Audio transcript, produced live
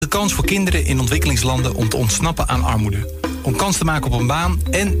kans voor kinderen in ontwikkelingslanden om te ontsnappen aan armoede. Om kans te maken op een baan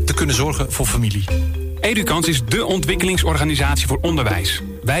en te kunnen zorgen voor familie. Educans is dé ontwikkelingsorganisatie voor onderwijs.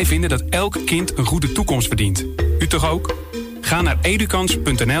 Wij vinden dat elk kind een goede toekomst verdient. U toch ook? Ga naar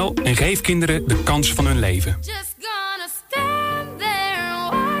edukans.nl en geef kinderen de kans van hun leven. Just gonna stand there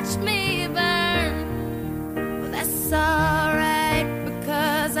and watch me burn. Well, that's alright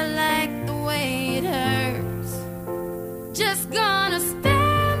because I like the way it hurts. Just gonna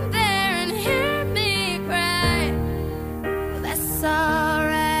stand there and hear me cry. Well, that's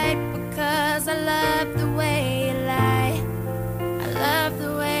alright because I love the way you lie. I love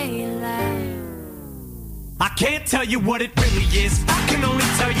the way you lie. I can't tell you what it really is. I can only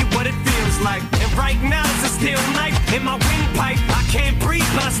tell you what it feels like. And right now it's a steel knife in my windpipe. I can't breathe,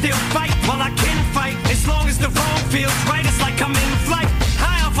 but I still fight while I can fight. As long as the wrong feels right, it's like I'm in flight.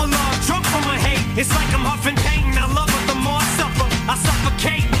 High off a log, drunk from my hate. It's like I'm huffing pain. I love her the more I suffer. I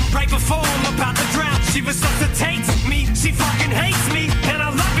suffocate right before I'm about to drown. She resuscitates me. She fucking hates me, and I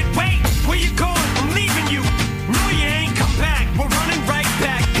love it. Wait, where you going? I'm leaving you. No, you ain't come back. We're running right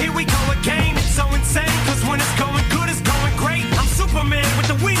back. Here we go again. It's so insane, cause when it's going good, it's going great. I'm Superman with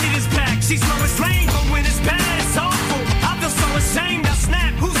the wind in his back. She's Lois Lane, but when it's bad, it's awful. I feel so ashamed. I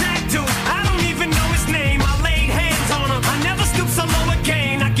snap. Who's that dude? I don't even know his name. I laid hands on him. I never stoop so low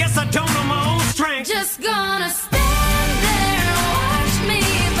again. I guess I don't know my own strength. Just gonna stand there and watch me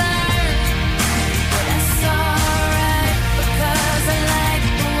burn. But that's alright because I like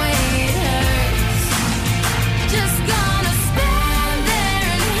the way it hurts. Just gonna stand there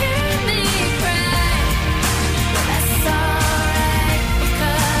and hear me cry. But that's alright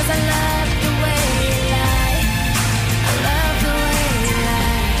because I love the way you lie. I love the way you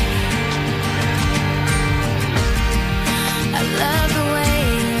lie. I love the way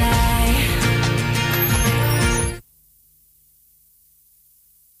you lie.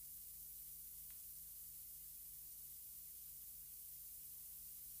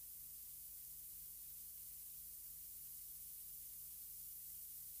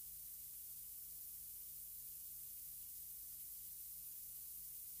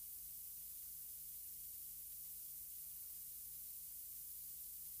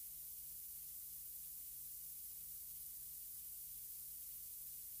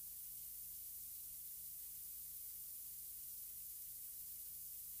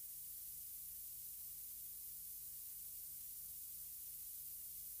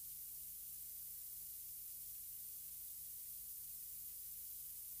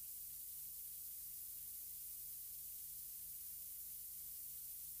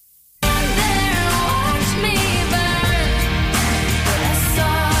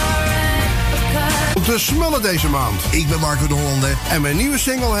 Te smullen deze maand. Ik ben Marco de Hollander en mijn nieuwe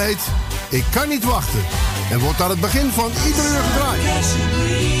single heet Ik kan niet wachten en wordt aan het begin van ieder uur gedraaid.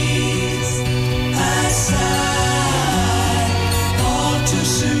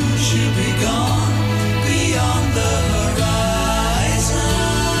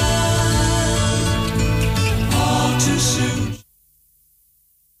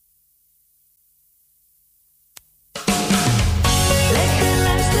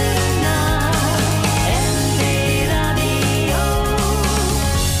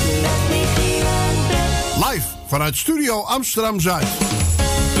 Live vanuit Studio Amsterdam-Zuid.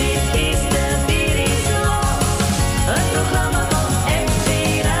 Dit is de Berizo, het programma van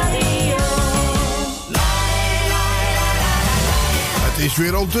NV Radio. Het is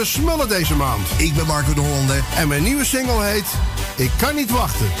weer om te smullen deze maand. Ik ben Marco de Hollander en mijn nieuwe single heet Ik kan niet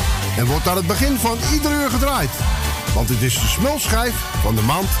wachten en wordt aan het begin van ieder uur gedraaid. Want dit is de smulschijf van de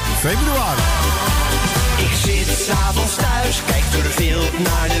maand februari. Ik zit 's avonds thuis, kijk verveeld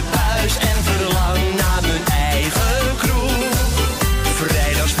naar de buis en verlang naar mijn eigen kroeg.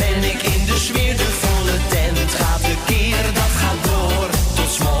 Vrijdags ben ik in de sfeer, de volle tent gaat tekeer, dat gaat door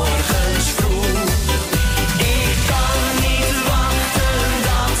tot 's morgens vroeg. Ik kan niet wachten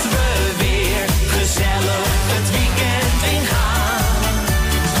dat we weer gezellig het weekend ingaan.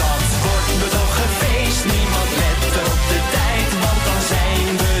 Dat wordt me toch een feest, niemand let op de tijd, want dan zijn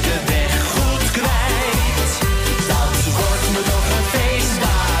we de weg goed kwijt. Dat wordt me toch een feest,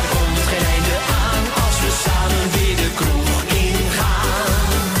 daar komt geen einde aan als we samen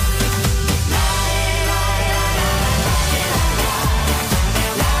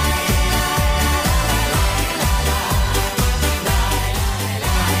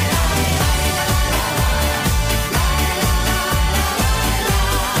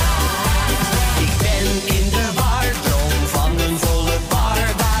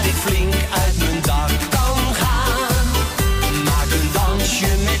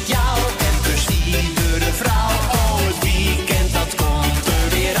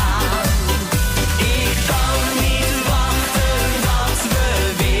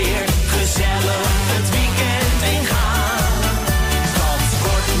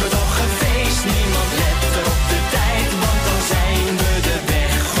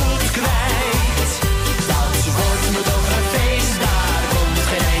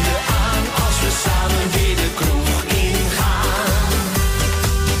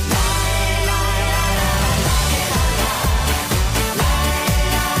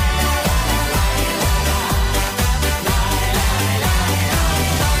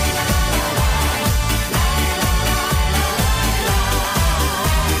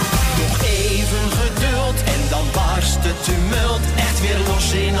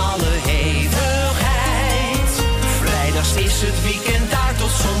in alle hevigheid. Vrijdags is het weekend daar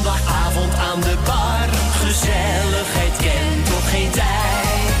tot zondagavond aan de bar. Gezelligheid kent toch geen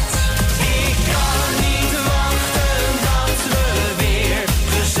tijd. Ik kan niet wachten dat we weer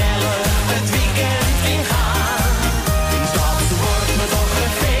gezellig het weekend ingaan. Dat wordt me toch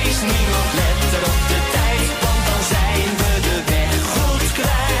een feest, niemand let er op de tijd, want dan zijn we de weg goed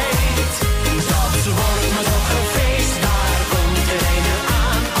kwijt. Dat wordt me toch een feest, daar komt er een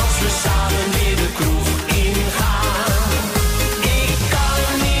aan als we samen weer de kroeg ingaan. Ik kan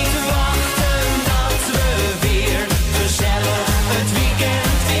niet wachten dat we weer gezellig het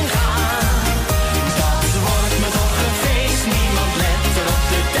weekend ingaan. Dat wordt me toch een feest, niemand let er op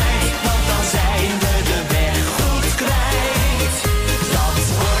de tijd, want dan zijn we de weg goed kwijt. Dat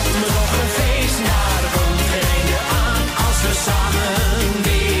wordt me toch een feest, daar komt er een aan als we samen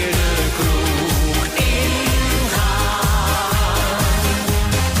weer de kroeg ingaan.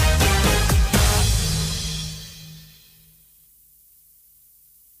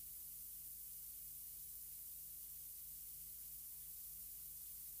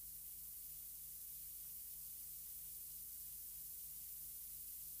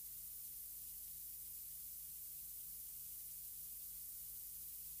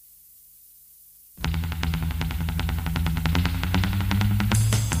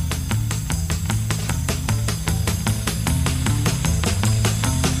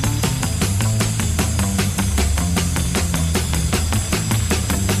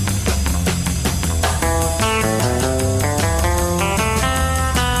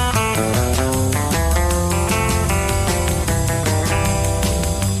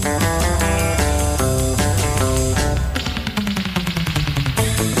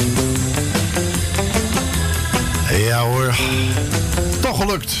 Ja hoor, toch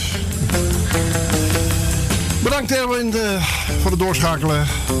gelukt. Bedankt Erwin voor het doorschakelen.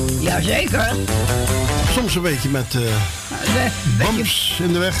 Jazeker. Soms een beetje met bumps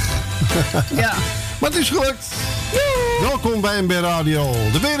in de weg. Ja. Maar het is gelukt. Welkom bij MB Radio.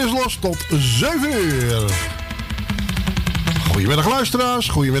 De weer is los tot 7 uur. Goedemiddag luisteraars,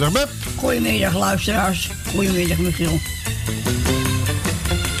 goedemiddag Beb. Goedemiddag luisteraars. Goedemiddag Michiel.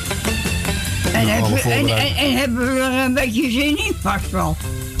 En, en hebben we er een beetje zin in? Vast wel.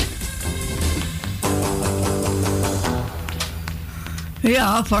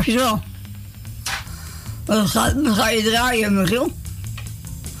 Ja, vast wel. Wat ga je draaien, Michiel?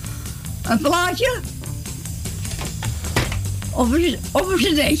 Een plaatje? Of een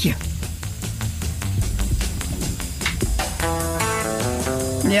cd'tje?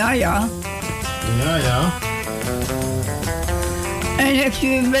 Ja, ja. Ja, ja. En heeft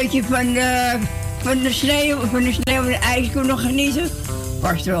u een beetje van de sneeuw en de ijs kunnen nog genieten?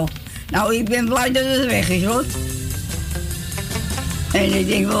 Vast wel. Nou, ik ben blij dat het weg is, hoor. En ik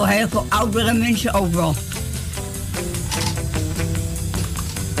denk wel heel veel oudere mensen ook wel.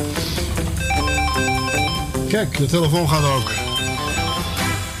 Kijk, de telefoon gaat ook.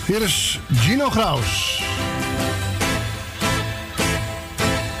 Hier is Gino Graus.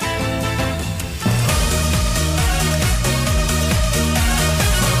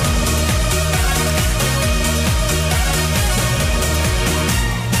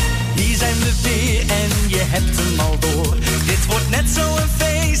 Hier zijn we weer en je hebt hem al door. Dit wordt net zo'n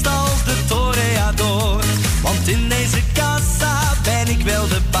feest als de Toreador. Want in deze casa ben ik wel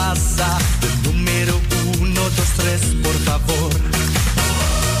de passa. De numero uno, dos, tres, por favor.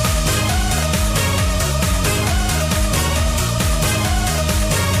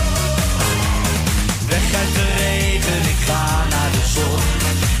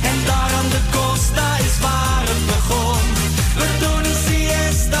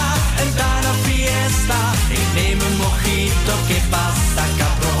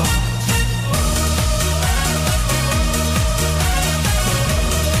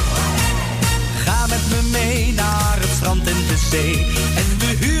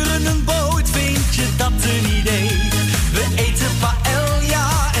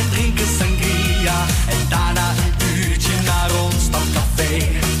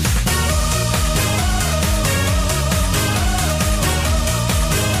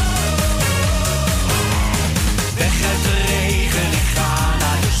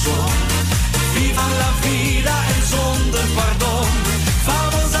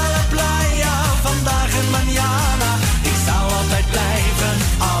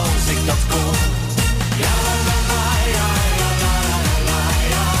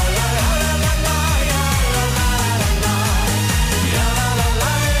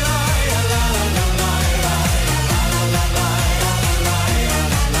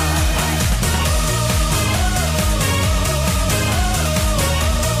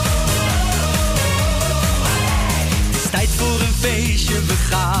 we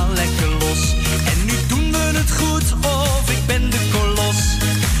gaan lekker los. En nu doen we het goed, of ik ben de kolos.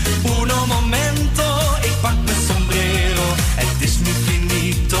 Uno momento, ik pak mijn sombrero. Het is nu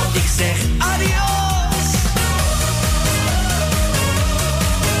finito, ik zeg adios.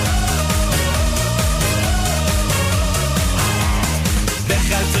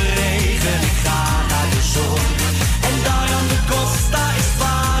 Weg uit de regen, ik ga naar de zon. En daar aan de costa is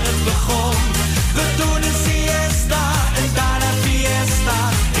waar het begon. We doen een siesta en daarna fiesta.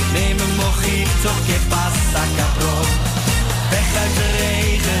 Ik neem een mojito, que pasa cabrón. Weg uit de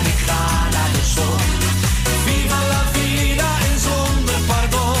regen, ik ga naar de zon. Viva la vida en zonder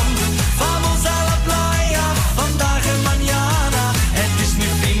pardon. Vamos a la playa, vandaag en mañana. Het is nu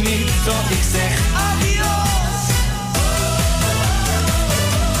finito, ik zeg adios.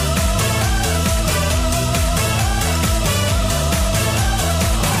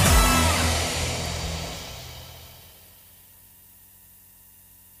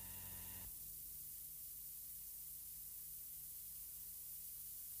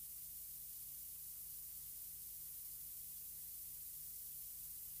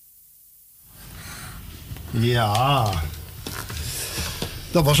 Ja.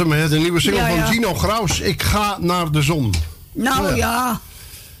 Dat was hem, hè? De nieuwe single Ja, ja. van Gino Graus. Ik ga naar de zon. Nou ja.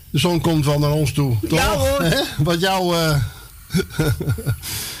 De zon komt wel naar ons toe, toch? Ja, hoor. Hè? Wat jou...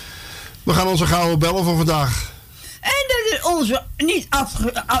 We gaan onze gouden bellen van vandaag. En dat is onze niet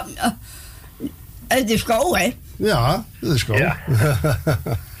het is Co, hè? Ja, dat is cool. Ja.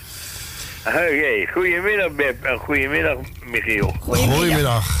 Oké, goedemiddag Beb en goedemiddag Michiel.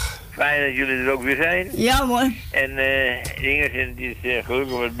 Goedemiddag. Fijn dat jullie er ook weer zijn. Ja, mooi. En Ingers, het is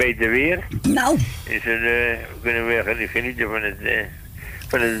gelukkig wat beter weer. Nou. Dus we kunnen weer gaan genieten van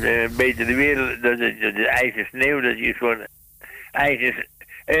het betere weer. Dat het ijs en sneeuw, dat is gewoon ijs.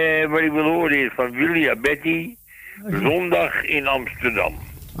 Wat ik wil horen is van Julia Betty, zondag in Amsterdam.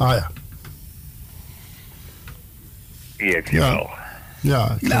 Ah ja. Die heb je Ja. wel.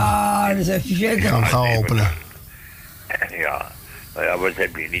 Ja, Ja, dat is even ik zeker. ga hem gauw openen. Ja. Nou ja, wat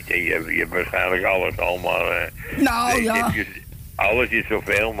heb je niet? Je hebt waarschijnlijk alles allemaal. Nou, ja. tipjes. Alles is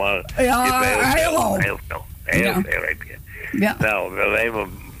zoveel, maar... Ja, je hebt heel veel. Heel veel. Heel Ja. veel heb je. Ja. Nou, wel helemaal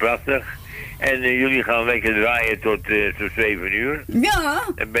prachtig. En jullie gaan lekker draaien tot 7 uur. Ja.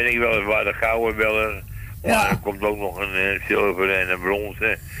 Dan ben ik weliswaar de gouden beller. Maar Ja. er komt ook nog een zilveren en een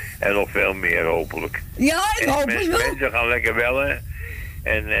bronzen. En nog veel meer hopelijk. Ja, ik hoop het wel. Mensen gaan lekker bellen.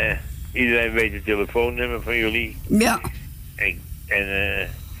 En iedereen weet het telefoonnummer van jullie. Ja.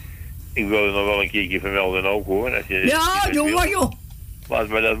 Ik wil er nog wel een keertje vermelden ook hoor. Als je, Ja, doe maar joh. Laten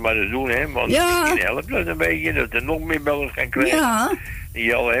we dat maar eens doen, hè. Want Ja. misschien helpt dat een beetje, dat er nog meer bellers gaan krijgen. Ja. Die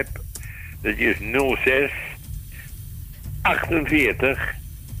je al hebt. Dat is 06 48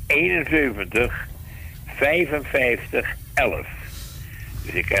 71 55 11.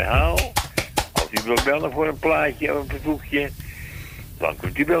 Dus ik herhaal, als u wilt bellen voor een plaatje of een verzoekje, dan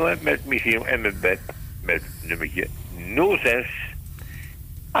kunt u bellen met Michiel en met Beb met nummertje 06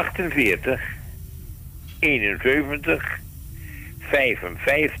 48 71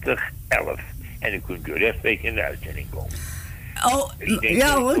 55 11. En dan kunt u rechtstreeks in de uitzending komen. Oh, Ik denk ja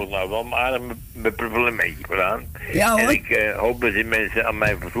dat ik hoor. toch nou wel aardig mijn probleempje gedaan. Ja En hoor. ik hoop dat die mensen aan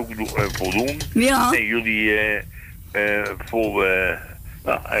mijn verzoek voldoen. Ja. En jullie vol,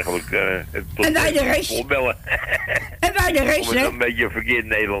 nou eigenlijk tot En wij de rest. vol bellen. En wij de Om rest, het hè? een beetje verkeerd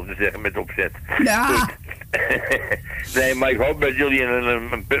Nederlands te zeggen met opzet. Ja. Goed. Nee, maar ik hoop dat jullie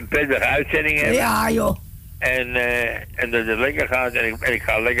een prettige uitzending hebben. Ja, joh. En dat het lekker gaat. En ik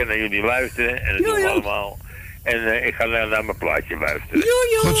ga lekker naar jullie luisteren. En dat doen we allemaal. En ik ga naar mijn plaatje luisteren.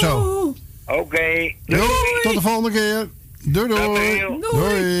 Jojo. Goed zo. Oké. Jo, tot de volgende keer. Doei doei. Dag, Michiel.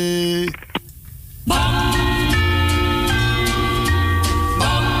 Doei.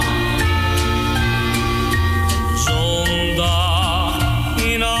 Zondag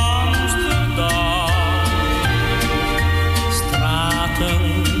in Amsterdam, straten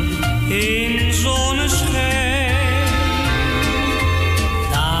in zonneschijn.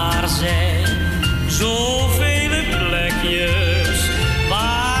 Daar zijn zoveel plekjes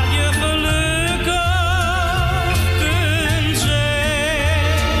waar je gelukkig kunt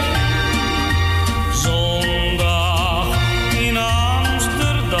zijn.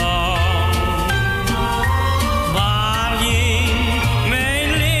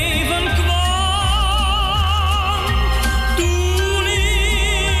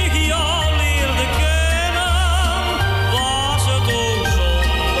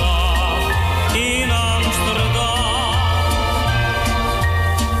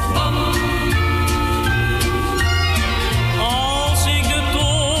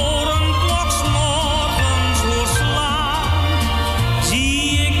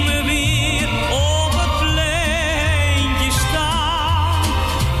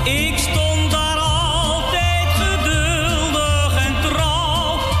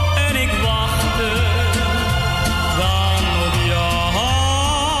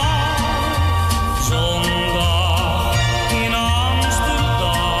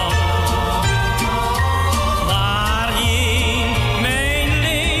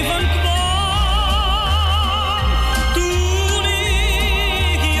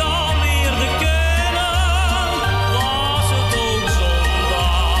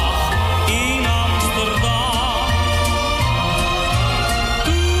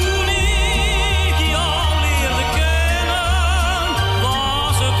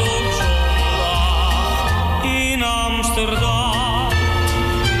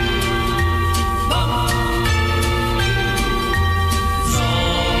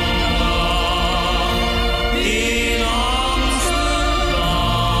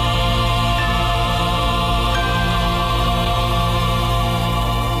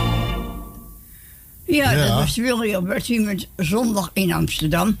 Klaas William werd hij met zondag in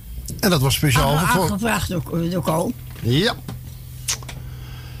Amsterdam. En dat was speciaal voor... Aangevraagd door Kool. Ja.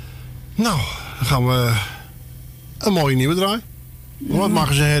 Nou, dan gaan we een mooie nieuwe draaien. Wat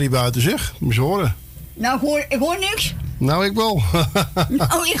maken ze herrie buiten, zeg? Moet je horen. Nou, ik hoor niks. Nou, ik wel.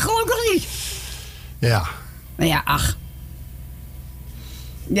 Nou, ik gelukkig niet. Ja. Maar ja, ach.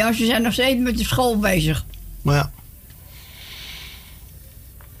 Ja, ze zijn nog steeds met de school bezig. Maar ja.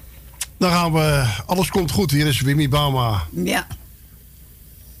 Dan gaan we... Alles komt goed. Hier is Wimmy Bama. Ja.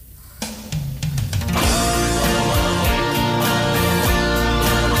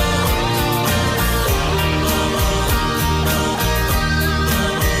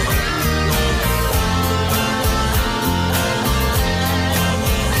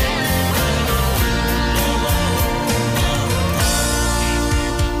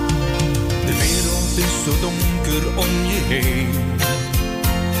 Zo donker om je heen.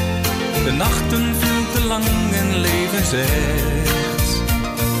 De nachten veel te lang en leven zegt.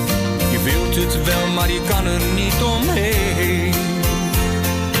 Je wilt het wel, maar je kan er niet omheen.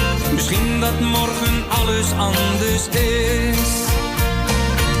 Misschien dat morgen alles anders is.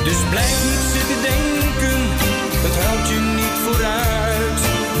 Dus blijf niet zitten denken, dat houdt je niet vooruit.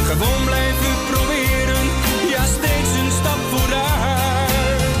 Gewoon blijven proberen, ja steeds een stap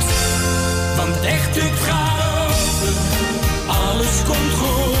vooruit. Want echt, het gaat over, alles komt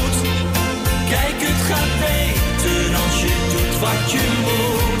goed. Kijk, het gaat beter als je doet wat je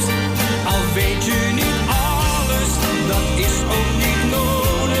moet. Al weet je niet alles, dat is ook niet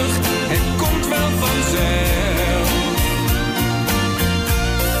nodig. Het komt wel vanzelf.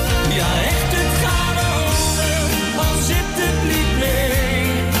 Ja, echt, het gaat over, al zit het niet mee.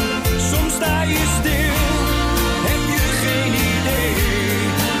 Soms sta je stil, heb je geen idee.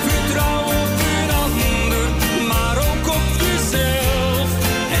 Vertrouw op een ander, maar ook op jezelf.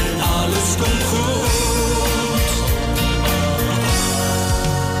 En alles komt goed.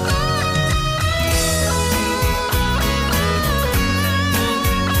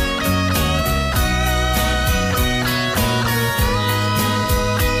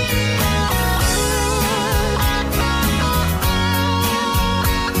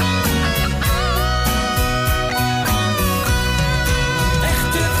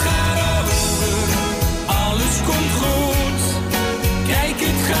 Echt, het gaat over, alles komt goed. Kijk,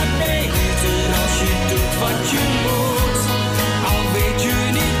 het gaat beter als je doet wat je moet. Al weet je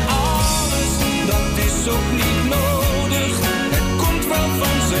niet alles, dat is ook niet nodig. Het komt wel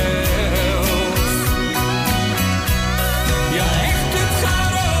vanzelf. Ja, echt, het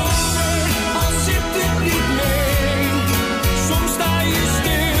gaat over, al zit het niet mee. Soms sta je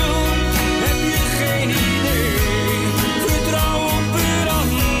stil, heb je geen idee. Vertrouw op een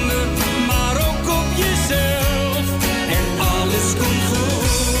ander, maar ook op jezelf. En alles komt goed.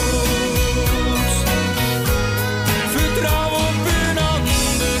 Vertrouw op een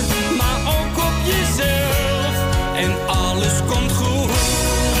ander, maar ook op jezelf. En alles komt goed.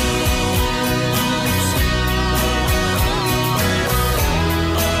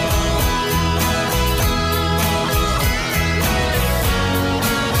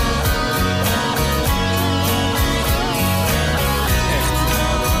 Echt,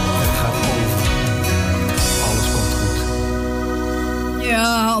 het gaat over. Alles komt goed.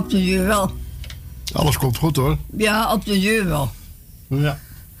 Ja, op de deur wel. Alles komt goed, hoor. Ja, op de deur wel. Ja.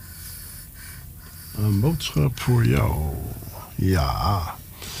 Een boodschap voor jou. Ja.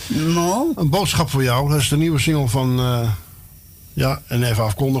 Nou, Een boodschap voor jou. Dat is de nieuwe single van... ja, en even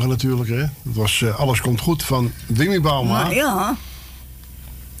afkondigen natuurlijk, hè. Dat was Alles komt goed van Wimmy Bauma. maar ja.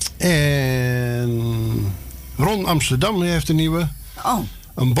 En Ron Amsterdam die heeft een nieuwe. Oh,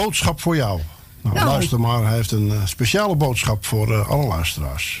 Een boodschap voor jou. Nou, Nou. luister maar. Hij heeft een speciale boodschap voor alle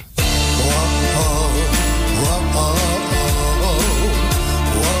luisteraars.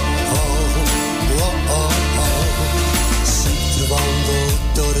 Ziet wandelt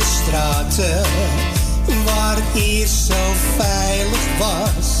door de straten waar het eerst zo veilig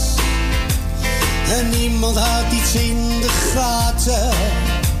was. En niemand had iets in de gaten,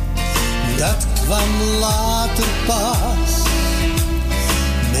 dat kwam later pas.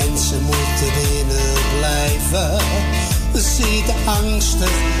 Mensen moeten binnen blijven, zitten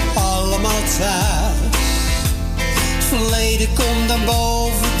angstig allemaal thuis. Het verleden komt dan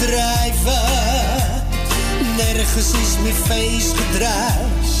bovendrijven, nergens is meer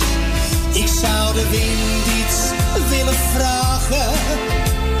feestgedruis. Ik zou de wind iets willen vragen,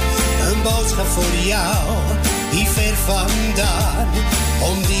 een boodschap voor jou, hier ver vandaan,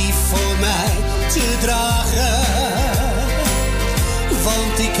 om die voor mij te dragen.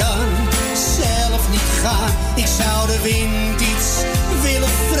 Want ik kan zelf niet gaan, ik zou de wind iets willen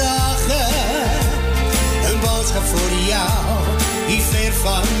vragen, een boodschap voor jou, hier ver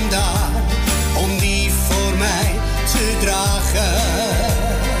vandaan, om die voor mij te dragen.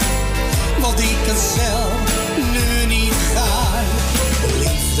 Want ik kan zelf nu niet gaan.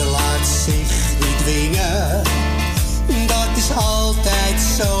 Liefde laat zich niet dwingen, dat is altijd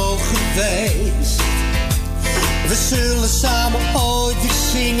zo geweest. We zullen samen ooit weer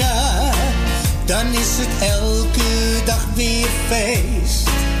zingen, dan is het elke dag weer feest.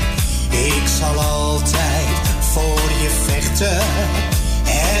 Ik zal altijd voor je vechten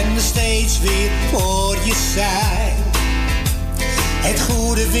en steeds weer voor je zijn. Het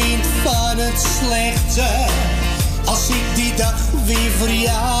goede wint van het slechte, als ik die dag weer voor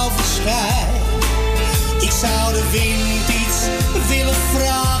jou verschijn. Ik zou de wind iets willen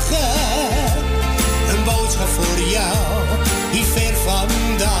vragen, een boodschap voor jou, hier ver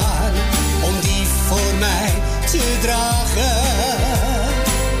vandaan, om die voor mij te dragen.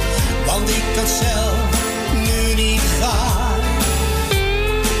 Want ik kan zelf nu niet gaan.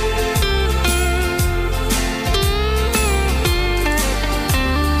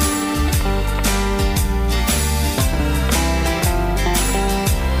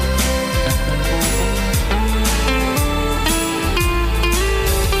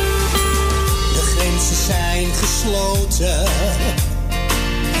 Gesloten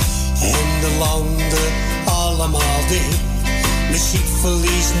en de landen allemaal dicht. Muziek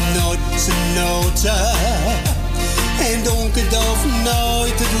verliest nooit zijn noten en donker dooft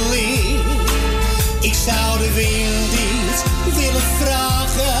nooit het licht. Ik zou de wind iets willen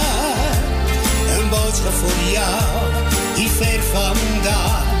vragen, een boodschap voor jou, hier ver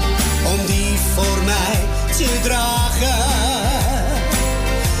vandaan, om die voor mij te dragen.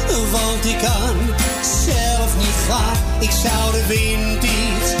 Want ik kan zelf niet gaan, ik zou de wind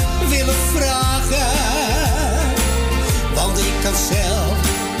iets willen vragen. Want ik kan zelf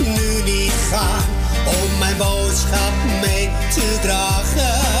nu niet gaan, om mijn boodschap mee te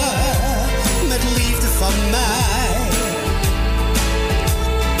dragen. Met liefde van mij.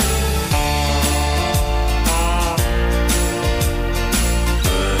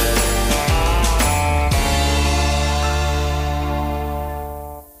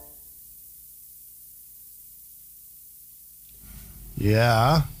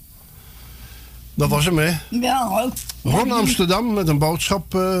 Ja, dat was hem, hè? Ja, ook. Ron Amsterdam met een boodschap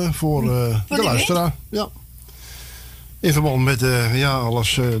voor de luisteraar. Ja. In verband met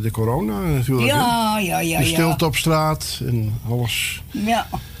alles, de corona natuurlijk. Ja. De stilte op straat en alles. Ja.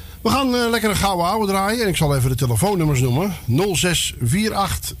 We gaan lekker een gouden ouwe draaien. En ik zal even de telefoonnummers noemen.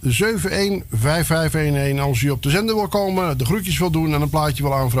 0648 715511. Als u op de zender wil komen, de groetjes wil doen en een plaatje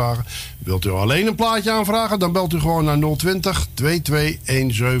wil aanvragen. Wilt u alleen een plaatje aanvragen, dan belt u gewoon naar 020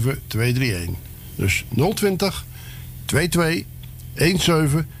 2217 231. Dus 020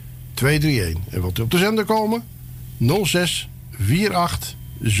 2217 231. En wilt u op de zender komen? 0648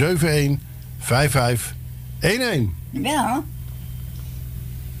 715511. Ja.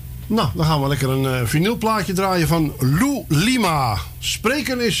 Nou, dan gaan we lekker een vinylplaatje draaien van Lou Lima.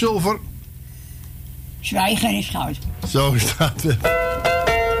 Spreken is zilver. Zwijgen is goud. Zo staat het.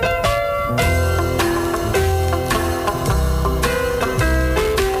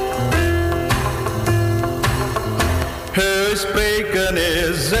 Spreken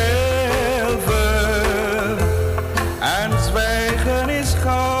is zilver en zwijgen is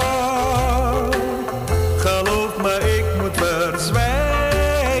goud. Geloof me, ik moet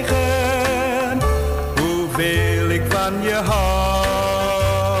verzwijgen hoeveel ik van je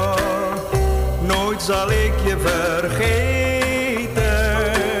hou. Nooit zal ik je vergeten,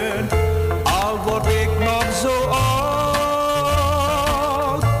 al word ik nog zo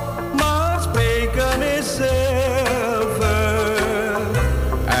oud. Maar spreken is zilver.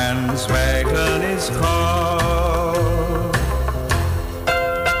 Zwijgen is goud.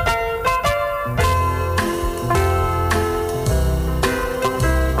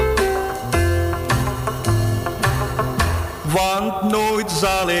 Want nooit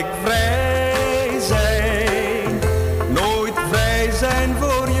zal ik vrij zijn, nooit vrij zijn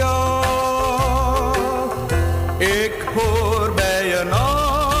voor jou. Ik hoor bij een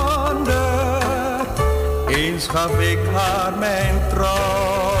ander, eens gaf ik haar mijn trouw.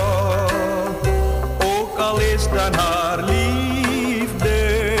 Is dan haar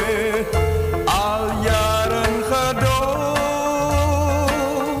liefde al jaren gedood.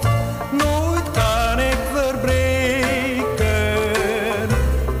 Nooit kan ik verbreken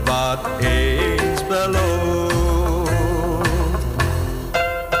wat eens beloofd.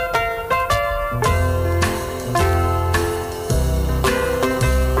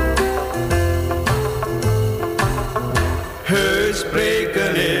 Heus spreken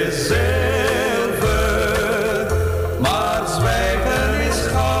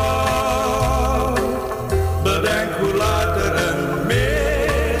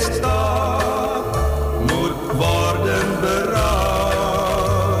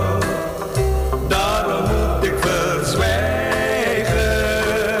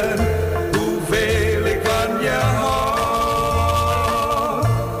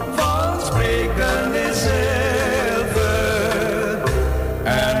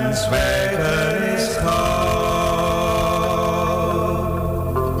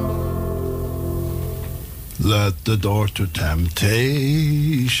Let the door to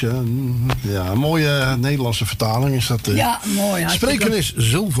temptation. Ja, een mooie Nederlandse vertaling is dat. Ja, mooi. Spreken is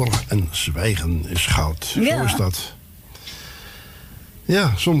zilver en zwijgen is goud. Ja. Zo is dat.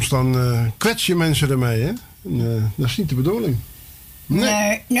 Ja, soms dan kwets je mensen ermee, hè? En, dat is niet de bedoeling.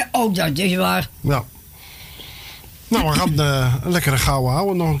 Nee, ook dat is waar. Ja. Nou, we gaan een lekkere gouden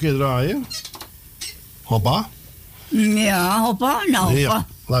houden nog een keer draaien. Hoppa. Ja, hoppa. Nou, hoppa. Ja,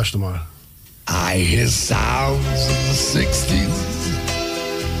 luister maar. I hear sounds of the 60s,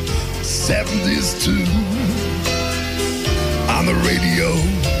 70s too, on the radio,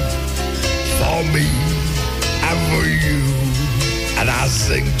 for me and for you, and I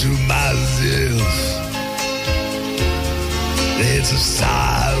sing to myself, it's a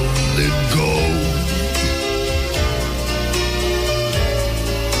solid gold.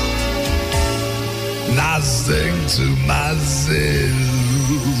 And I sing to myself,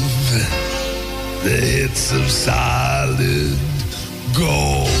 the hits of solid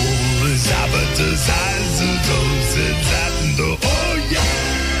gold. Oh yeah.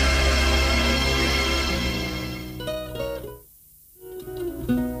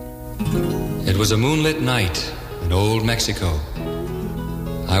 It was a moonlit night in old Mexico.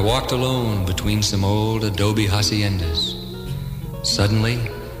 I walked alone between some old adobe haciendas. Suddenly,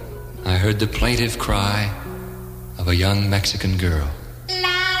 I heard the plaintive cry of a young Mexican girl.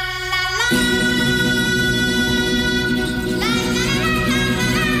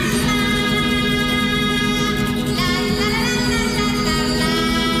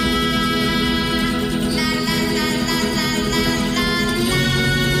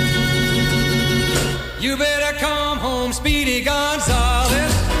 You better come home, Speedy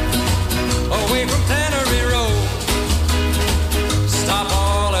Gonzales, away from Tannery Road. Stop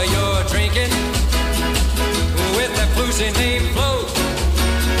all of your drinking with that flusy name float.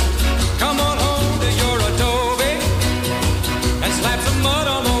 Come on home to your adobe and slap some mud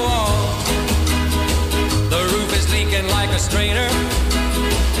on the wall. The roof is leaking like a strainer.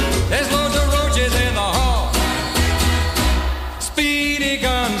 There's loads of roaches in the hall. Speedy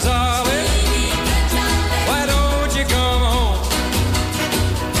Gonzales, why don't you come home?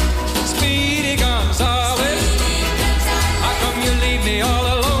 Speedy Gonzales, how come you leave me all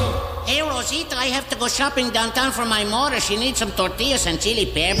alone? Hey, Rosita, I have to go shopping downtown for my mother. She needs some tortillas and chili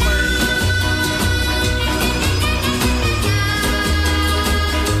pepper.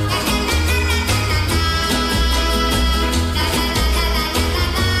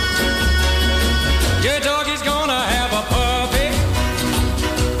 Your dog is gonna have a puppy,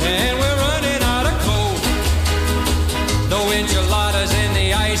 and we're running out of coal. No enchiladas in the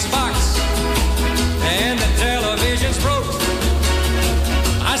icebox, and the television's broke.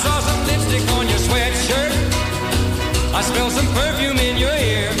 I saw some lipstick on your sweatshirt. I smell some perfume in your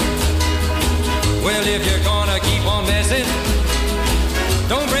ear. Well, if you're gonna keep on messing,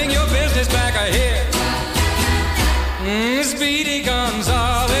 don't bring your business back here. Speedy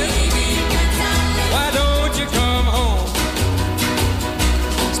Gonzales, why don't you come home?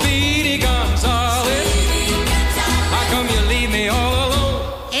 Speedy Gonzales, how come you leave me all alone?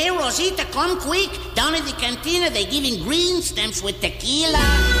 Hey, Rosita, come quick. Down in the cantina, they're giving green stamps with tequila.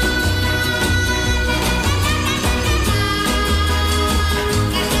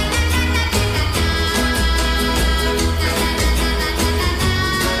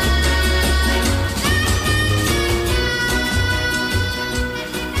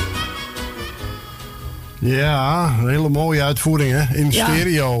 Ja, een hele mooie uitvoering, hè? In Ja.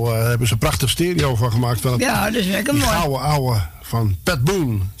 stereo hebben ze een prachtig stereo van gemaakt. Van het, Ja, dat is lekker die mooi. gouden ouwe van Pat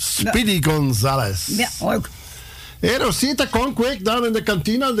Boone. Speedy Gonzales. Ja, ook. Hey Rosita, come quick down in the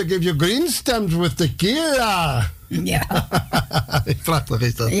cantina. They give you green stamps with tequila. Ja. Prachtig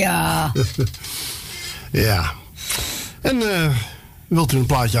is dat. Ja. Ja. En wilt u een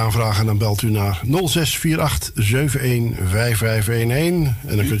plaatje aanvragen, dan belt u naar 0648 715511.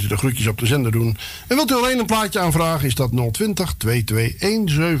 En dan kunt u de groetjes op de zender doen. En wilt u alleen een plaatje aanvragen, is dat 020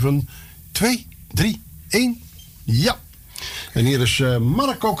 2217 231. Ja. En hier is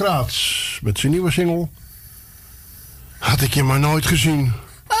Marco Kraats met zijn nieuwe single. Had ik je maar nooit gezien.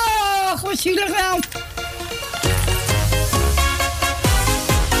 Ach, wat zielig nou.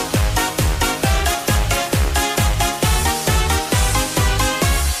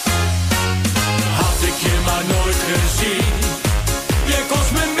 Had ik je maar nooit gezien. Je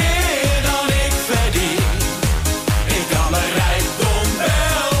kost me meer dan ik verdien. Ik kan mijn rijkdom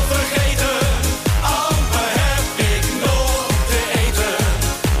wel vergeten. Amper heb ik nog te eten.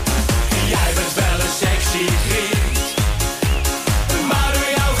 Jij bent wel een sexy griet. Maar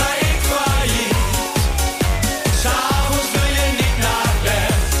door jou ga ik failliet.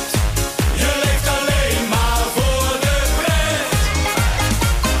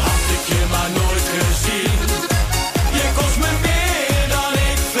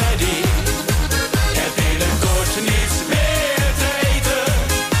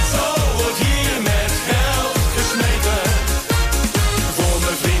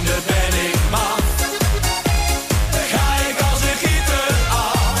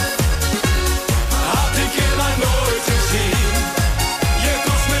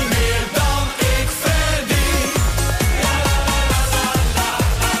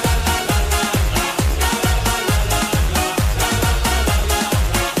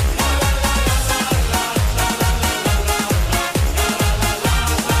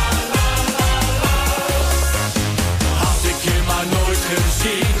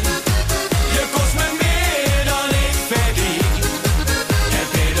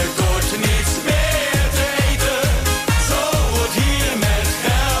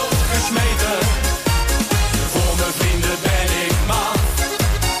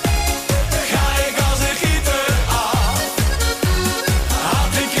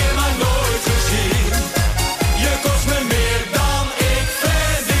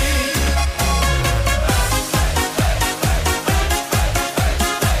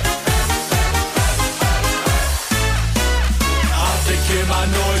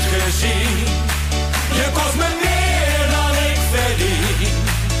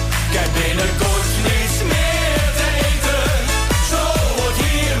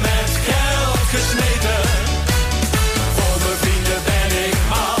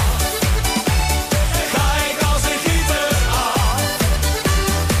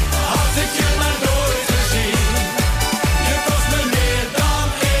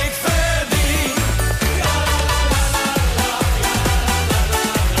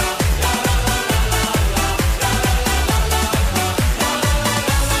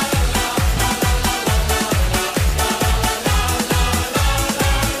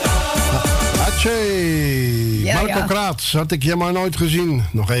 Raad, had ik je maar nooit gezien.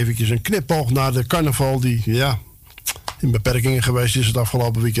 Nog eventjes een knipoog naar de carnaval die, ja, in beperkingen geweest is het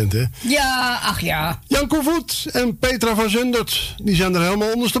afgelopen weekend, hè? Ja, ach ja. Jan Koevoet en Petra van Zundert, die zijn er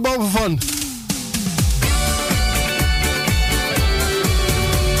helemaal ondersteboven van.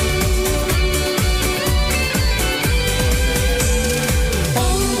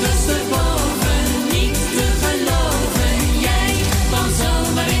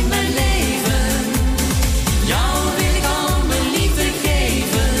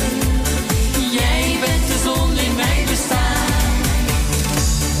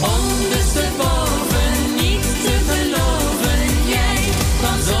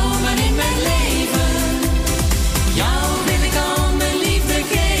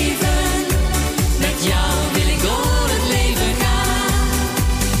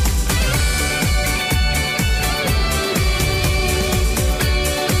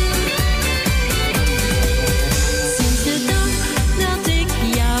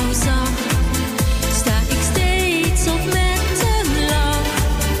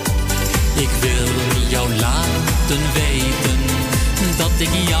 Ik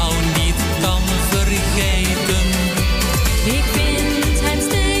jou niet kan vergeten. Ik vind het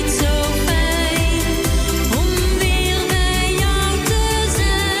steeds zo fijn om weer bij jou te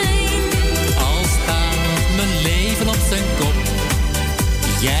zijn. Al staat mijn leven op zijn kop,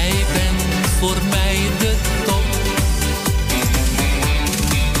 jij bent voor mij de top.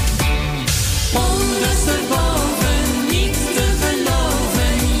 Ondersteboven, niet te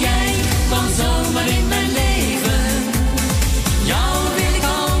geloven, jij kwam zomaar in mijn leven. Jou wil ik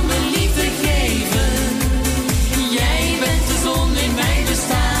al mijn liefde geven. Jij bent de zon in mijn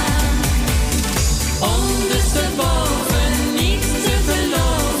bestaan. Ondersteboven, niet te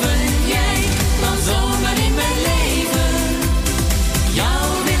geloven. Jij kwam zomaar in mijn leven. Jou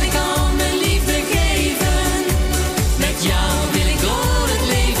wil ik al mijn liefde geven. Met jou wil ik door het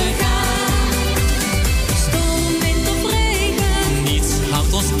leven gaan. Storm, wind of regen, niets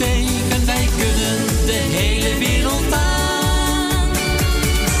houdt ons tegen. Wij kunnen de hele wereld aan.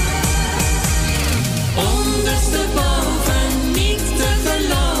 Ondersteboven, niet te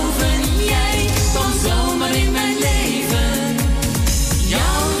geloven. Jij kwam zomaar in mijn leven.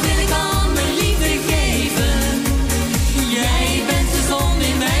 Jou wil ik al mijn liefde geven. Jij bent de zon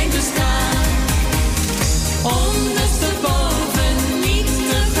in mijn bestaan. Ondersteboven, niet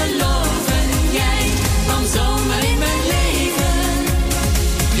te geloven. Jij kwam zomaar in mijn leven.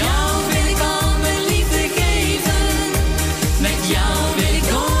 Jou wil ik al mijn liefde geven. Met jou wil ik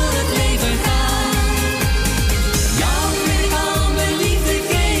door het leven gaan. Jou wil ik al mijn liefde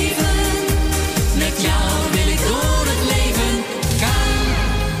geven. Met jou wil ik door het leven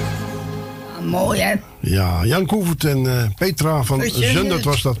gaan. Mooi, hè? Ja, Jan Koevoet en Petra van Zundert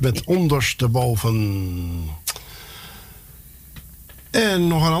was dat met Ondersteboven. En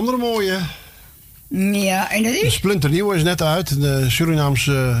nog een andere mooie. Ja, en dat De is? splinternieuwe is net uit. De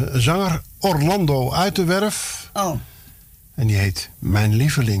Surinaamse zanger Orlando Uitenwerf. Oh. En die heet Mijn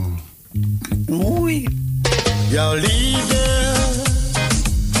Lieveling. Mooi. Jouw liefde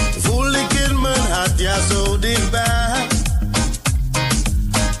voel ik in mijn hart, ja zo dichtbij.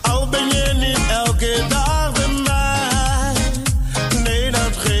 Al ben je niet elke dag bij mij. Nee,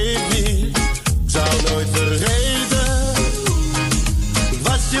 dat geeft niet. Ik zou nooit vergeten. Ik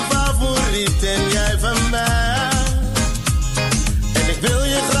was je favoriet en jij van mij. En ik wil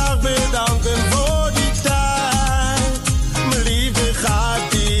je graag bedanken voor die tijd. Mijn liefde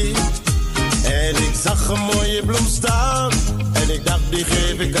gaat diep. En ik zag een mooie bloem staan. En ik dacht, die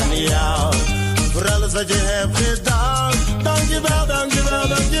geef ik aan jou. Voor alles wat je hebt gedaan. Dankjewel, dankjewel,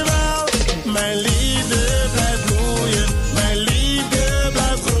 dankjewel. Mijn liefde blijft bloeien. Mijn liefde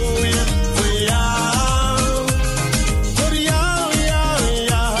blijft groeien. Voor jou. Voor jou, jou,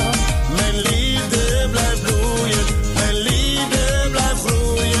 jou. Mijn liefde blijft bloeien. Mijn liefde blijft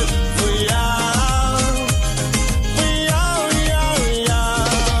groeien. Voor jou. Voor jou, jou, jou.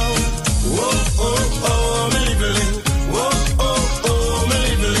 Oh, oh, oh, mijn lieveling. Oh, oh, oh, mijn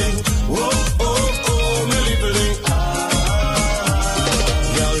lieveling. Oh, oh, oh, mijn lieveling.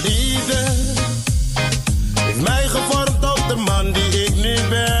 Jouw liefde heeft mij gevormd tot de man die ik nu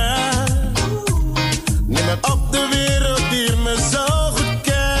ben. Niemand op de wereld die me zo goed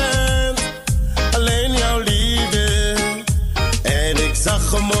kent. Alleen jouw liefde. En ik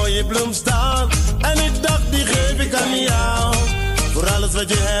zag een mooie bloem staan. En ik dacht, die geef ik aan jou. Voor alles wat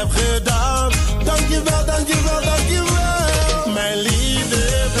je hebt gedaan. Dankjewel, dankjewel, dankjewel. Mijn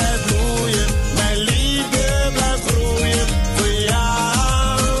liefde blijft bloeien. Mijn liefde blijft groeien. Voor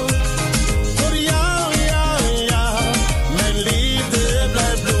jou. Voor jou, jou, jou. Mijn liefde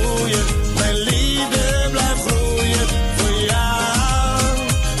blijft bloeien. Mijn liefde blijft groeien.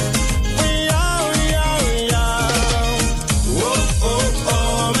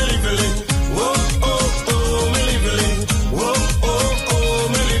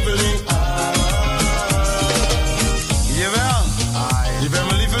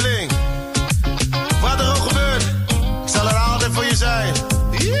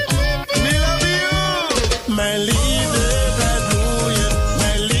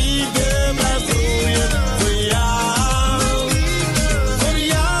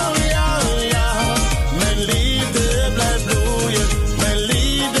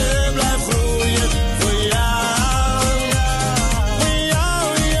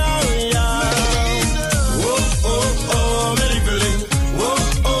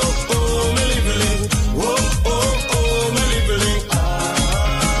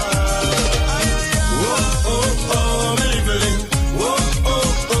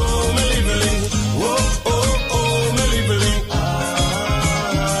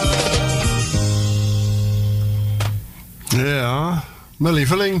 mijn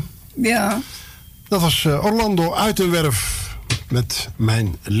lieveling. Ja. Dat was Orlando Uitenwerf met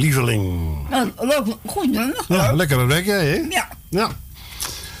Mijn Lieveling. Nou, goed nummer. Ja, lekkere reggae, hè? Ja. Ja.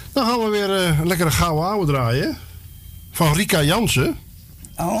 Dan gaan we weer een lekkere gouden ouwe draaien. Van Rika Jansen.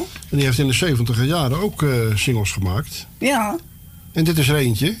 Oh. En die heeft in de 70 jaren ook singles gemaakt. Ja. En dit is er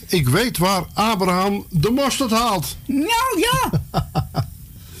eentje. Ik weet waar Abraham de mosterd haalt. Nou ja.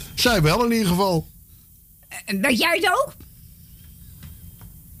 Zij wel in ieder geval. Weet jij het ook?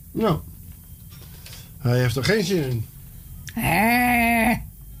 Nou. Hij heeft er geen zin in.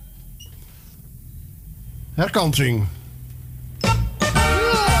 Herkansing.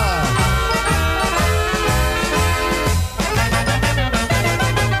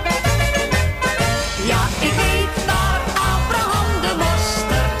 Ja, ik weet waar Abraham de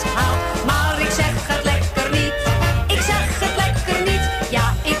mosterd haalt, maar ik zeg het lekker niet. Ik zeg het lekker niet.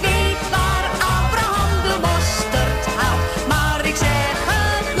 Ja, ik weet waar Abraham de mosterd haalt, maar ik zeg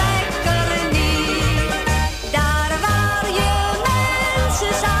het lekker niet. Daar waar je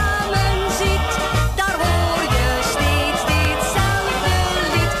mensen samen ziet, daar hoor je steeds ditzelfde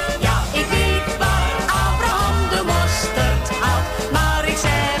lied. Ja, ik weet waar Abraham de mosterd haalt, maar ik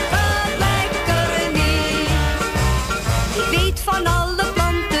zeg het lekker niet. Ik weet van alle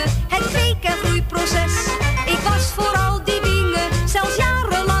planten, het kweek- en groeiproces. Ik was voor al die dingen, zelfs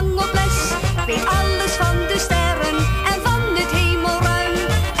jarenlang op les. Ik weet alles van de sterren en van het hemelruim.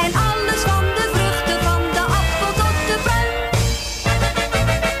 En alles van de vruchten, van de appel tot de pruim.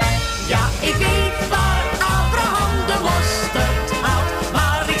 Ja, ik weet waar Abraham de mosterd haalt,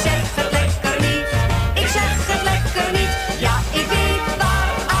 maar ik zeg het lekker niet. Ik zeg het lekker niet. Ja, ik weet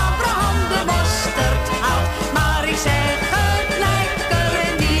waar Abraham de mosterd haalt, maar ik zeg het lekker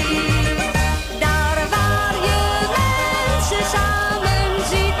niet. Daar waar je mensen samen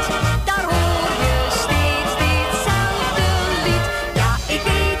ziet, daar hoor je steeds ditzelfde lied. Ja, ik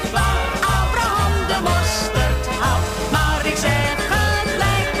weet waar Abraham de mosterd haalt, maar ik zeg het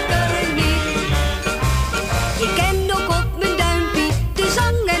lekker niet. Ik ken ook op mijn duimpie de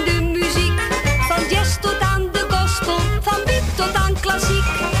zang en de muziek, van jazz tot aan de gospel, van beat tot aan klassiek.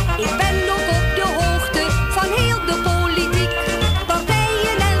 Ik ben ook op de hoogte van heel de politiek,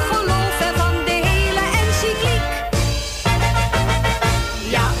 partijen en geloof en van de hele encycliek.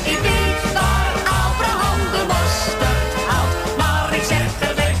 Ja, ik weet waar Abraham de mosterd haalt, maar ik zeg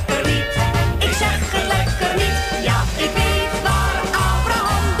het lekker niet. Ik zeg het lekker niet. Ja, ik weet waar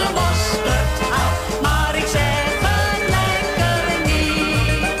Abraham de mosterd haalt, maar ik zeg het lekker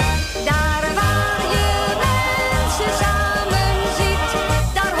niet. Daar waar je mensen samen ziet,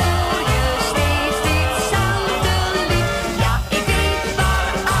 daar hoor je steeds ditzelfde lied. Ja, ik weet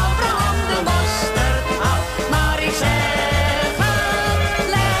waar Abraham de mosterd haalt, maar ik zeg het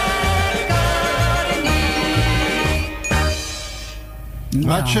lekker niet.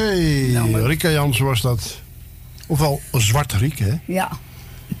 Hatje, Rika Jansen was dat. Ofwel Zwart Riek, hè? Ja.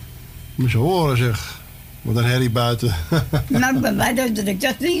 Moet je horen, zeg. Wat een herrie buiten. Nou, ik ben blij dat ik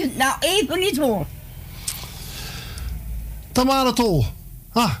dat niet, nou even niet hoor. Tamara Tol.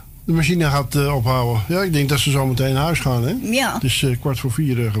 Ah, de machine gaat ophouden. Ja, ik denk dat ze zo meteen naar huis gaan, hè? Ja. Het is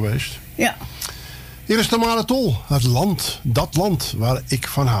 3:15 geweest. Ja. Hier is Tamara Tol. Het land, dat land waar ik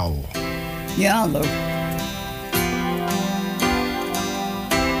van hou. Ja, leuk.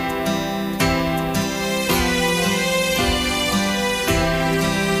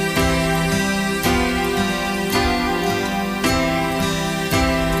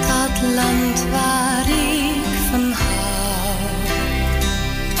 Dat land waar ik van hou,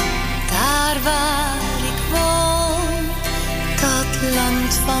 daar waar ik woon, dat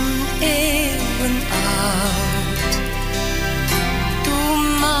land van eeuwen oud.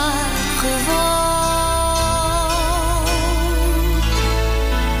 Doe maar gewoon.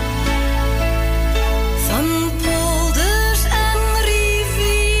 Van polders en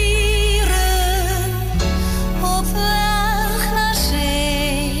rivieren, op weg naar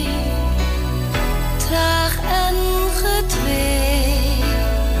zee, traag en gedwee,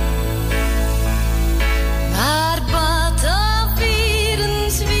 waar batavieren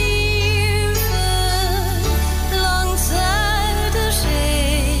zwierven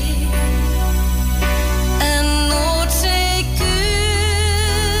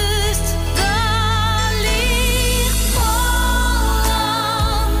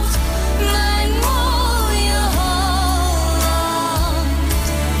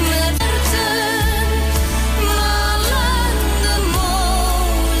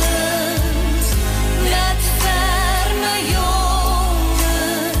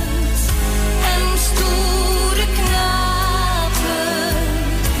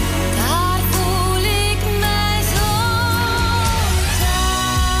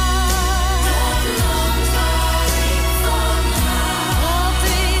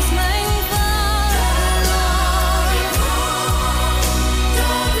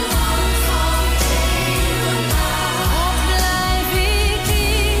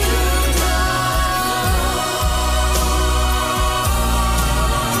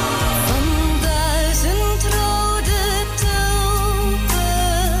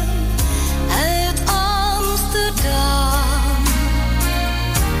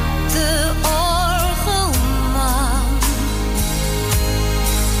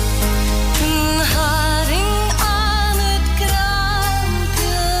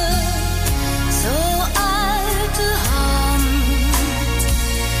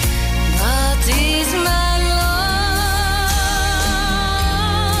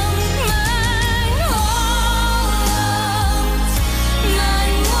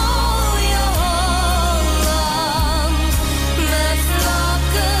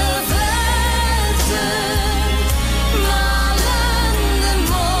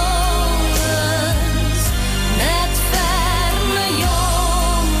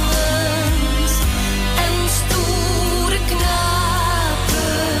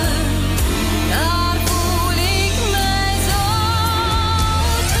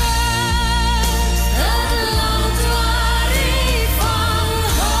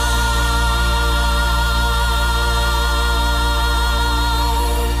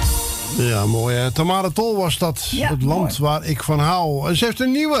Ja, mooi hè. Tamara Tol was dat. Ja, het land mooi. waar ik van hou. En ze heeft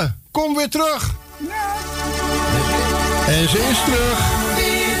een nieuwe. Kom weer terug. Ja. En ze is terug.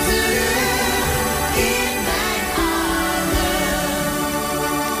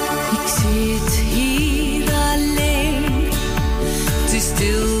 Ik zit hier alleen, het is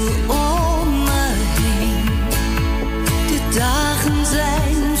stil om me heen. De dagen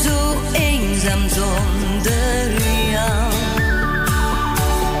zijn zo eenzaam zonder jou.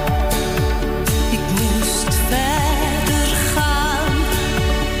 Ik moest verder gaan,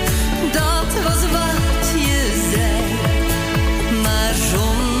 dat was wat je zei. Maar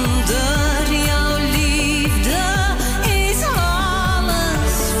zonder jouw liefde is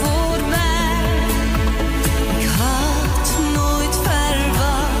alles voorbij. Ik had nooit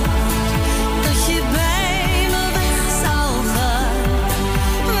verwacht dat je bij me weg zou gaan.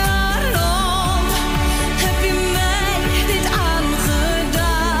 Waarom heb je mij dit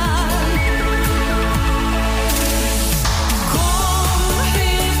aangedaan? Kom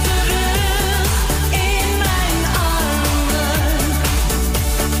weer terug in mijn armen.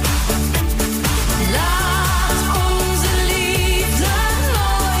 Laat onze liefde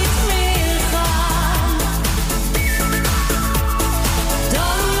nooit meer gaan.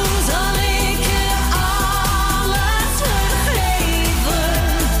 Dan zal ik je alles vergeven.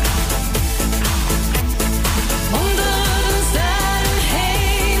 Onder de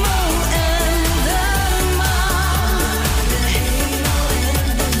sterrenhemel en de maan.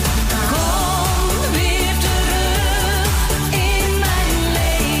 Kom weer terug in mijn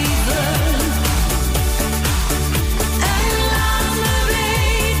leven. En laat me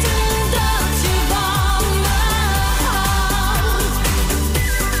weten dat je van me houdt.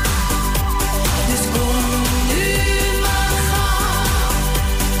 Dus kom nu maar gauw.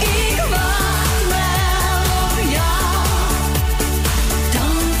 Ik wacht wel op jou.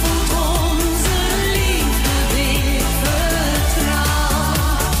 Dan voelt onze liefde weer vertrouwd.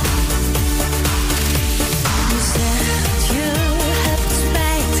 Je zegt je hebt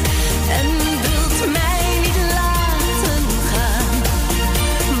spijt en wilt mij niet laten gaan.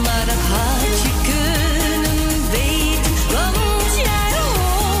 Maar dat had je kunnen weten, want jij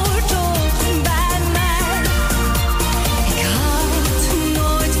hoort toch bij mij. Ik had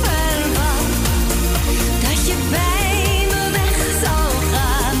nooit verwacht dat je bij me weg zou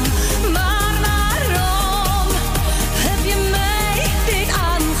gaan. Maar waarom heb je mij dit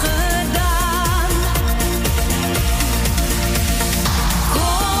aangedaan?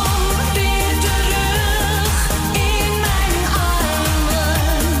 Kom weer terug in mijn armen.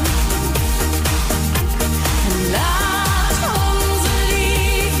 En laat onze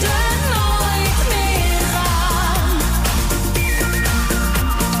liefde nooit meer gaan.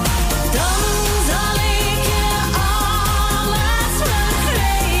 Dan zal ik je alles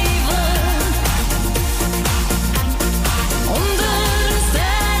vergeven. Onder de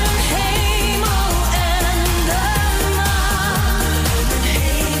sterrenhemel en de maan.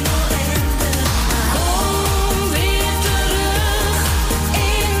 Kom weer terug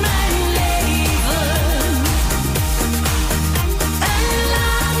in mijn leven. En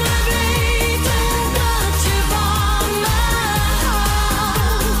laat me weten dat je van me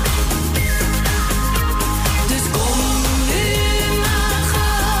houdt. Dus kom nu maar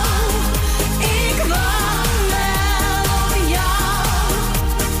gauw. Ik wacht wel op jou.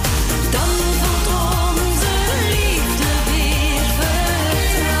 Dan voelt onze liefde weer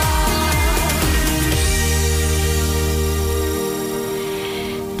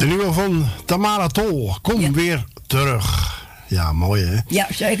vertrouwd. De nieuwe van Tamara Tol. Kom weer terug. Ja, mooi hè. Ja,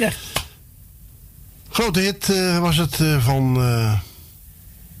 zeker. Grote hit was het van...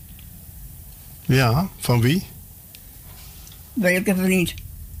 ja, van wie? Weet ik even niet.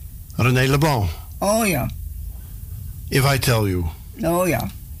 René Leblanc. Oh ja. If I Tell You. Oh ja.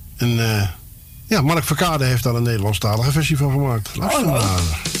 En ja, Mark Verkade heeft daar een Nederlandstalige versie van gemaakt. Luister Oh, leuk. maar.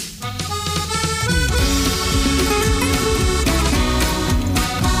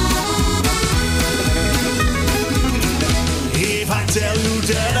 If I tell you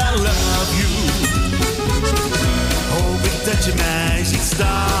that I love you, hoop ik dat je mij ziet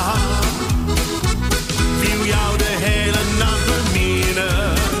staan. Wil jou de hele nacht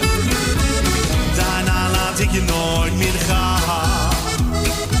beminnen, daarna laat ik je nooit meer gaan.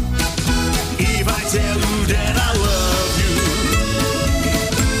 If I tell you that I love you,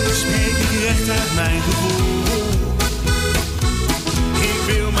 spreek ik recht uit mijn gevoel. Ik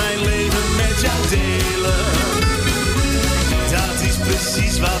wil mijn leven met jou delen, dat is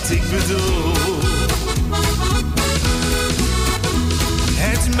precies wat ik bedoel.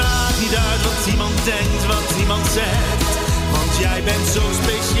 Het maakt niet uit wat iemand denkt, wat iemand zegt, want jij bent zo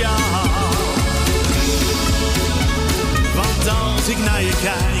speciaal. als ik naar je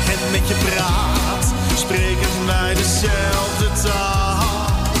kijk en met je praat, spreken wij dezelfde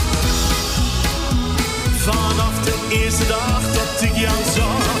taal. Vanaf de eerste dag dat ik jou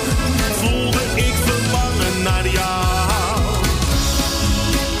zag, voelde ik verlangen naar jou.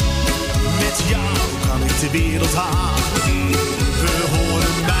 Met jou kan ik de wereld aan, we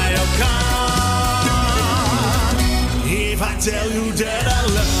horen bij elkaar. If I tell you that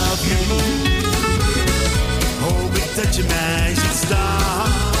I love you, hoop ik dat je mij ziet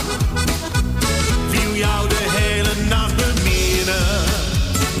staan. Wil jou de hele nacht beminnen,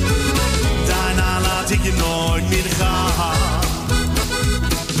 daarna laat ik je nooit meer gaan.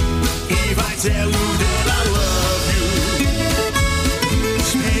 If I tell you that I love you,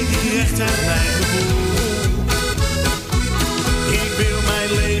 spreek ik recht uit mijn gevoel. Ik wil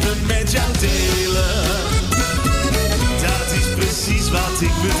mijn leven met jou delen, dat is precies wat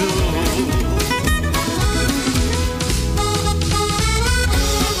ik bedoel.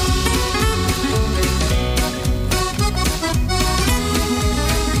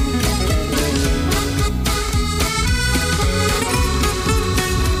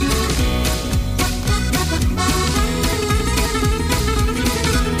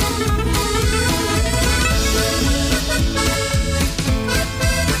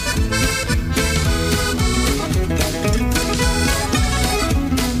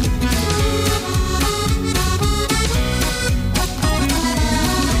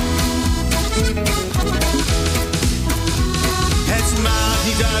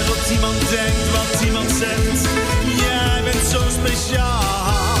 Jij bent zo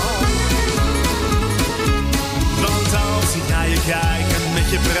speciaal. Want als ik naar je kijk en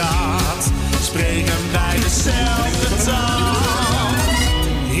met je praat, spreken wij dezelfde taal.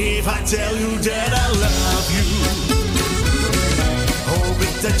 If I tell you that I love you, hoop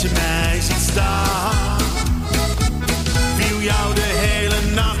ik dat je mij ziet staan. Wil jou de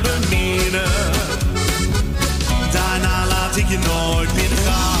hele nacht beminnen, daarna laat ik je nooit meer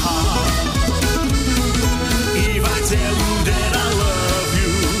gaan. If I tell you that I love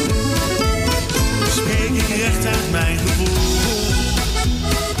you, spreek ik recht uit mijn gevoel.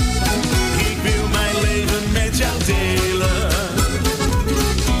 Ik wil mijn leven met jou delen,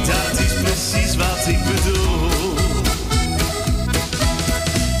 dat is precies wat ik bedoel.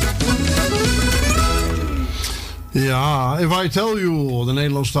 Ja, If I Tell You, de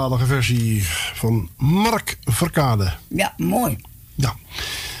Nederlandstalige versie van Mark Verkade. Ja, mooi. Ja.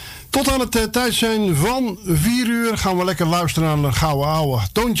 Tot aan het tijd zijn van 4 uur gaan we lekker luisteren naar een gouden ouwe.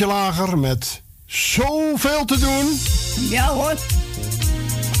 Toontje lager met zoveel te doen. Ja hoor.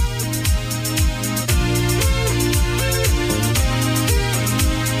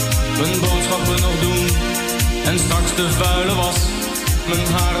 Mijn boodschappen nog doen en straks de vuile was. Mijn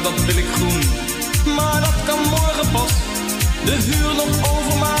haar dat wil ik groen, maar dat kan morgen pas. De huur nog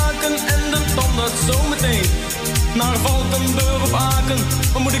overmaken en de tandarts zometeen. Naar Valkenburg of Aken,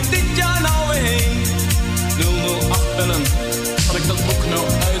 waar moet ik dit jaar nou weer heen? 008 bellen, had ik dat boek nou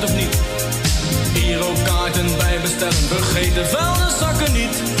uit of niet? Girokaarten bij bestellen, vergeet de vuilniszakken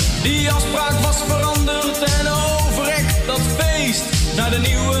niet. Die afspraak was veranderd en overrek dat feest. Naar de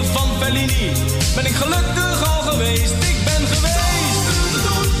nieuwe van Bellini ben ik gelukkig al geweest. Ik ben geweest.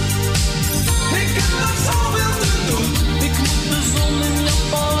 Ik heb nog zoveel te doen. Ik moet de zon in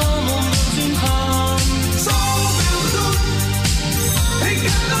Japan onder zien gaan. Zoveel te doen. Ik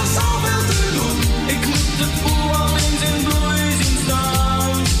heb nog zoveel te doen. Ik moet de boel eens in bloei zien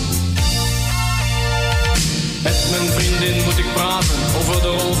staan. Met mijn vriendin moet ik praten over de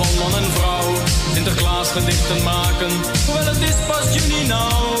rol van man en vrouw. Sinterklaas gedichten maken, hoewel het is pas juni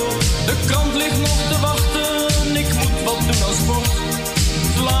nou. De krant ligt nog te wachten, ik moet wat doen als sport.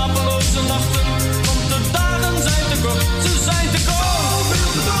 Slapeloze nachten, want de dagen zijn te kort, ze zijn te kort. Zoveel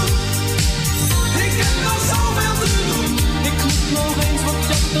te doen, ik heb nog zoveel te doen. Ik moet nog eens wat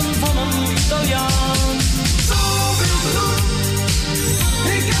jachten van een Italiaan. Zoveel te doen,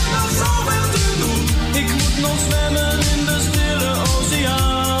 ik heb nog zoveel te doen. Ik moet nog zwemmen in de stille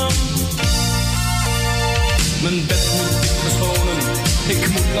oceaan. Mijn bed moet ik verschonen, ik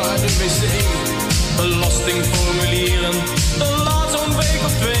moet naar de wc. Belastingformulieren, dat laat zo'n week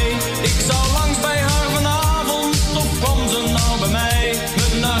of 2. Ik zou langs bij haar vanavond, of kwam ze nou bij mij?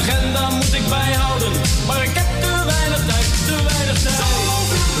 Mijn agenda moet ik bijhouden, maar ik heb te weinig tijd, te weinig tijd.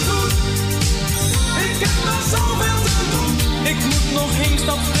 Zoveel te doen, ik heb nog zoveel te doen. Ik moet nog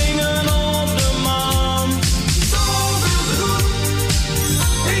Hinkstad springen op de maan. Zoveel te doen,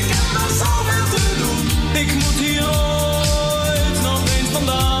 ik heb nog zoveel te doen. Ik moet hier ooit nog eens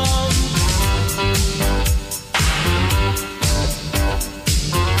vandaan.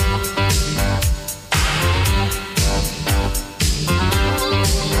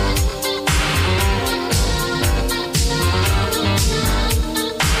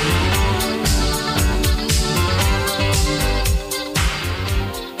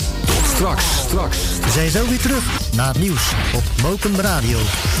 Straks. We zijn zo weer terug naar het nieuws op Mokum Radio.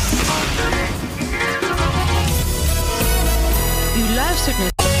 U luistert naar...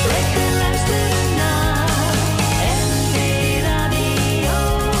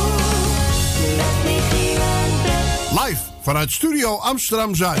 Live vanuit Studio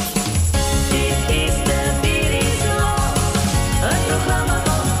Amsterdam-Zuid. Dit is de Bierisblog, het programma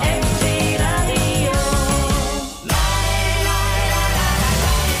van MT Radio.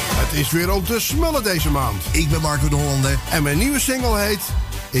 Het is weer om te smullen deze maand. Ik ben Marco de Hollander. En mijn nieuwe single heet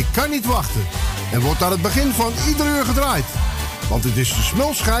Ik kan niet wachten. En wordt aan het begin van ieder uur gedraaid. Want het is de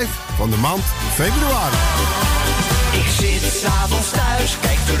smulschijf van de maand februari. Ik zit 's avonds thuis,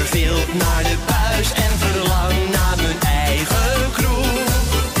 kijk door de film naar de buis en verlang naar mijn eigen kroeg.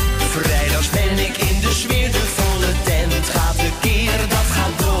 Vrijdags ben ik in de sfeer, de volle tent gaat tekeer, dat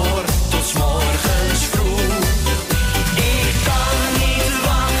gaat door tot 's morgens vroeg. Ik kan niet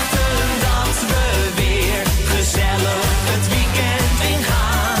wachten dat we weer gezellig het weekend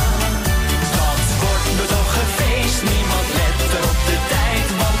ingaan. Dat wordt me toch een feest, niemand let er op de tijd,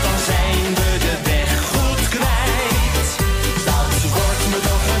 want dan zijn we de weg goed kwijt. Dat wordt me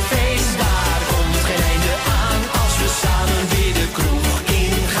toch een feest, daar komt geen einde aan als we samen weer de kroeg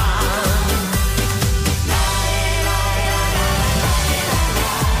ingaan.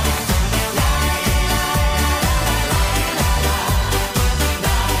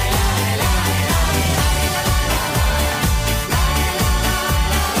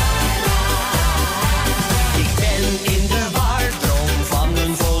 Ik ben in de war, droom van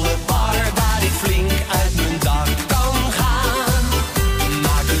een volle bar waar ik flink uit mijn dak kan gaan.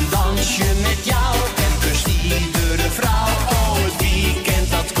 Maak een dansje met jou en kus iedere vrouw. Oh, het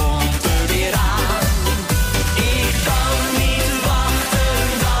weekend dat komt er weer aan. Ik kan niet wachten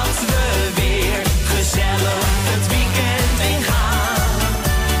dat we weer gezellig het weekend ingaan.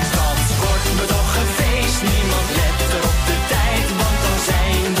 Dat wordt me toch een feest, niemand let er op de tijd, want dan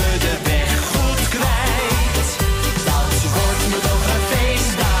zijn we de weg goed kwijt. Dat wordt me toch een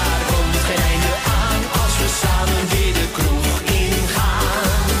feest, daar komt geen einde aan als we samen weer de kroeg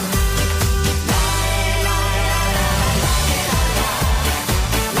ingaan.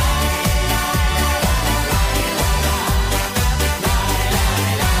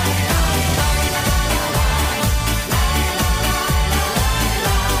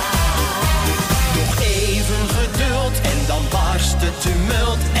 Nog even geduld en dan barst het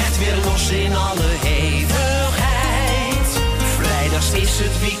tumult echt weer los in alle hevigheid. Vrijdags is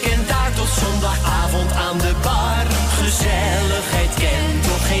het weekend daar tot zondagavond aan de bar. Gezelligheid kent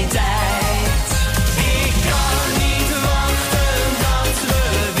toch geen tijd. Ik kan niet wachten dat we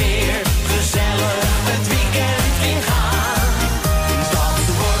weer gezellig het weekend ingaan. Dat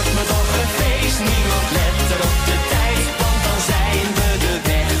wordt me toch een feest, niemand let er op de tijd, want dan zijn we de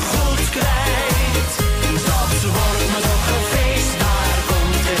weg goed kwijt. Dat wordt me toch een feest, daar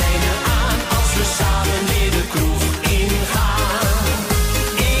komt er een aan als we samen weer de kroeg ingaan.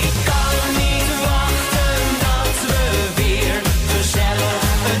 Ik kan niet wachten dat we weer gezellig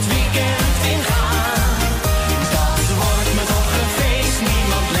het weekend ingaan. Dat wordt me toch een feest,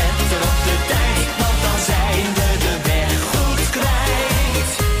 niemand let er op de tijd, want dan zijn we de weg goed kwijt.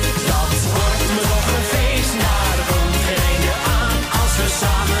 Dat wordt me toch een feest, daar komt geen einde aan als we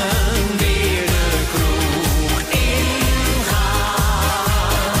samen weer de kroeg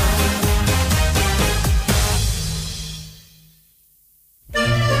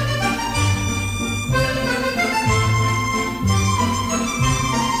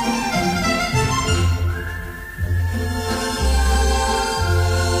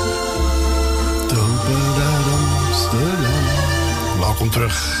Welkom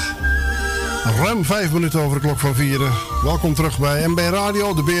terug. Ruim 5 minuten over de klok van 4. Welkom terug bij MB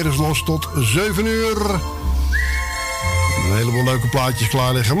Radio. De beer is los tot 7 uur. Een heleboel leuke plaatjes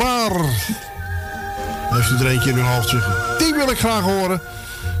klaar liggen, maar heeft u er eentje in uw hoofd zitten? Die wil ik graag horen.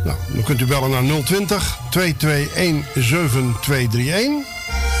 Nou, dan kunt u bellen naar 020 221 7231.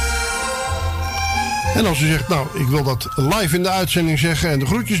 En als u zegt, nou, ik wil dat live in de uitzending zeggen en de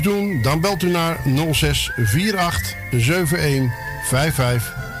groetjes doen, dan belt u naar 06 48 71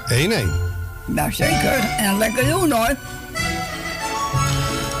 5511. Nou zeker, en lekker doen hoor.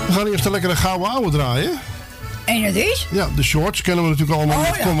 We gaan eerst een lekkere gouden ouwe draaien. En het is? Ja, de shorts kennen we natuurlijk allemaal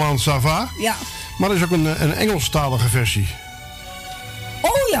met ja. Command Sava. Ja. Maar er is ook een Engelstalige versie.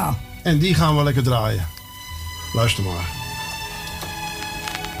 Oh ja. En die gaan we lekker draaien. Luister maar.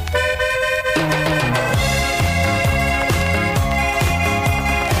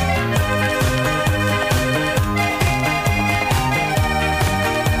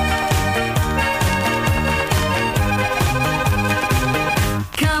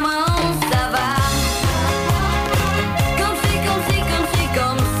 Come on,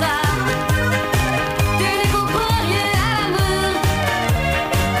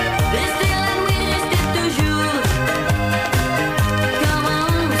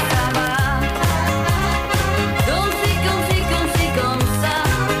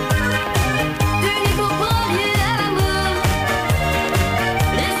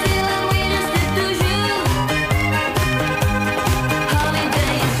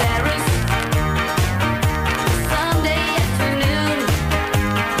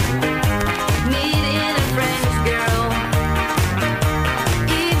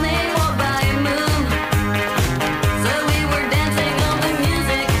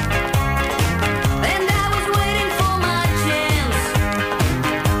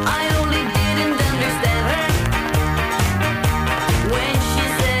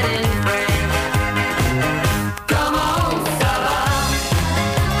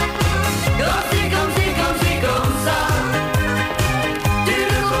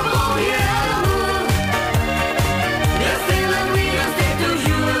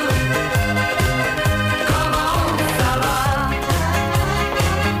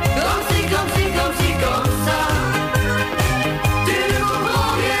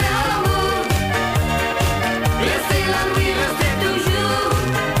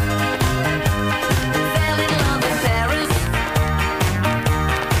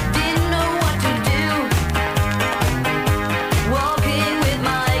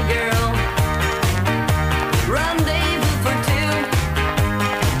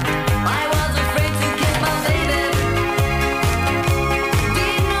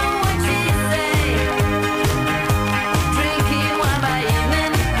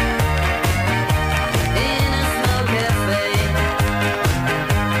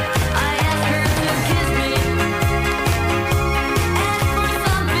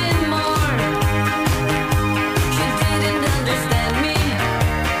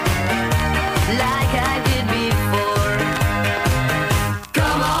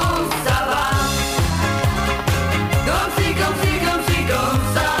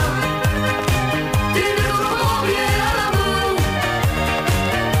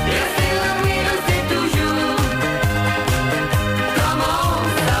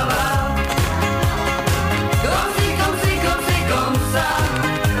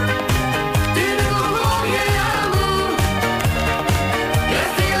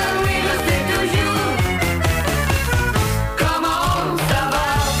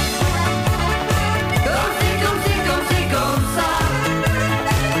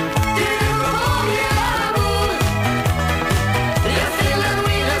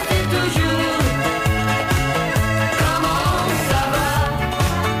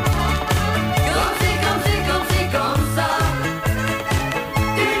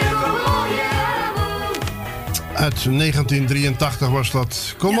 Uit 1983 was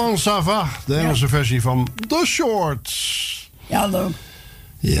dat. Comment ça va? De Engelse versie van The Shorts. Ja, leuk.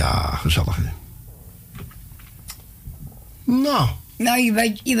 Ja, gezellig. Hè? Nou. Nou, je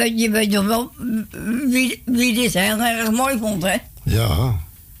weet nog wel wie dit heel erg mooi vond, hè? Ja.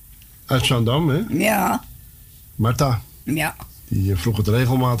 Uit Zandam, hè? Ja. Marta. Ja. Die vroeg het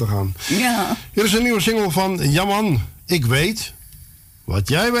regelmatig aan. Ja. Hier is een nieuwe single van Jaman. Ik weet wat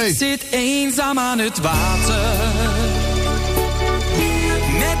jij weet. Zit eenzaam aan het water,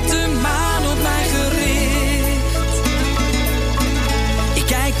 met de maan op mij gericht. Ik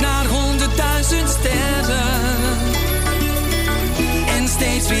kijk naar 100.000 sterren en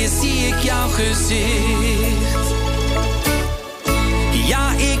steeds weer zie ik jouw gezicht.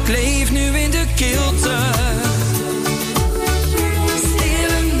 Ja, ik leef nu in de kilte.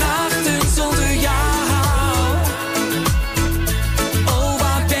 Stille nachten zonder jou. Oh,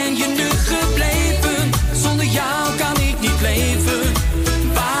 waar ben je nu gebleven? Zonder jou kan ik niet leven.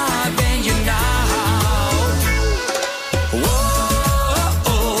 Waar ben je nou? Oh,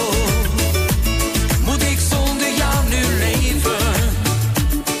 oh. Moet ik zonder jou nu leven?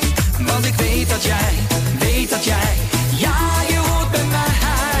 Want ik weet dat jij, ja, je hoort bij mij.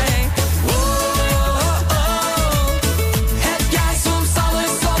 Oh, oh, oh. Heb jij soms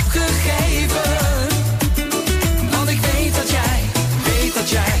alles opgegeven? Want ik weet dat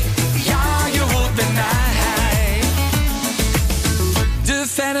jij, ja, je hoort bij mij. De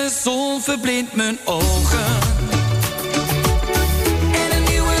felle zon verblindt mijn ogen. En een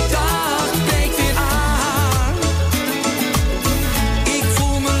nieuwe dag breekt weer aan. Ik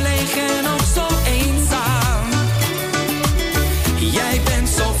voel me leeg en ook zo eenzaam. Jij bent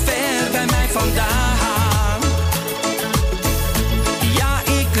zo ver bij mij vandaan. Ja,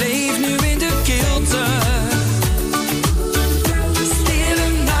 ik leef nu in de kilte. Stille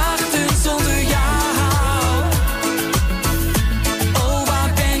nachten zonder jou. Oh,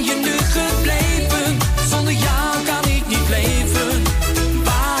 waar ben je nu gebleven? Zonder jou kan ik niet leven.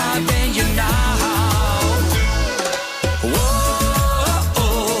 Waar ben je nou? Oh,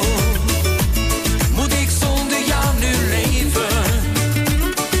 oh. Moet ik zonder jou nu leven?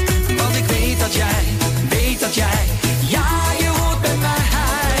 Want ik weet dat jij, ja, je hoort bij mij.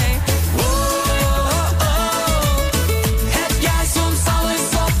 Oh, oh. Heb jij soms alles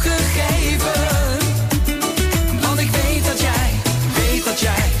opgegeven? Want ik weet dat jij,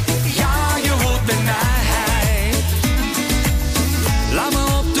 ja, je hoort bij mij. Laat me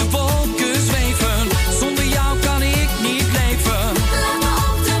op de wolken zweven, zonder jou kan ik niet leven. Laat me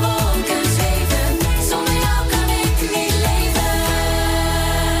op de wolken zweven, zonder jou kan ik niet leven.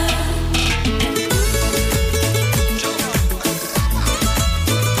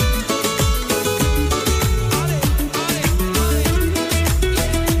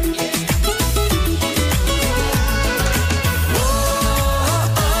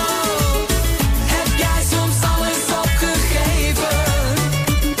 Heb jij soms alles opgegeven?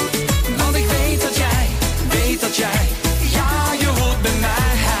 Want ik weet dat jij, ja, je hoort bij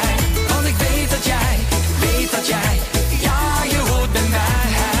mij. Want ik weet dat jij, ja, je hoort bij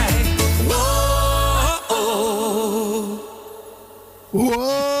mij. Oh, oh.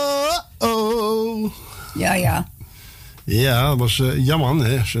 Wow. Ja, ja. Ja, dat was Jaman,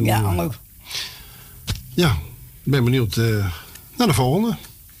 hè? Ja, leuk. Ja, ik ben benieuwd naar de volgende.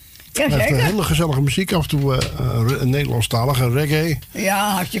 Ja, Hij heeft zeker. hele gezellige muziek, af en toe Nederlandstalige reggae.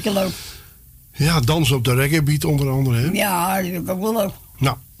 Ja, hartstikke leuk. Ja, dansen op de reggae beat onder andere, hè? Ja, dat vind ik ook wel leuk.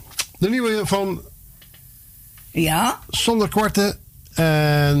 Nou, de nieuwe van Ja? Sander Kwarte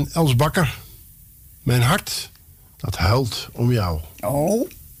en Els Bakker. Mijn hart, dat huilt om jou. Oh.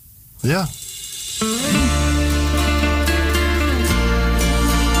 Ja.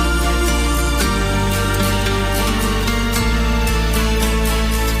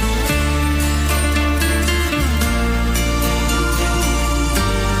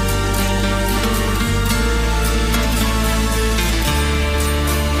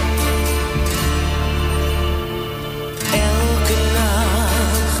 elke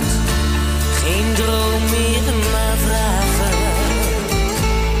nacht geen droom meer, maar vragen.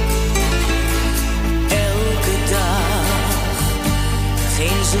 Elke dag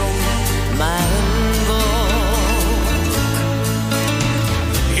geen zon, maar een wolk.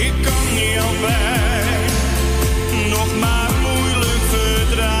 Ik kan jouw pijn nog maar moeilijk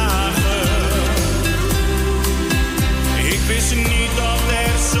verdragen. Ik wist niet dat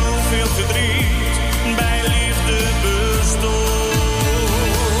er zoveel verdriet bij liefde bestond.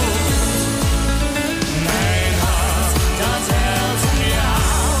 Mijn hart, dat huilt om jou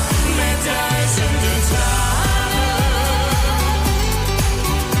met duizenden tranen.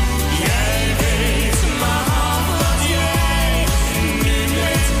 Jij weet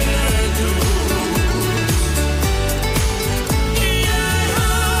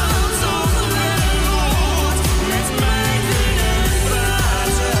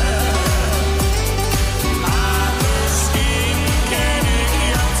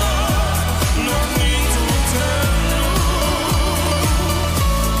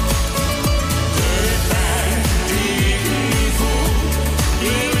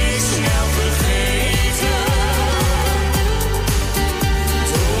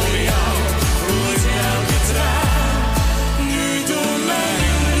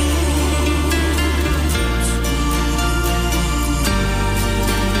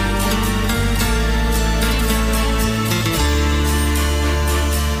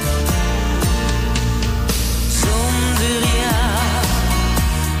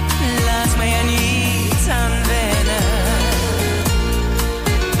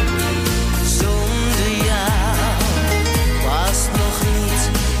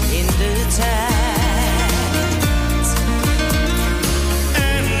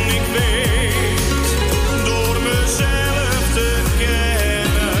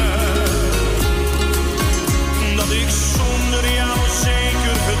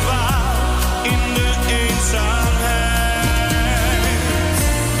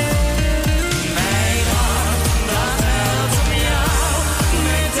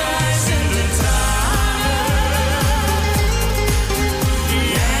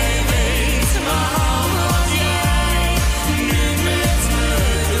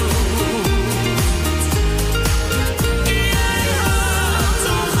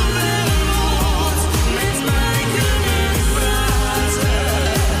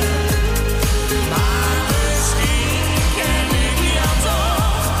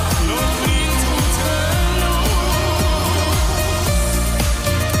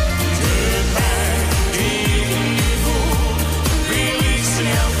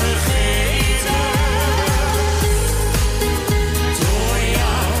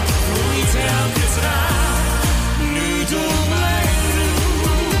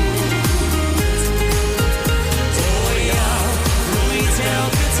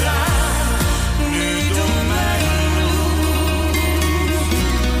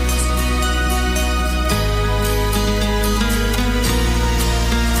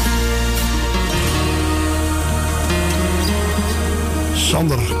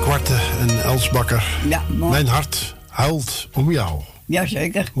Sander Kwarte en Els Bakker. Ja, mooi. Mijn hart huilt om jou.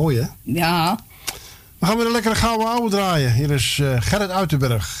 Jazeker. Mooi, hè? Ja. We gaan weer een lekkere gouden ouwe draaien. Hier is Gerrit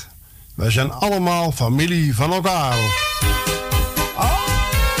Uitenberg. Wij zijn allemaal familie van elkaar.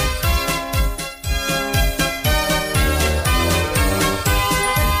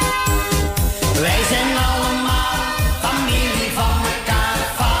 Wij zijn allemaal familie van elkaar,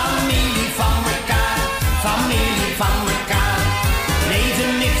 familie van elkaar, familie van elkaar.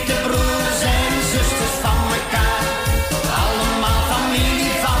 Neven, nichten, broers en zusters van elkaar, allemaal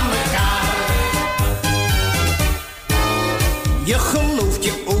familie van elkaar. Je gelooft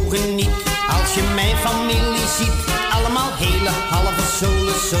je ogen niet als je mijn familie ziet, allemaal hele halve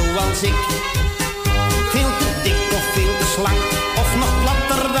zolen zoals ik. Veel te dik of veel te slank, of nog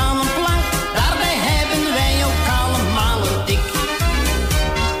platter dan een plank. Daarbij hebben wij ook allemaal een dik.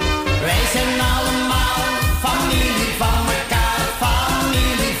 Wij zijn allemaal familie van elkaar,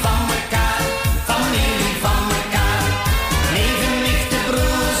 familie van elkaar, familie van elkaar. Neven, nichten,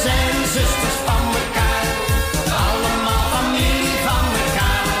 broers en zusters van elkaar, allemaal familie van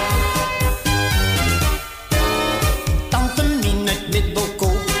elkaar. Tante Mien uit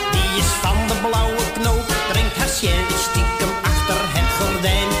Middelkoop, die is van de blauwe knoop, drinkt haar sherry stiekem achter het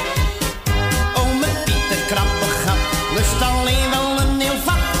gordijn. Ome Pieter Krabbegat lust alleen wel een heel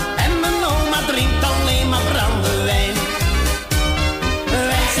vat, en mijn oma drinkt alleen maar brandewijn.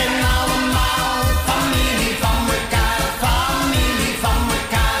 Wij zijn allemaal familie van elkaar, familie van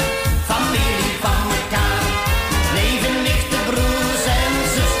elkaar, familie van elkaar. Neven, nichten, broers en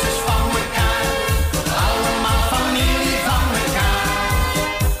zusters van elkaar, allemaal familie van elkaar.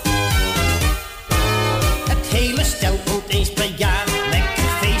 Het hele stel komt eens per jaar, lekker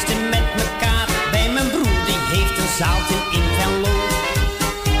feesten met elkaar. Bij mijn broer, die heeft een zaaltje in Venlo.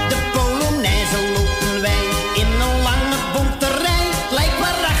 De Polonaise lopen wij in een lange bonte rij. Lijkt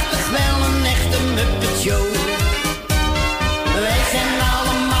waarachtig wel een echte Muppet Show. Wij zijn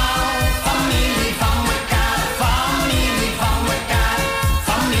allemaal familie van elkaar, familie van elkaar,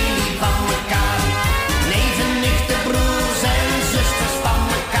 familie van elkaar. Neven, nichten, broers en zusters van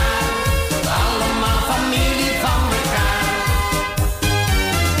elkaar, allemaal familie van elkaar.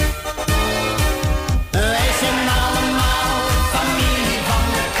 Wij zijn allemaal familie van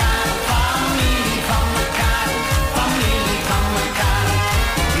elkaar, familie van elkaar, familie van elkaar.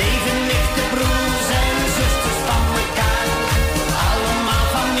 Neven, nichten, broers en zusters van elkaar, allemaal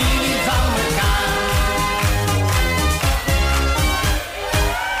familie van elkaar.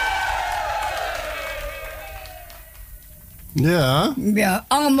 Ja. Ja,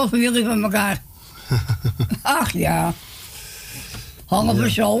 allemaal familie van elkaar. Ach ja. Hangen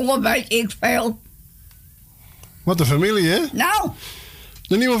we zo, weet ik veel. Wat een familie, hè? Nou.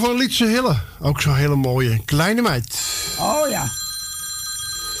 De nieuwe van Lietse Hille. Ook zo'n hele mooie kleine meid. Oh ja.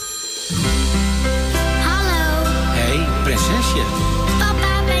 Hallo, Hé, prinsesje.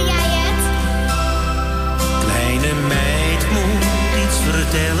 papa, ben jij het? Kleine meid moet iets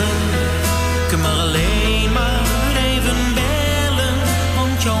vertellen. Ik mag alleen maar even bellen.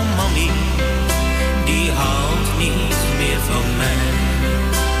 Want jouw mammy, die houdt niet meer van mij.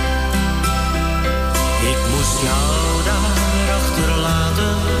 Ik moest jou daar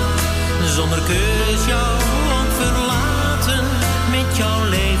achterlaten. Zonder kus jou ook verlaten. Met jouw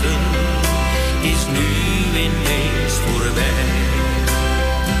leven is nu ineens voorbij.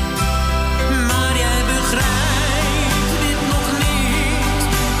 Maar jij begrijpt dit nog niet.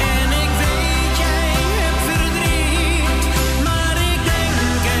 En ik weet, jij hebt verdriet. Maar ik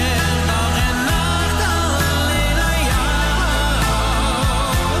denk er dag en nacht alleen aan jou.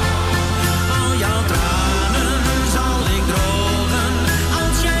 Al jouw tranen zal ik drogen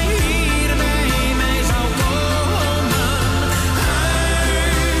als jij hier bij mij zou komen.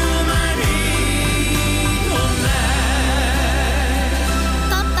 Huil maar niet om mij.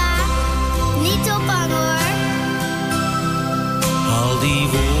 Papa, niet ophangen hoor. Al die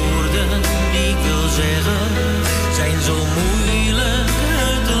woorden die ik wil zeggen zijn zo moeilijk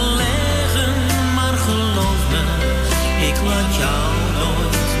uit te leggen. Maar geloof me, ik laat jou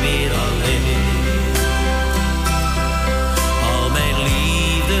nooit meer alleen. Al mijn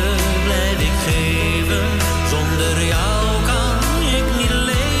liefde blijf ik geven. Zonder jou kan ik niet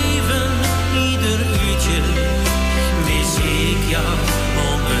leven. Ieder uurtje mis ik jou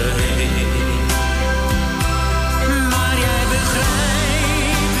om me heen. Maar jij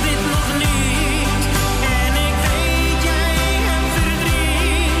begrijpt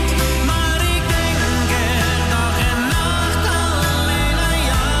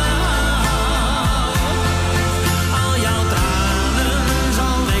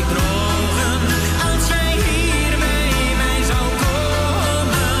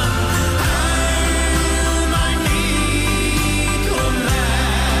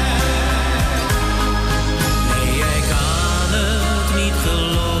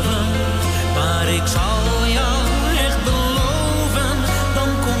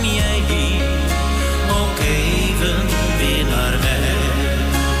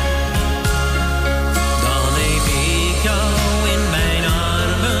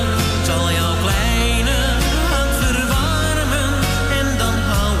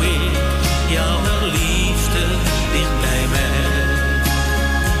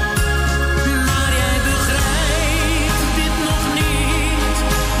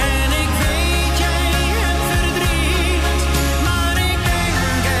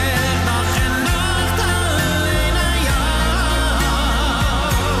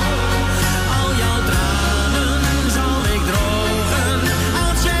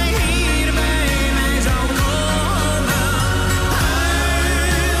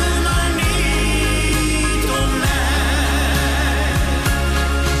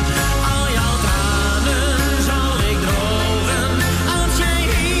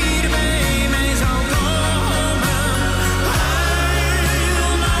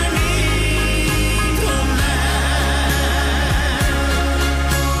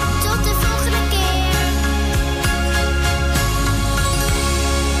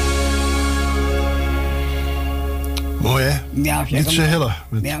Mooi hè? Ja, zeker. Niet zo hille.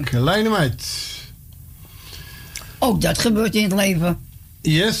 Met Ja. kleine meid. Ook dat gebeurt in het leven.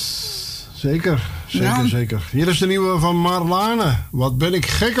 Yes. Zeker. Zeker, Ja. zeker. Hier is de nieuwe van Marlane. Wat ben ik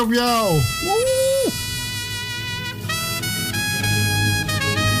gek op jou.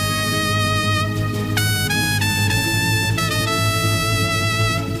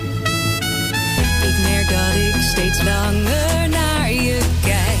 Ik merk dat ik steeds langer naar je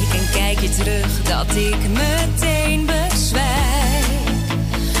kijk. En kijk je terug dat ik meteen bezwijk.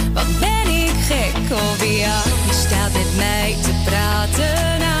 Wat ben ik gek op jou. Je staat met mij te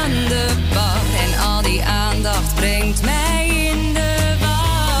praten aan de bar. En al die aandacht brengt mij in de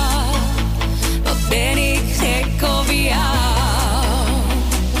war. Wat ben ik gek op jou.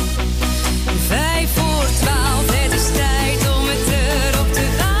 11:55, het is tijd om het erop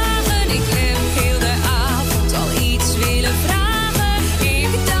te wagen. Ik heb heel de avond al iets willen vragen.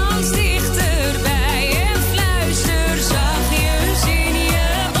 Ik dans dichterbij en fluister zachtjes in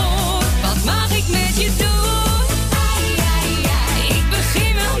je oor. Wat mag ik met je doen? Ik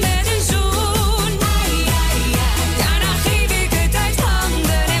begin wel met een zoen. Daarna geef ik het uit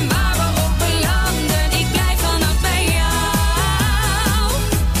handen en waar we op belanden. Ik blijf vanaf bij jou.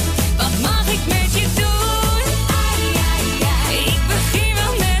 Wat mag ik met je doen? Ik begin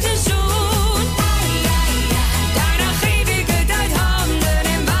wel met een zoen. Daarna geef ik het uit handen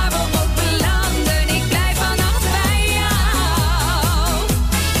en waar we op belanden. Ik blijf vannacht bij jou.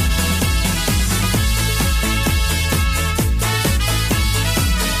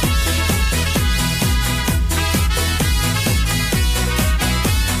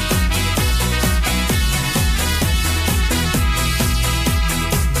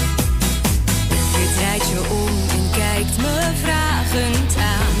 Je draait je om en kijkt me vragend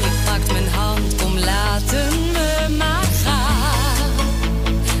aan. Je pakt mijn hand, kom laten we maar gaan.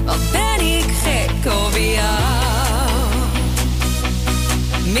 Wat ben ik gek op jou.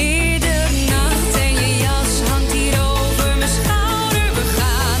 Middernacht en je jas hangt hier over mijn schouder. We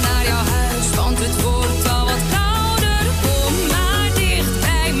gaan naar jouw huis, want het wordt al wat kouder. Kom maar dicht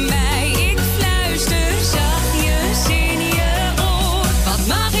bij mij, ik fluister zachtjes in je oor. Wat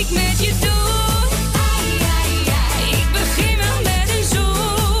mag ik met je doen? Ik begin wel met een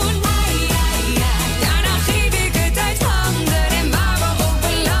zoen. Daarna geef ik het uit handen en waar we op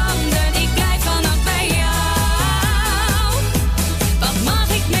belanden. Ik blijf vannacht bij jou. Wat mag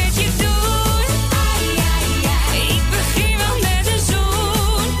ik met je doen? Ik begin wel met een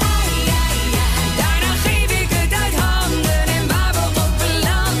zoen. Daarna geef ik het uit handen en waar we op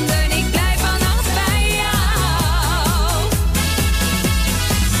belanden. Ik blijf vannacht bij jou.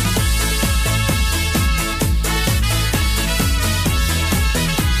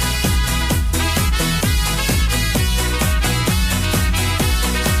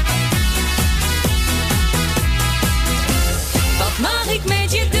 Wat mag ik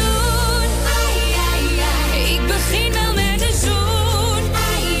met je doen? Ik begin wel met een zoen.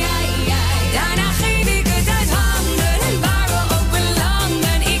 Daarna geef ik het uit handen en waar we ook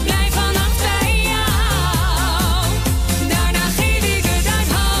belanden. Ik blijf vannacht bij jou. Daarna geef ik het uit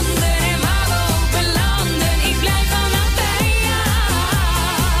handen en waar we ook belanden. Ik blijf vannacht bij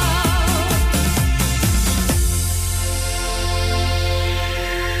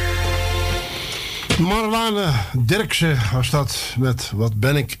Marlane Derksen was dat met Wat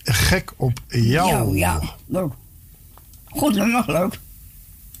ben ik gek op jou. Ja, leuk. Goed, nog leuk.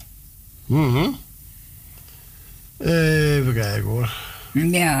 Mhm. Even kijken hoor.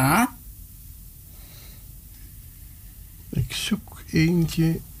 Ja. Ik zoek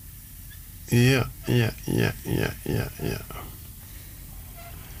eentje. Ja.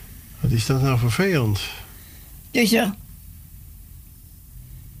 Wat is dat nou vervelend? Dus er.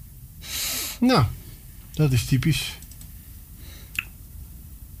 Nou, dat is typisch.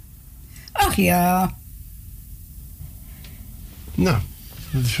 Ach ja. Nou,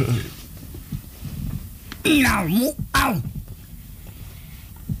 dat is... Nou, auw.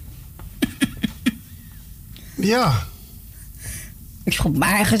 Ja. Ik schop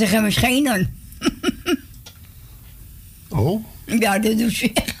mijn eigen tegen mijn schenen. Oh? Ja, dat doet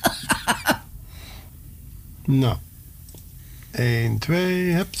ze. Nou. 1,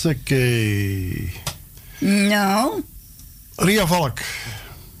 2, hupsakee. Nou. Ria Valk.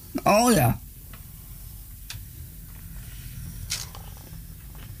 Oh ja.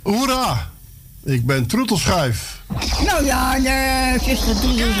 Hoera! Ik ben Troetelschuif. Nou ja, de zuster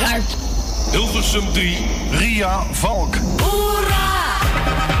Troetelschuif. Hilversum 3, Ria Valk. Hoera!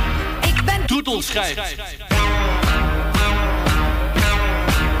 Ik ben Troetelschijf.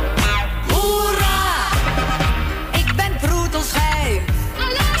 Hoera! Ik ben Troetelschijf.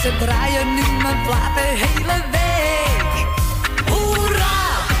 Ze draaien nu mijn plaat de hele week.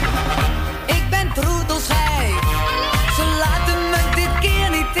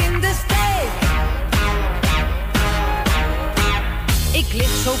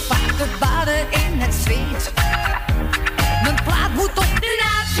 zo vaak te baden in het zweet. Mijn plaat moet op de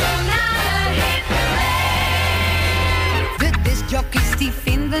nationale hitlijst. De discjockeys die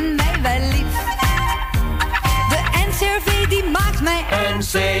vinden mij wel lief. De NCRV die maakt mij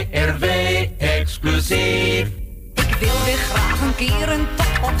NCRV exclusief. Ik wil weer graag een keer een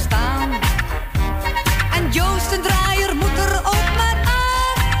top opstaan. En Joost de Draaier moet er ook maar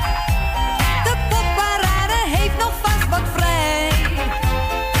aan. De popparade heeft nog vast wat vrij.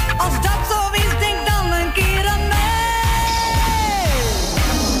 Als dat zo is, denk dan een keer aan mij.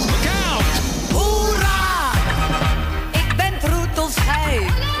 Look out! Hoera! Ik ben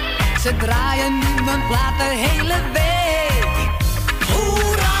troetelschijf. Ze draaien nu mijn plaat de hele week.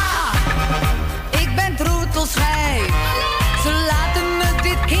 Hoera! Ik ben troetelschijf. Ze laten me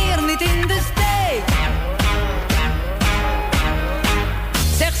dit keer niet in de steek.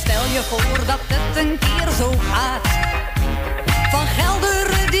 Zeg, stel je voor dat het een keer zo gaat. Van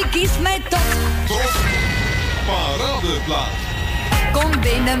Gelderen die kiest mij tot Paradeplaat. Kom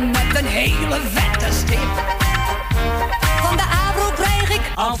binnen met een hele vette stip. Van de AVRO krijg ik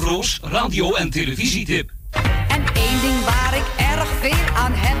Avro's radio- en televisietip. en één ding waar ik erg veel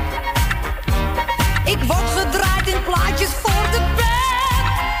aan heb. Ik word gedraaid in plaatjes voor de bed.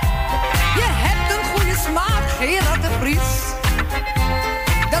 Je hebt een goede smaak, Gerard de Vries.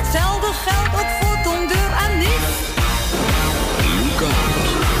 Datzelfde geldt ook voor Tom Deur en Nies.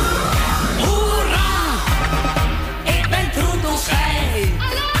 Hoera! Ik ben troetelschijf.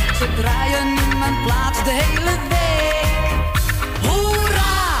 Ze draaien nu mijn plaat de hele week.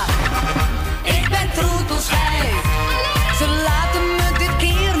 Hoera! Ik ben troetelschijf. Ze laten me dit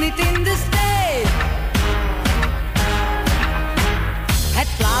keer niet in de steek. Het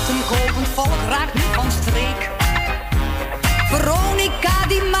platenkopend volk raakt nu van streek. Veronica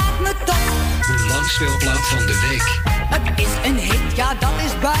die maakt me top. De langspeelplaat van de week. Het is een hit, ja dat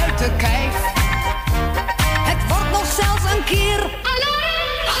is buiten kijf. Het wordt nog zelfs een keer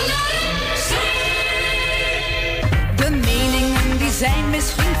de meningen die zijn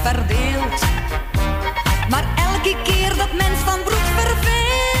misschien verdeeld. Maar elke keer dat mens van broek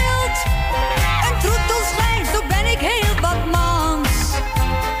verveelt. Een troetelschijf, zo ben ik heel wat mans.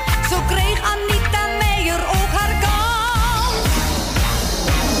 Zo kreeg Anita Meijer ook haar kans.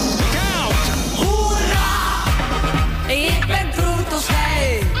 Hoera! Ik ben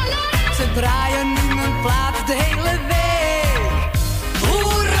troetelschijf. Ze draaien nu mijn plaat de hele week.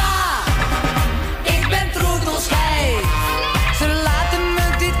 Hoera! Ik ben troetelschijf. Ze laten me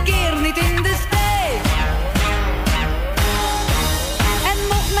dit keer niet in de steek. En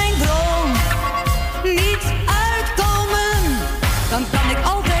mocht mijn droom niet uitkomen, dan kan ik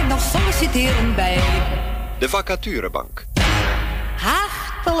altijd nog solliciteren bij De Vacaturebank.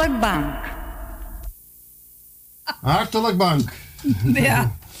 Hartelijk Bank. Hartelijk bank.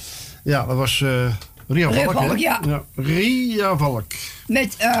 Ja. Ja, dat was Ria Ria Valk, hè? Valk, ja. Ria Valk.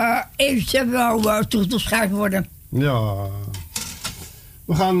 Met even wel troetelschijf worden. Ja.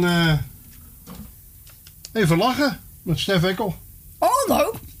 We gaan even lachen met Stef Ekkel. Oh,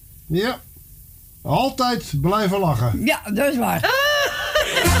 leuk. Ja. Altijd blijven lachen. Ja, dat is waar.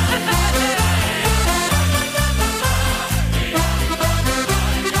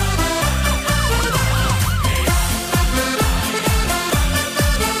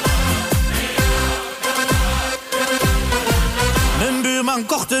 Mijn buurman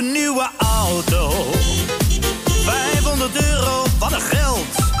kocht een nieuwe auto. 500 euro, wat een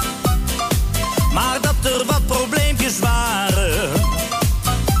geld. Maar dat er wat probleempjes waren,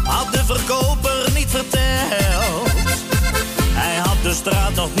 had de verkoper niet verteld. Hij had de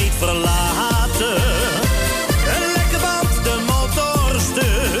straat nog niet verlaten. Een lekke band, de motor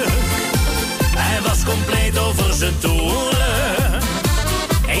stuk. Hij was compleet over zijn toeren.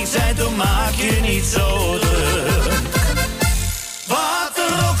 Ik zei, toen maak je niet zo druk. Wat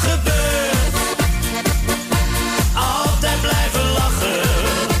er ook gebeurt, altijd blijven lachen.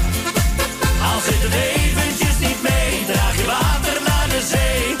 Al zit het eventjes niet mee, draag je water naar de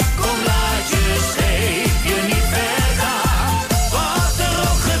zee. Kom, laat je scheepje niet vergaan. Wat er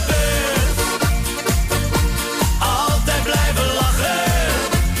ook gebeurt, altijd blijven lachen.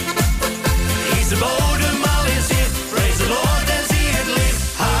 Is de bodem al in zicht, praise the Lord en zie het licht.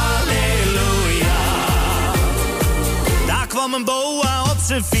 Halleluja. Daar kwam een boa op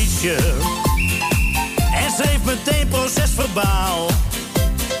zijn fietsje en schreef meteen procesverbaal.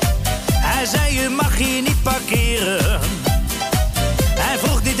 Hij zei, je mag hier niet parkeren. Hij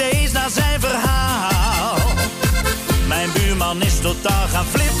vroeg niet eens naar zijn verhaal. Mijn buurman is totaal gaan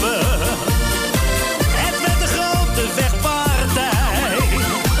flippen. Het werd een grote vechtpartij.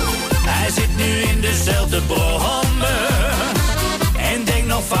 Hij zit nu in dezelfde brommen en denkt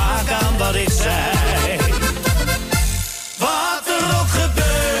nog al vaak aan wat ik zei. Wat er ook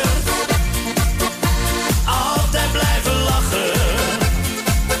gebeurt, altijd blijven lachen.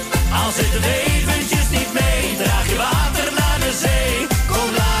 Als het eventjes niet mee, draag je water naar de zee. Kom,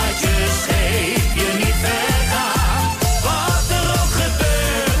 laat je scheepje niet vergaan. Wat er ook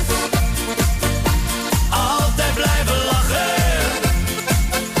gebeurt, altijd blijven lachen.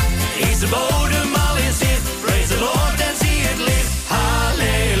 Is de bodem al in zicht, praise the Lord en zie het licht.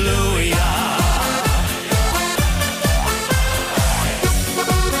 Halleluja.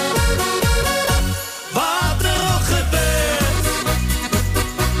 Wat er ook gebeurt,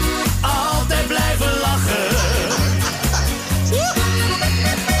 altijd blijven lachen.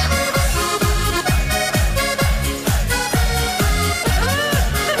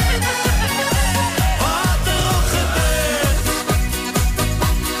 Wat er ook gebeurt,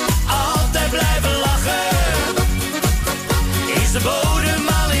 altijd blijven lachen. Is de bodem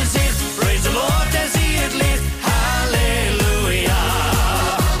al in zicht, praise the Lord en zie het licht. Halleluja.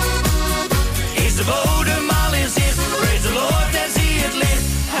 Is de bodem al in zicht, praise the Lord en zie het licht.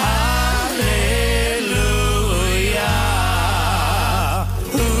 Halleluja.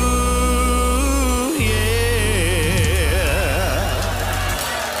 Oeh, yeah.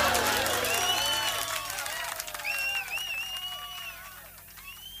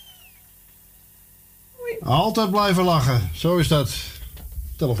 Altijd blijven lachen. Zo is dat.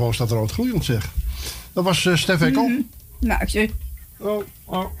 De telefoon staat rood gloeiend, zeg. Dat was Stef Ekkel. Nou, ik zeg. Oh.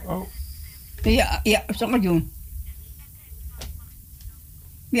 Ja, zal ik doen.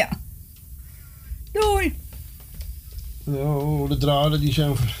 Ja. Doei. Oh, de draden die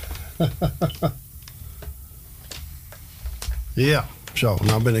zijn... Ja, zo,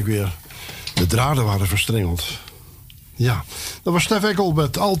 nou ben ik weer... De draden waren verstrengeld. Ja, dat was Stef Ekkel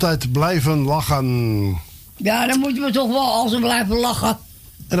met Altijd blijven lachen. Ja, dan moeten we toch wel als we blijven lachen.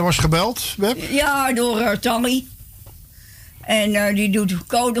 En er was gebeld, Web? Ja, door Tammy. En die doet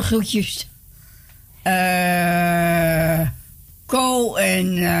codegroetjes. Co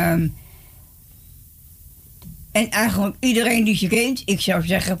en eigenlijk iedereen die ze kent. Ik zou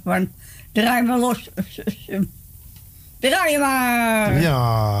zeggen van, draai maar los. Draai maar.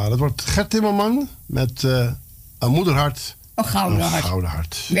 Ja, dat wordt Gert Timmerman met een moederhart. Een gouden hart. Een gouden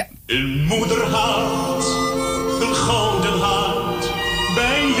hart. Ja. Een moederhart, een gouden hart,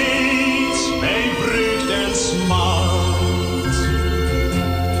 bij leed, bij vreugd en smart.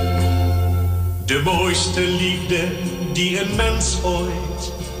 De mooiste liefde die een mens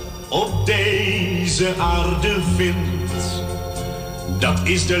ooit op deze aarde vindt, dat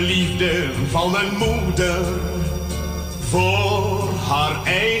is de liefde van een moeder voor haar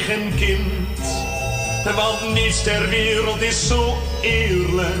eigen kind. Want niets ter wereld is zo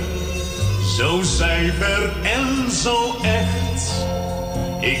eerlijk, zo zuiver en zo echt.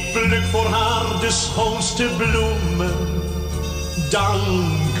 Ik pluk voor haar de schoonste bloemen,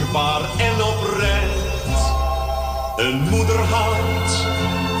 dankbaar en oprecht. Een moederhart,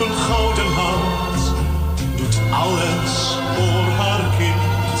 een gouden hart, doet alles voor haar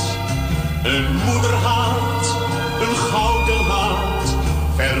kind. Een moederhart, een gouden hart,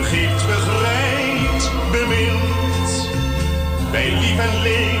 vergeeft, begrijpt, bemint. Bij lief en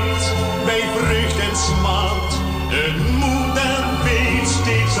leed, bij vreugd en smart, een moeder weet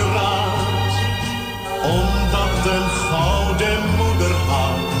steeds raad. Omdat een gouden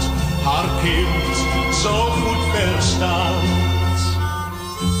moederhart haar kind zo goed verstaat.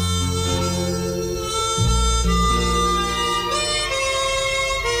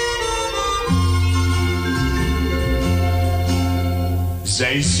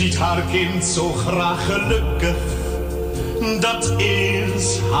 Zij ziet haar kind zo graag gelukkig, dat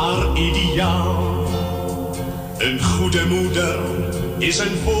is haar ideaal. Een goede moeder is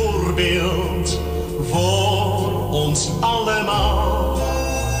een voorbeeld voor ons allemaal.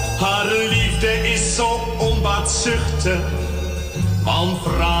 Haar liefde is zo onbaatzuchtig, want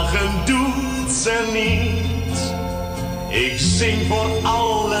vragen doet ze niet. Ik zing voor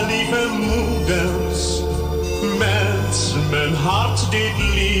alle lieve moeders met mijn hart dit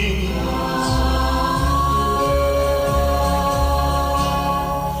lied.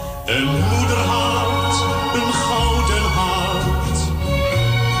 Een moederhart, een gouden hart.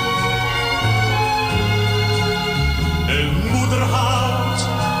 Een moederhart,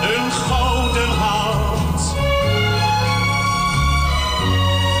 een gouden hart.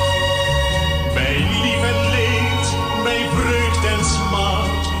 Bij lief en leed, bij vreugd en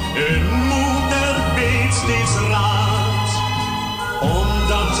smart. Een moeder weet steeds raad.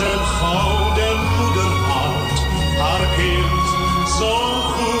 Omdat een gouden moederhart haar kind zo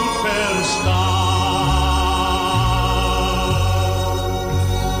goed verstaat.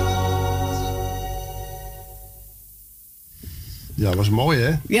 Ja, was mooi,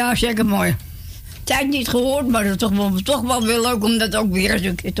 hè? Ja, zeker mooi. Tijd niet gehoord, maar het is toch wel weer leuk om dat ook weer eens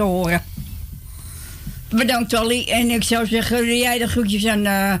een keer te horen. Bedankt, Tolly. En ik zou zeggen, doe jij de groetjes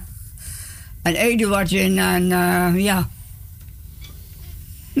aan Eduard en aan, ja.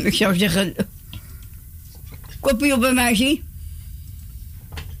 Ik zou zeggen, kopie op bij mij, zie.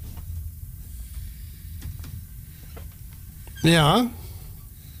 Ja.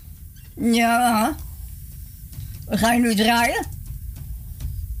 Ja. Wat ga je nu draaien?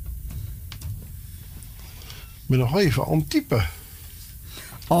 Ik ben nog even aan het typen.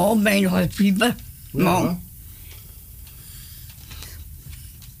 Oh, ben je nog aan het typen? Ja. Nou.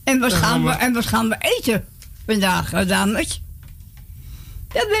 En wat gaan we eten vandaag, dames?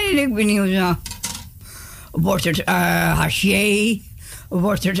 Daar ben ik benieuwd naar. Wordt het haché?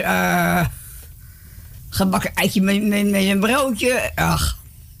 Wordt het gebakken eitje met een broodje? Ach,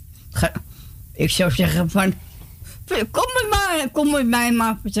 ik zou zeggen van... Kom met mij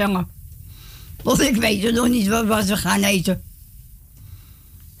maar vertellen. Want ik weet nog niet wat we gaan eten.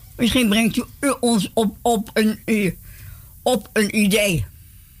 Misschien brengt u ons op een idee.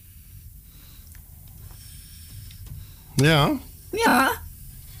 Ja. Ja.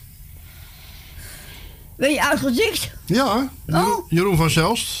 Ben je uitgezicht? Ja. Oh. Jeroen van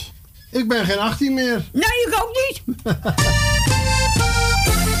Zelst. Ik ben geen 18 meer. Nee, ik ook niet.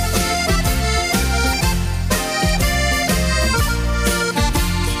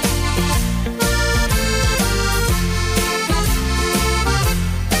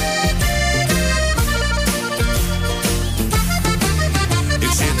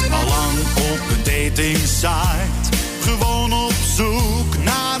 Site, gewoon op zoek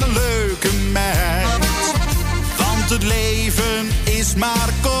naar een leuke meid. Want het leven is maar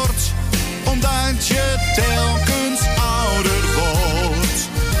kort, omdat je telkens ouder wordt.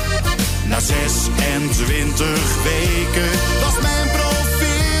 Na 26 weken was mijn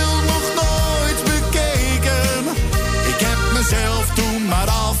profiel nog nooit bekeken. Ik heb mezelf toen maar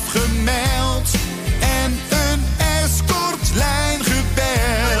afgemeld en een escortlijn gebeld.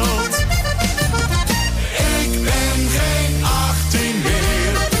 Ik ben geen 18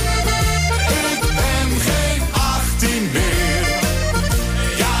 meer. Ik ben geen 18 meer.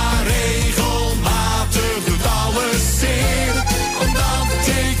 Ja, regelmatig doet alles zeer, omdat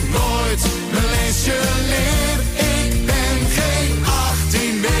ik nooit mijn lesje leer. Ik ben geen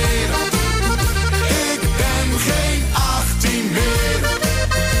 18 meer. Ik ben geen 18 meer.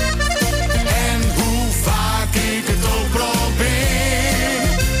 En hoe vaak ik het ook probeer,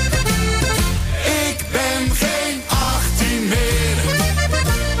 ik ben geen 18 meer.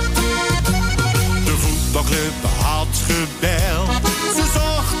 De voetbalclub had gebeld. Ze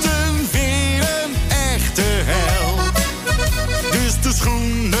zochten weer een echte held. Dus de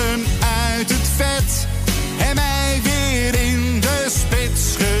schoenen uit het vet en mij weer in de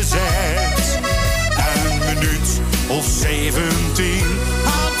spits gezet. Een minuut of 17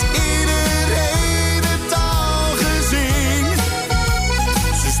 had iedereen het al gezien.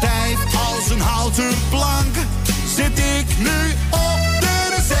 Zo stijf als een houten plank zit ik nu op de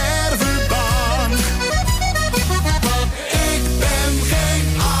reservebank. Ik ben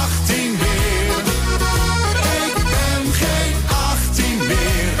geen 18 meer. Ik ben geen 18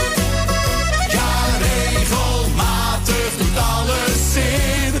 meer. Ja, regelmatig doet alles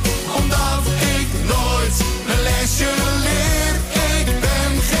zeer, omdat ik nooit mijn lesje leer. Ik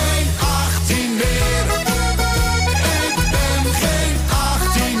ben geen 18 meer. Ik ben geen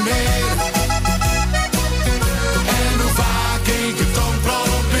 18 meer. En hoe vaak ik het dan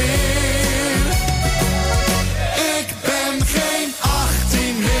probeer, ik ben geen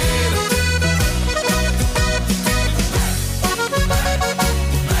 18 meer.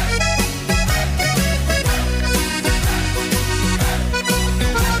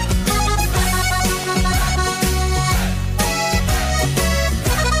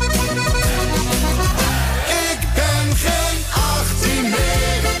 Ik ben geen 18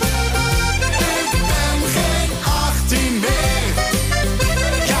 meer. Ik ben geen 18 meer.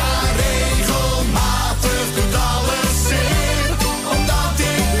 Ja, regelmatig doet alles zeer, omdat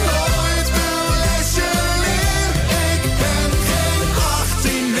ik nooit mijn lesje leer. Ik ben geen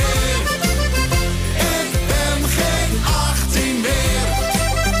 18 meer. Ik ben geen 18 meer.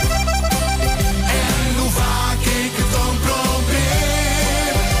 En hoe vaak ik het dan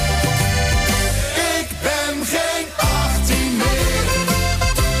probeer, ik ben geen 18 meer.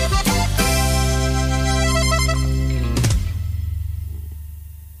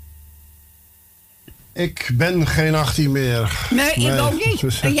 Ik ben geen 18 meer. Nee, ik ook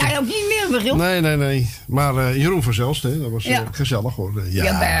niet. En jij ook niet meer, Michiel? Nee. Maar Jeroen van Zelst, hè, dat was Ja. gezellig hoor. Ja.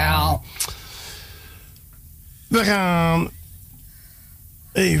 Jawel. We gaan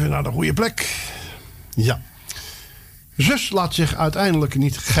Even naar de goede plek. Ja. Zus laat zich uiteindelijk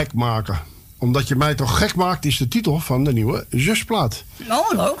niet gek maken. Omdat je mij toch gek maakt is de titel van de nieuwe Zusplaat.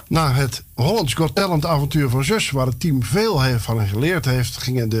 Oh, leuk. Na het Hollands Got Talent avontuur van Zus, waar het team veel van geleerd heeft,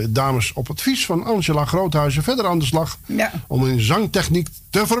 gingen de dames op advies van Angela Groothuizen verder aan de slag om hun zangtechniek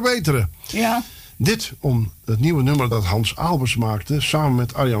te verbeteren. Ja. Dit om het nieuwe nummer dat Hans Albers maakte samen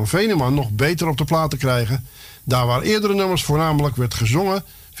met Arjan Veneman nog beter op de plaat te krijgen. Daar waar eerdere nummers voornamelijk werd gezongen,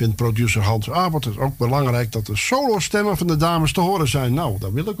 vindt producer Hans Albert het ook belangrijk dat de solostemmen van de dames te horen zijn. Nou,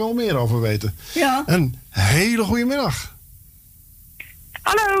 daar wil ik wel meer over weten. Ja. Een hele goede middag.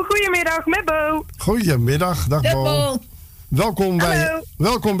 Hallo, goedemiddag, met Bo. Goedemiddag, dag Bo.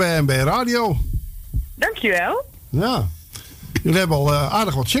 Welkom bij NB Radio. Dankjewel. Ja, jullie hebben al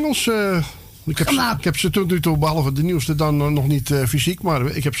aardig wat singles. Ik heb ze tot nu toe, behalve de nieuwste dan nog niet fysiek, maar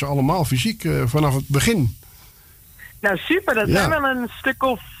ik heb ze allemaal fysiek vanaf het begin. Nou super, dat zijn wel een stuk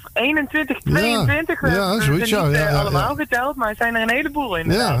of 21, 22. Ja, zoiets, ja. Niet ja, allemaal geteld, maar er zijn er een heleboel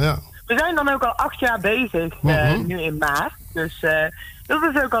inderdaad. Ja. We zijn dan ook al 8 jaar bezig, nu in maart. Dus dat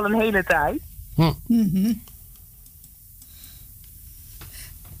is ook al een hele tijd.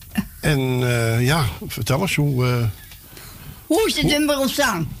 En ja, vertel eens hoe is dit nummer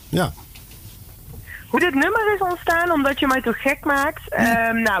ontstaan? Ja. Hoe dit nummer is ontstaan, omdat je mij toch gek maakt.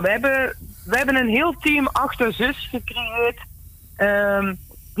 Nou, we hebben een heel team achter Zus gecreëerd.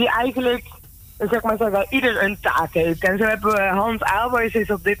 Die eigenlijk, zeg maar zeggen, ieder een taak heeft. En zo hebben we Hans Albers is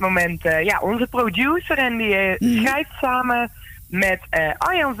op dit moment onze producer. En die schrijft samen met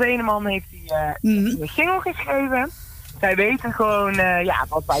Arjan Veneman heeft hij een single geschreven. Zij weten gewoon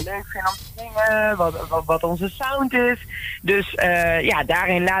wat wij leuk vinden om te zingen, wat onze sound is. Dus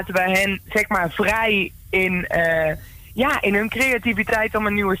daarin laten we hen zeg maar vrij in hun creativiteit om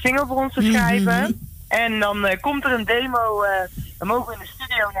een nieuwe single voor ons te schrijven. En dan komt er een demo, dan mogen we in de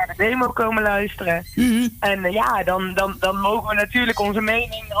studio naar de demo komen luisteren. En dan mogen we natuurlijk onze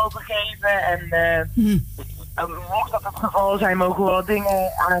mening erover geven. En mocht dat het geval zijn, mogen we wel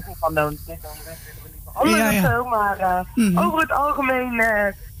dingen aangeven van dit anders of zo. Maar over het algemeen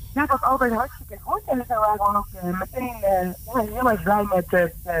gaat dat altijd hartstikke goed. En zo waren we ook meteen heel erg blij met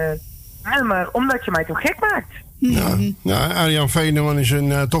het nummer, omdat je mij toch gek maakt. Ja, Arjan Veneman is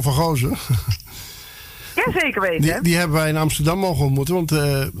een toffe gozer. Ja, zeker weten. Die hebben wij in Amsterdam mogen ontmoeten. Want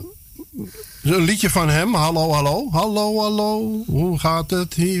een liedje van hem, hallo, hallo. Hallo, hallo, hoe gaat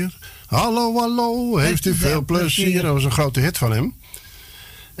het hier? Hallo, hallo, heeft u veel plezier? Dat was een grote hit van hem.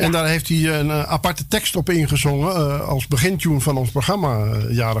 En daar heeft hij een aparte tekst op ingezongen als begintune van ons programma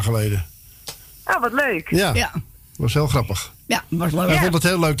jaren geleden. Ah, wat leuk. Ja, dat was heel grappig. Ja, was leuk. Hij vond het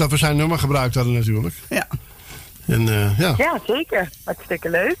heel leuk dat we zijn nummer gebruikt hadden natuurlijk. Ja. En, ja, zeker. Hartstikke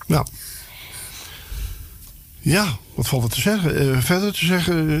leuk. Ja, wat valt er te zeggen? Verder te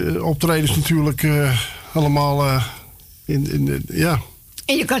zeggen, optredens natuurlijk allemaal in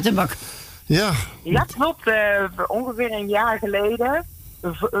de kattenbak. Ja. Ja, klopt. Ongeveer een jaar geleden.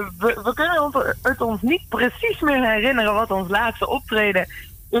 We kunnen het ons niet precies meer herinneren wat ons laatste optreden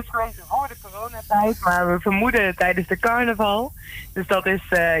is geweest voor de coronatijd, maar we vermoeden tijdens de carnaval. Dus dat is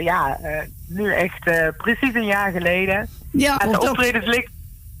nu echt precies een jaar geleden. Ja, de optredens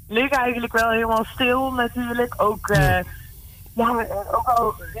liggen eigenlijk wel helemaal stil natuurlijk. Ook ook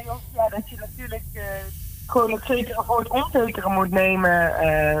al regels dat je natuurlijk gewoon het zekere voor het onzekere moet nemen.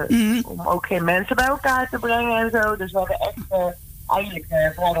 Om ook geen mensen bij elkaar te brengen en zo. Dus we hebben echt eigenlijk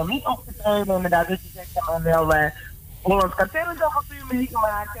vrijwel niet opgetreden. Inderdaad, dus je zegt dan wel Hollands Got Talent avontuur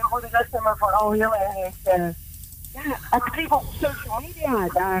meegemaakt. En voor de rest hebben we vooral heel erg actief op social media.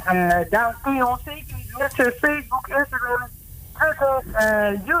 Daar kun je ons zeker met Facebook, Instagram, Twitter,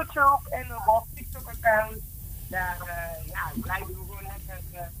 YouTube en nog TikTok-account. Daar blijven we gewoon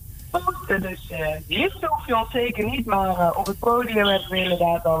lekker posten. Dus hier hoef je ons zeker niet, maar op het podium hebben we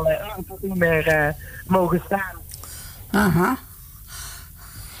inderdaad al niet meer mogen staan. Aha.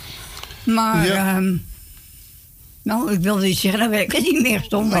 Maar, ik wilde iets zeggen, dat weet ik niet meer,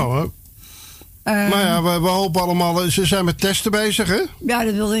 Tom. Maar ja, we hopen allemaal, ze zijn met testen bezig, hè? Ja,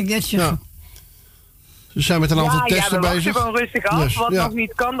 dat wilde ik net zeggen. Ja. Ze zijn met een aantal testen bezig. Ja, we wachten gewoon rustig af. Dus, wat nog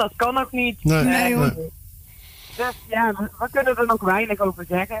niet kan, dat kan ook niet. Nee. Dus ja, we kunnen er nog weinig over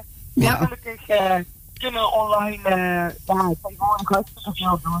zeggen. Ja. Gelukkig kunnen we online tegenwoordig hartstikke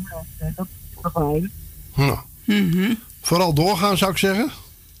veel doen. Dus, dat is super fijn. Nou. Vooral doorgaan, zou ik zeggen.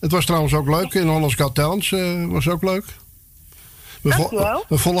 Het was trouwens ook leuk. In Hollands Got Talent was ook leuk.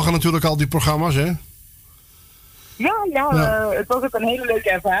 We volgen natuurlijk al die programma's, hè? Het was ook een hele leuke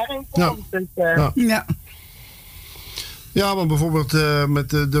ervaring voor ons. Dus, Ja, maar bijvoorbeeld met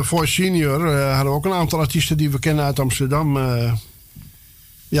de Voice Senior hadden we ook een aantal artiesten die we kennen uit Amsterdam.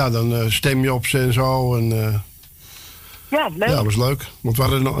 ja, dan stem je op ze en zo. En, Ja, leuk. ja, dat was leuk. Want we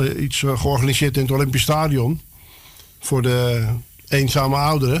hadden nog iets georganiseerd in het Olympisch Stadion. Voor de eenzame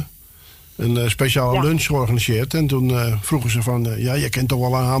ouderen. Een speciale lunch georganiseerd. En toen vroegen ze van... ja, je kent toch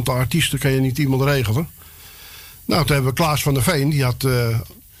wel een aantal artiesten. Kan je niet iemand regelen? Nou, toen hebben we Klaas van der Veen. Die had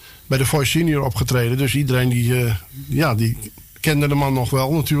bij de Voice Senior opgetreden. Dus iedereen die kende de man nog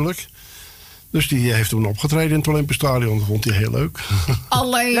wel natuurlijk. Dus die heeft toen opgetreden in het Olympisch Stadion. Dat vond hij heel leuk.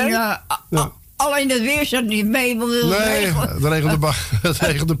 Alleen het weer zat niet mee. Want het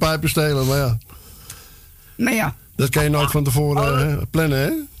regende pijpenstelen. Maar ja. Maar ja. Dat kan je nooit van tevoren plannen,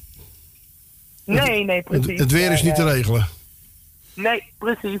 hè? Nee, precies. Het weer is niet te regelen. Nee,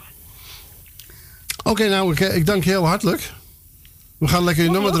 precies. Oké, nou, ik dank je heel hartelijk. We gaan lekker je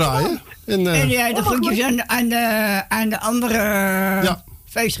nummer draaien. En jij de groetjes aan de andere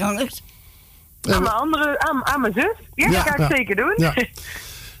feestgangers? Aan mijn zus? Ja, dat ga ik zeker doen. Ja.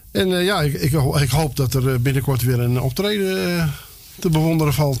 En ik hoop dat er binnenkort weer een optreden te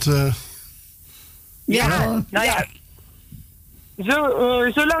bewonderen valt. Nou ja.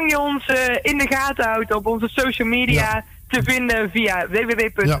 Zolang je ons in de gaten houdt op onze social media te vinden via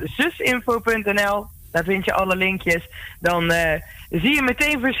www.zusinfo.nl. Daar vind je alle linkjes. Dan zie je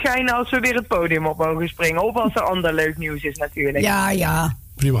meteen verschijnen als we weer het podium op mogen springen. Of als er ander leuk nieuws is natuurlijk. Ja.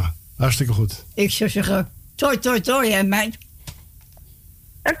 Prima. Hartstikke goed. Ik zou zeggen, toi, hè, meid.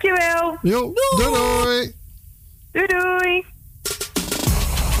 Dankjewel. Jo, doei. Doei.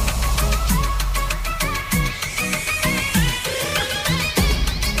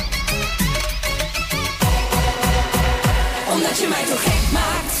 Omdat je mij toch gek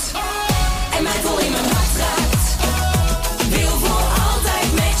maakt en mij vol in mijn hart raakt. Wil voor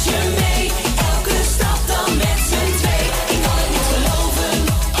altijd met je mee, elke stap dan met z'n twee. Ik kan het niet geloven,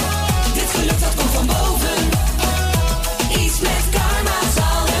 dit geluk dat komt van boven. Iets met karma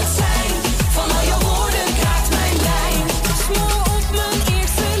zal het zijn, van al je woorden kraakt mijn brein. Smoor op mijn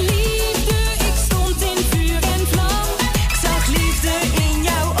eerste liefde, ik stond in vuur en vlam. Ik zag liefde in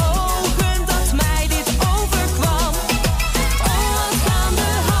jouw ogen, dat mij dit overkwam.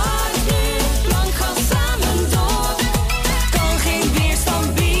 Kan geen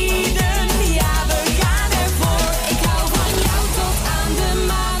weerstand bieden, ja we gaan ervoor. Ik hou van jou tot aan de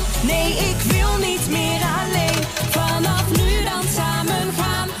maan. Nee, ik wil niet meer alleen. Vanaf nu dan samen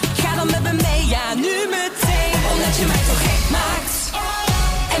gaan. Ga dan met me mee, ja nu meteen. Omdat je mij toch gek maakt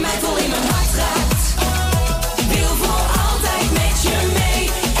en mij vol in mijn hart raakt. Wil voor altijd met je mee,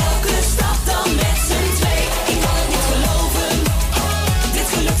 elke stap dan met z'n twee. Ik kan het niet geloven, dit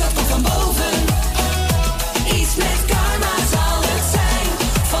geluk dat komt van boven. Iets met karma zal het zijn,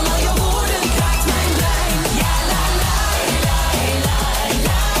 van al je woorden kraakt mijn brein. Ja la la la la la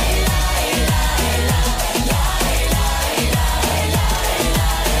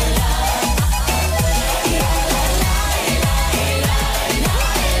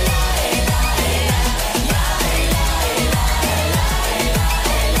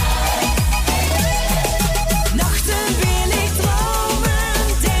Nachten wil ik dromen,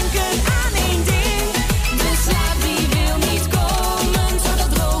 denken aan één ding. De slaap die wil niet komen,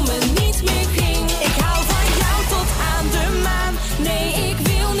 zodat dromen niet meer ging. Ik hou van jou tot aan de maan. Nee, ik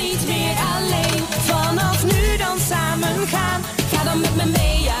wil niet meer alleen. Vanaf nu dan samen gaan. Ga dan met me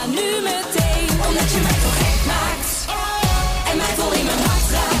mee, ja nu meteen. Omdat je mij toch gek maakt en mij vol in mijn hart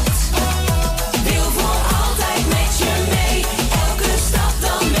raakt. Wil voor altijd met je mee, elke stap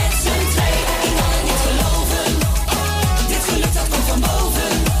dan met z'n twee. Ik kan het niet geloven, dit geluk dat komt van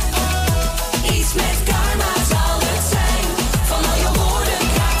boven. Iets met karma zal het zijn, van al je woorden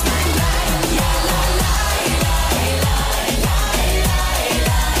kraakt mijn brein. Ja la la la la la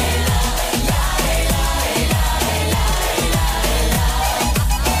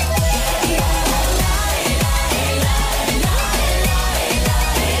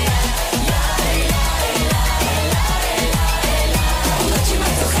Omdat je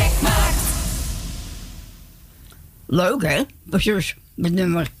mij toch gek maakt. Leuk, hè? Precies, met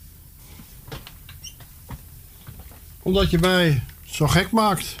nummer. Omdat je mij zo gek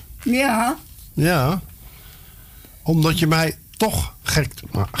maakt. Ja. Ja. Omdat je mij toch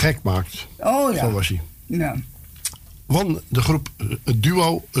gek maakt. Oh ja. Zo was hij. Ja. Van de groep het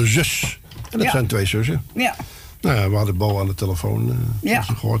duo Zus. En dat zijn twee zussen. Ja. Nou ja, we hadden Bo aan de telefoon. Als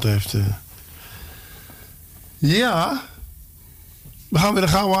u gehoord heeft. Ja. We gaan weer de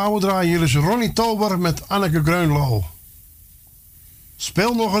gouden ouwe draaien. Hier is Ronnie Tober met Anneke Greunlo.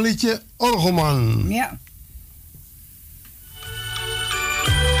 Speel nog een liedje, Orgelman. Ja.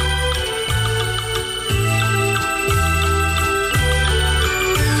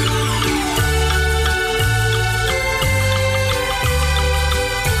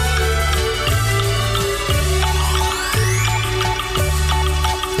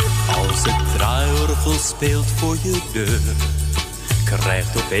 voor je deur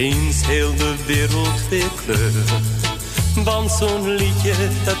krijgt opeens heel de wereld weer kleur. Want zo'n liedje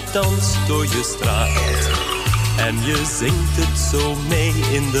dat danst door je straat en je zingt het zo mee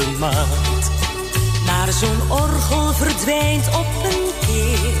in de maat. Maar zo'n orgel verdwijnt op een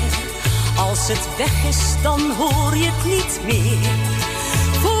keer. Als het weg is, dan hoor je het niet meer.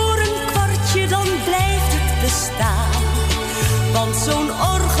 Voor een kwartje dan blijft het bestaan. Want zo'n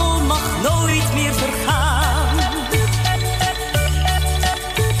orgel mag nooit meer vergaan.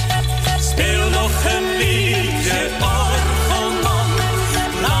 Speel nog een liedje, orgelman.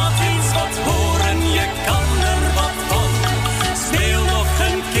 Laat eens wat horen, je kan er wat van. Speel nog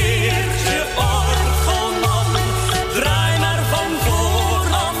een keertje, orgelman. Draai maar van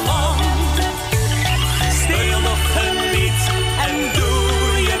vooraf aan. Speel nog een lied en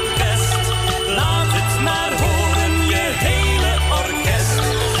doe je best. Laat het maar horen, je hele orkest.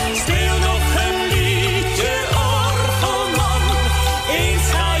 Speel nog een liedje, orgelman. Eens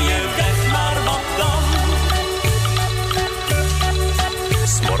ga je weg, maar wat dan?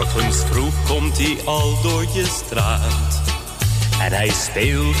 'S Morgens vroeg komt hij al door je straat. En hij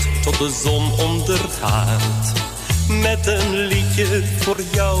speelt tot de zon ondergaat. Met een liedje voor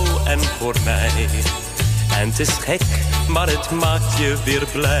jou en voor mij. En het is gek, maar het maakt je weer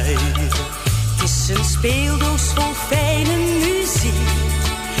blij. Het is een speeldoos vol fijne muziek.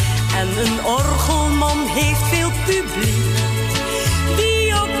 En een orgelman heeft veel publiek.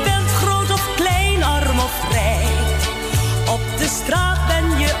 Wie ook bent, groot of klein, arm of rijk. Op de straat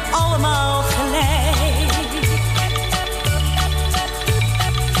ben je allemaal gelijk.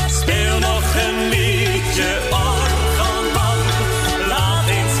 Speel nog een liedje, orgelman. Laat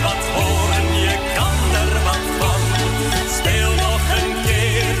eens wat horen, je kan er wat van. Speel nog een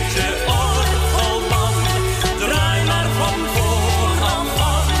keertje, orgelman. Draai maar van vooraf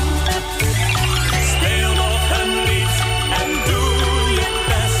aan. Speel nog een lied en doe je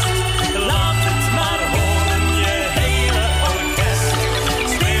best. Laat het maar horen, je hele orkest.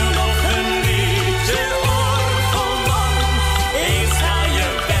 Speel nog een liedje, orgelman. Eens ga je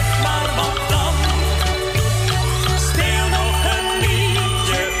weg, maar wat dan? Speel nog een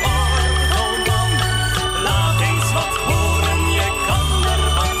liedje, orgelman. Laat eens wat horen, je kan er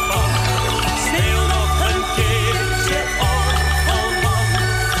wat van. Speel nog een keertje, orgelman.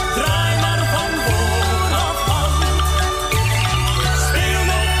 Draai maar van vooraf aan. Speel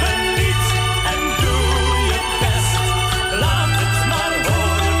nog een lied en doe je best. Laat het maar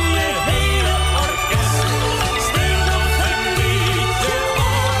horen, je hele orkest. Speel nog een liedje,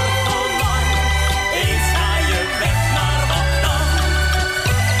 orgelman. Eens ga je weg, maar wat dan?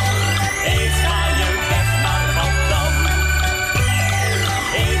 Eens ga je weg, maar wat dan?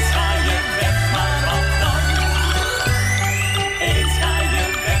 Eens ga je weg, maar wat dan? Eens ga je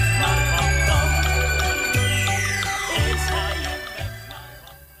weg, maar wat dan? Eens ga je weg,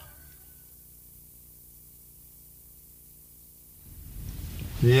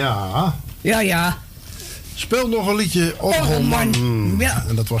 Ja. Ja, ja. Speel nog een liedje, orgelman. Ja.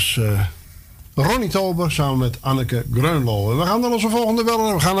 En dat was Ronnie Tober samen met Anneke Greunlo. En we gaan naar onze volgende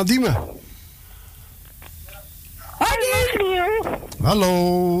beller. We gaan naar Diemen.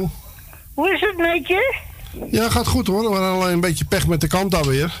 Hallo. Hoe is het met je? Ja, gaat goed hoor. We hadden alleen een beetje pech met de kant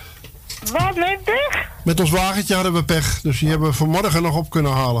alweer. Wat met pech? Met ons wagentje hadden we pech. Dus die hebben we vanmorgen nog op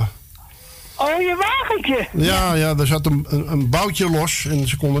kunnen halen. Oh, je wagentje? Ja, ja, er zat een boutje los. En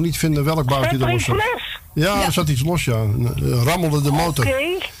ze konden niet vinden welk boutje er los zat. Ja, er zat iets los, ja. Rammelde de motor.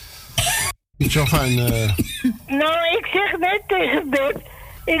 Oké. Niet zo fijn. Nou, ik zeg net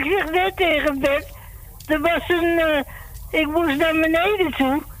tegen Bert. Er was een... ik moest naar beneden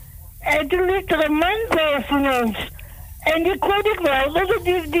toe. En toen liep er een man boven ons. En die kon ik wel, want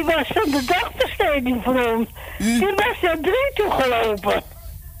die was van de dagbesteding van ons. Die was naar 3 toe gelopen.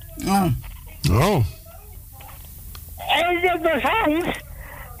 Oh. En dat was Hans.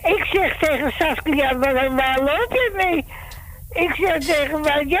 Ik zeg tegen Saskia, waar loop je mee? Ik zeg tegen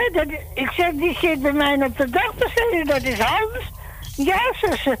haar, ja, ik zeg, die zit bij mij op de dagbesteding, dat is Hans. Ja,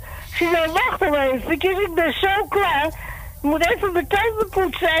 ze zei, wacht wel eventjes, ik ben zo klaar. Ik moet even mijn tanden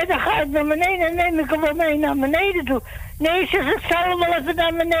poetsen en dan ga ik naar beneden en neem ik hem wel mee naar beneden toe. Nee, ze zegt, ik zal hem wel even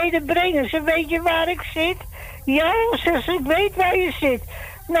naar beneden brengen. Ze weet je waar ik zit? Ja, ze zegt, ik weet waar je zit.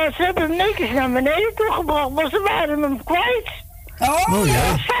 Nou, ze hebben hem netjes naar beneden toe gebracht, maar ze waren hem kwijt. Oh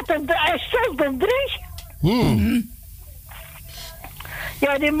ja. Hij stond op 3.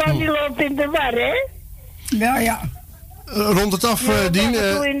 Ja, die man die loopt in de war, hè? Ja, ja. Rond het af, Dien.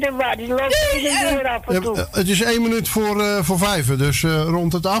 In de war, die loopt in de weer af en toe. Het is 1 minuut voor 5, dus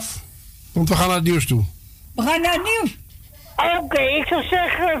rond het af. Want we gaan naar het nieuws toe. We gaan naar het nieuws. Oké, ik zou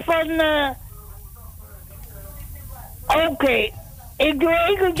zeggen van... Oké. Ik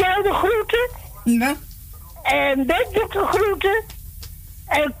doe jou de groeten. Ja. En Bert doet de groeten.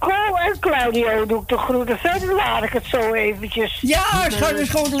 En Ko en Claudio doet de groeten. Verder laat ik het zo eventjes. Ja, schat is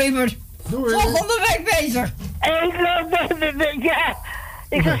goed, liever. Volgende week bezig. Ja,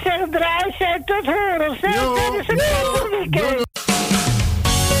 ik zou zeggen, draai zijn tot horen. Zo, dat is een heel weekend.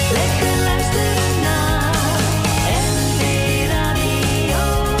 Lekker luisteren naar NV Radio.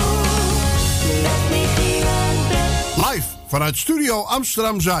 Met Michiel en Bert. Live vanuit Studio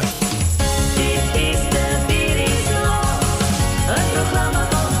Amsterdam-Zuid. Dit is de Berislog, het programma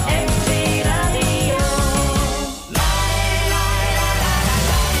van NV Radio.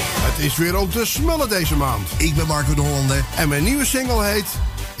 Het is weer om te smullen deze maand. Ik ben Marco de Hollander. En mijn nieuwe single heet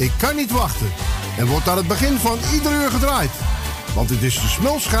Ik kan niet wachten. En wordt aan het begin van ieder uur gedraaid. Want het is de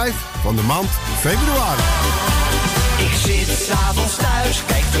smulschijf van de maand februari. Ik zit 's avonds thuis,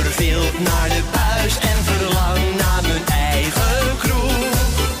 kijk verveeld naar de buis en verlang naar mijn eigen kroeg.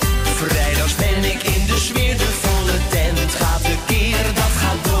 Vrijdags ben ik in de sfeer, de volle tent gaat tekeer, dat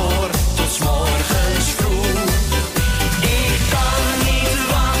gaat door tot 's morgens vroeg. Ik kan niet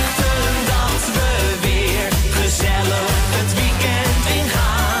wachten dat we weer gezellig het weekend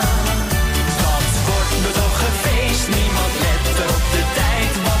ingaan. Dat wordt me toch een feest, niemand let er op de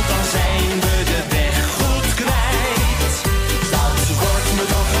tijd, want dan zijn we de weg goed kwijt. Dat wordt me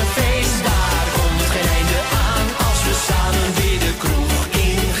toch een feest, daar komt geen einde aan als we samen weer de kroeg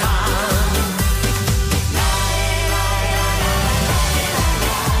ingaan.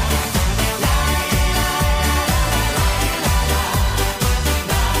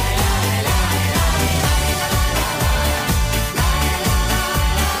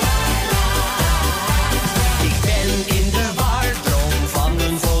 Ik ben in de war, droom van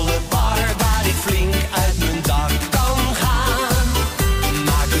een volle bar waar ik flink uit mijn dak kan gaan.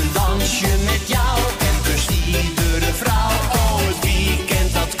 Maak een dansje met jou en kus iedere vrouw. Oh, het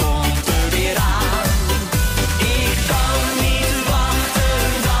weekend dat komt er weer aan. Ik kan niet wachten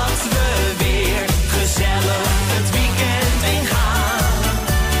dat we weer gezellig het weekend ingaan.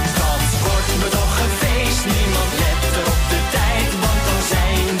 Dat wordt me toch een feest, niemand let er op de tijd, want dan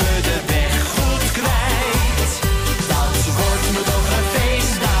zijn we de weg goed kwijt. Dat wordt me toch een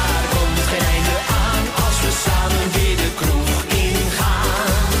feest, daar komt geen einde aan als we samen weer de kroeg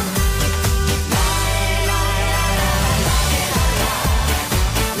ingaan.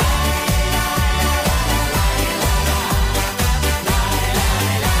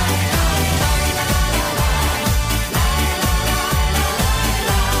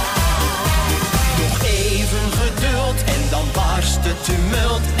 Nog even geduld en dan barst het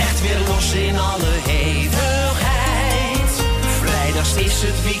tumult echt weer los in alle hevigheid. Vrijdags is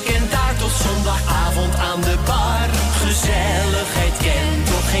het weekend daar tot zondagavond aan de bar. Gezelligheid kent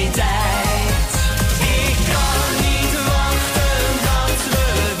toch geen tijd. Ik kan niet wachten dat we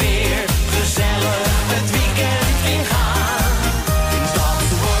weer gezellig het weekend ingaan. Dat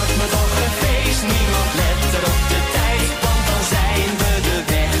wordt me toch een feest, niemand let er op de tijd, want dan zijn we de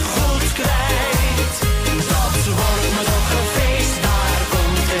weg goed kwijt. Dat wordt me toch een feest, daar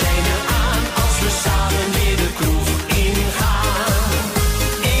komt er einde aan als we samen weer de kroeg ingaan.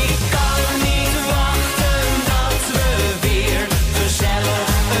 Ik kan niet wachten dat we weer gezellig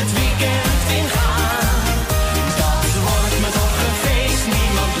het weekend ingaan. Dat wordt me toch een feest,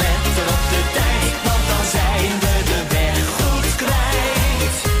 niemand let er op de tijd, want dan zijn we de weg goed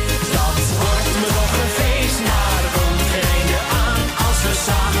kwijt. Dat wordt me toch een feest, daar komt geen einde aan als we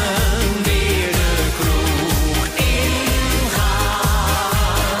samen weer de kroeg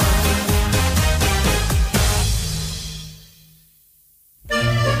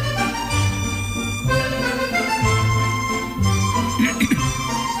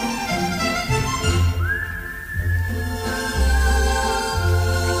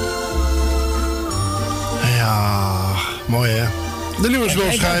Ja, mooi hè. De nieuwe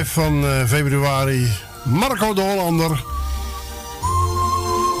smulschijf van februari. Marco de Hollander.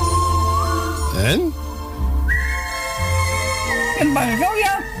 En? En Marco,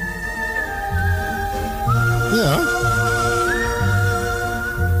 ja. Ja.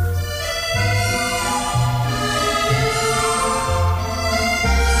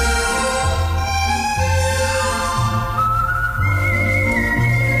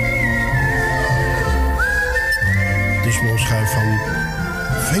 De smulschijf van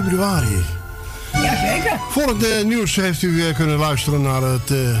februari. Jazeker. Voor het nieuws heeft u kunnen luisteren naar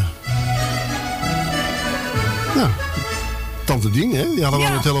het... Tante Dien, hè? Die hadden we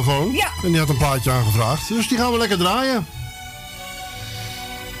aan de telefoon. Ja. En die had een plaatje aangevraagd. Dus die gaan we lekker draaien.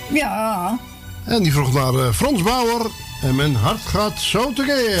 Ja. En die vroeg naar Frans Bauer. En mijn hart gaat zo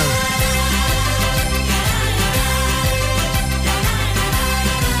tekeer.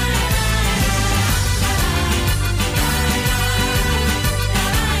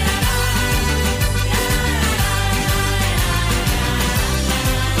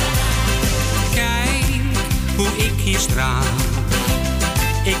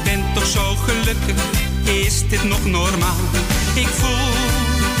 gelukkig, is dit nog normaal? Ik voel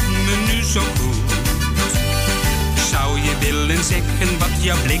me nu zo goed. Zou je willen zeggen wat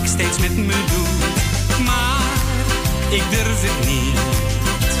jouw blik steeds met me doet? Maar ik durf het niet.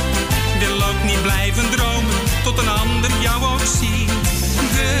 Wil ook niet blijven dromen tot een ander jou ook ziet.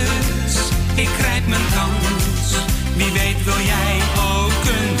 Dus ik grijp mijn kans. Wie weet wil jij ook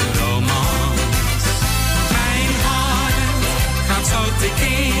een romans. Mijn hart gaat zo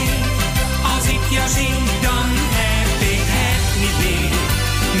tekeer. Als ik jou zie, dan heb ik het niet meer.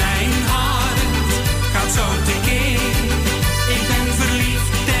 Mijn hart gaat zo tekeer. Ik ben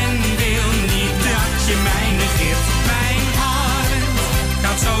verliefd en wil niet dat je mij negeert. Mijn hart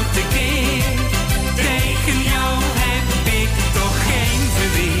gaat zo tekeer. Tegen jou heb ik toch geen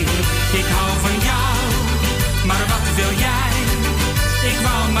verweer. Ik hou van jou, maar wat wil jij? Ik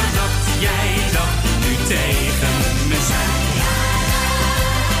wou maar dat jij dat nu tegen me zei.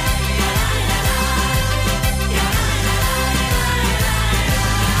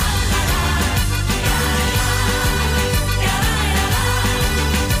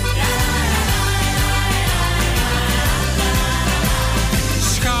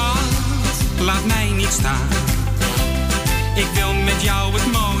 Laat mij niet staan. Ik wil met jou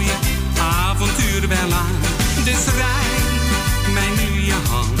het mooie avontuur wel aan. Dus reik mij nu je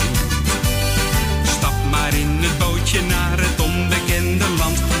hand. Stap maar in het bootje naar het onbekende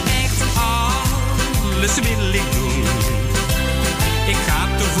land. Echt alles wil ik doen. Ik ga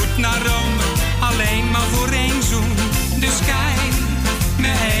te voet naar Rome, alleen maar voor één zoen. Dus kijk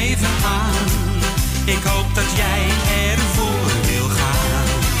me even aan. Ik hoop dat jij ervoor wil gaan.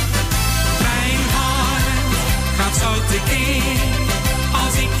 Gaat zo tekeer.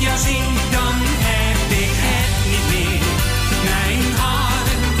 Als ik jou zie, dan heb ik het niet meer. Mijn hart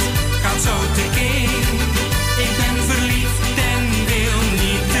gaat zo tekeer. Ik ben verliefd en wil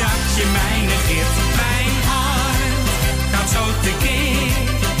niet dat je mij negeert. Mijn hart gaat zo tekeer.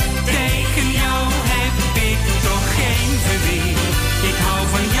 Tegen jou heb ik toch geen verweer. Ik hou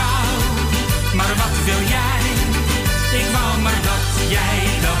van jou, maar wat wil jij? Ik wou maar dat jij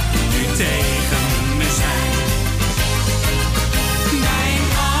dat nu tegen me zei. Mijn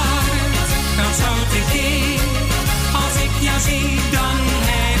hart gaat zo tekeer. Als ik jou zie, dan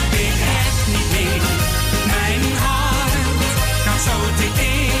heb ik het niet meer. Mijn hart gaat zo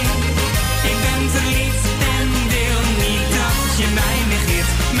tekeer. Ik ben verliefd en wil niet dat je mij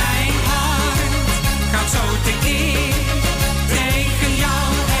negeert. Mijn hart gaat zo tekeer. Tegen jou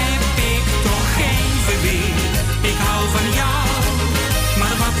heb ik toch geen verweer. Ik hou van jou,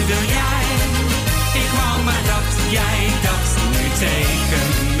 maar wat wil jij? Ik wou maar dat jij dat nu tegen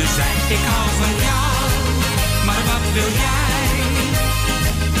me zei. Ik hou van jou, maar wat wil jij?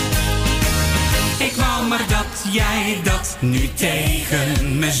 Ik wou maar dat jij dat nu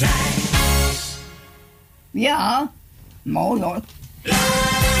tegen me zei. Ja, mooi hoor.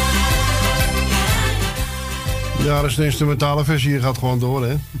 Ja, dat is de instrumentale versie. Je gaat gewoon door,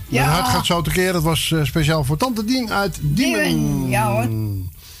 hè? Ja. Mijn hart gaat zo tekeer. Dat was speciaal voor Tante Dien uit Diemen. Ja hoor.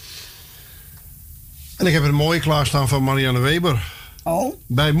 En ik heb een mooie klaarstaan van Marianne Weber. Oh?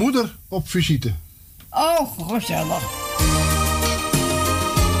 Bij moeder op visite. Oh, gezellig.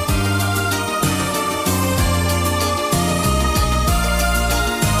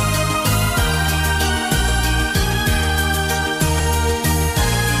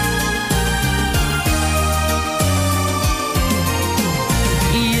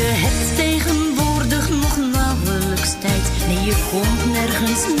 Je hebt tegenwoordig nog nauwelijks tijd. Nee, je komt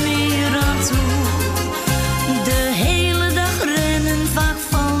nergens meer aan toe. De hele dag rennen, vaak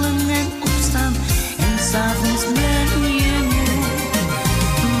vallen en opstaan. En 's avonds ben je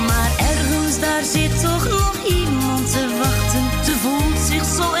moe. Maar ergens daar zit toch nog iemand te wachten. Ze voelt zich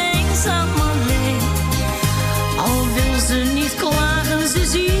zo eenzaam alleen. Al wil ze niet klagen, ze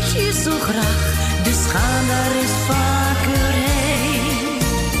ziet je zo graag. Dus ga daar eens vaker heen.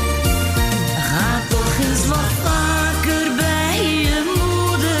 Ga toch eens wat vaker bij je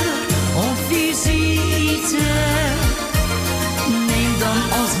moeder.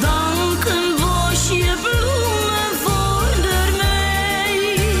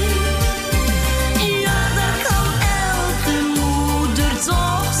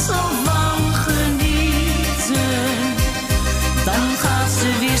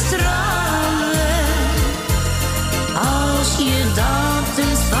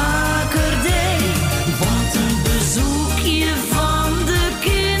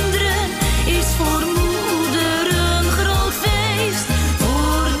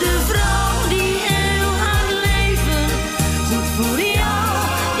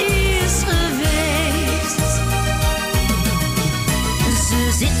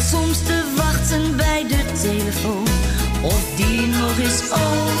 zit soms te wachten bij de telefoon of die nog eens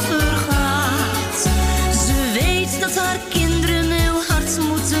overgaat. Ze weet dat haar kinderen heel hard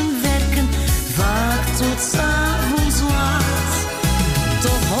moeten werken, vaak tot 's avonds laat.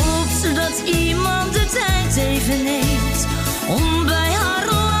 Toch hoopt ze dat iemand de tijd even neemt om bij haar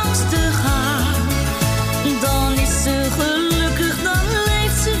langs te gaan. Dan is ze gelukkig, dan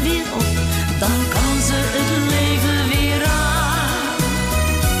leeft ze weer op, dan kan ze het leven weer aan.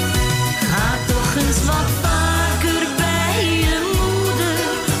 Ga toch eens wat vaker bij je moeder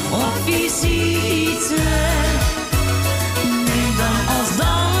op visite. Neem dan als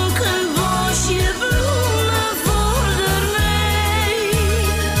dank een bosje bloemen voor de mee.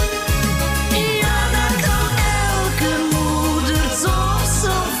 Ja, daar kan elke moeder toch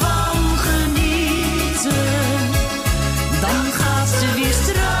zo van genieten. Dan gaat ze weer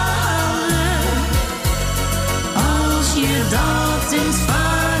stralen als je dat eens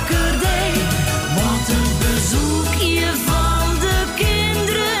vaker deed. Want een bezoekje van de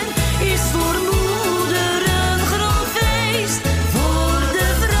kinderen is voor moeder een groot feest. Voor de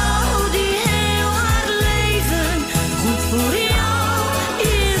vrouw die heel haar leven goed voor jou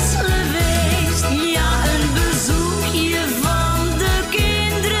is geweest. Ja, een bezoekje van de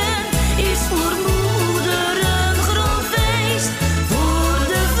kinderen is voor moeder een groot feest. Voor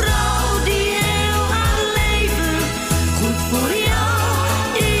de vrouw die heel haar leven goed voor jou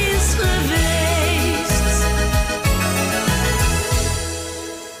is geweest.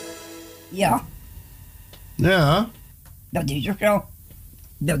 Ja, Ja, dat is ook zo.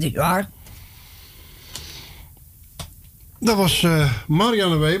 Dat is waar. dat was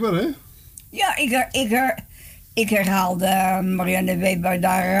Marianne Weber, hè? Ja, ik herhaalde Marianne Weber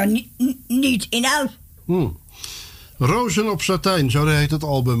daar niet in uit. Rozen op satijn, zo heet het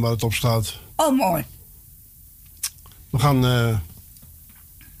album waar het op staat. Oh, mooi. We gaan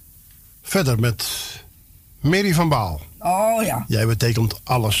verder met Mary van Baal. Oh ja. Jij betekent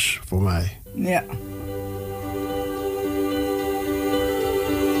alles voor mij. Ja.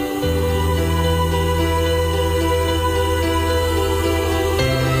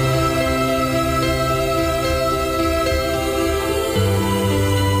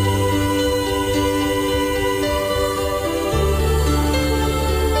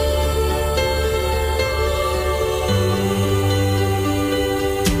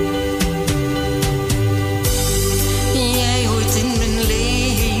 Jij hoort in mijn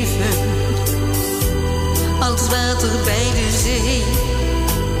leven als water bij de zee.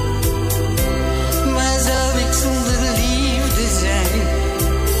 Waar zou ik zonder liefde zijn?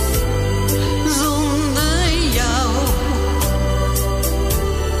 Zonder jou.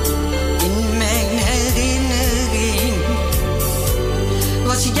 In mijn herinnering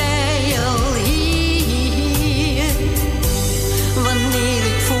was jij al hier. Wanneer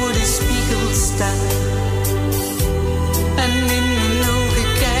ik voor de spiegel sta en in mijn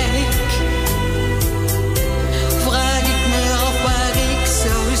ogen kijk, vraag ik me af waar ik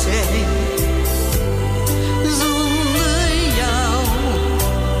zou zijn zonder jou.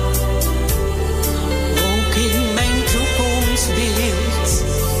 Ook in mijn toekomstbeeld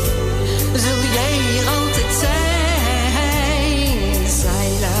zul jij hier altijd zijn,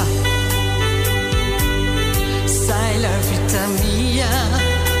 Saila, Saila vita mia.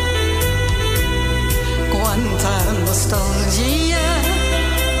 Quanta nostalgia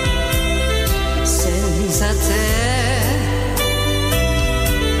senza te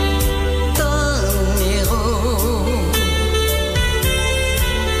tornerò.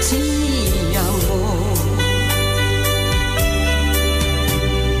 Ti amo,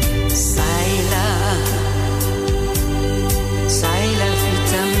 Saila, Saila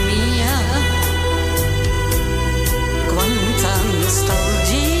vita mia. Quanta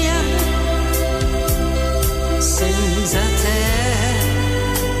nostalgia senza te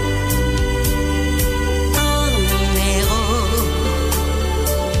tornerò.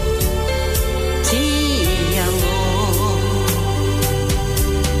 Ti amo.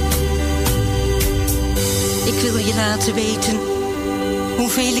 Ik wil je laten weten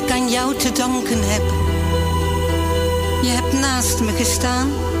hoeveel ik aan jou te danken heb. Je hebt naast me gestaan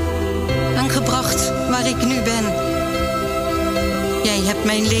en gebracht waar ik nu ben. Jij hebt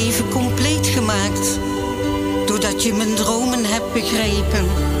mijn leven compleet gemaakt, doordat je mijn dromen hebt begrepen.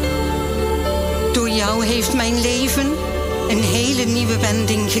 Door jou heeft mijn leven een hele nieuwe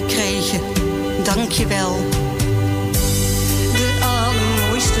wending gekregen. Dank je wel. De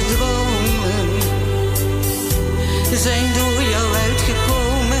allermooiste dromen zijn door jou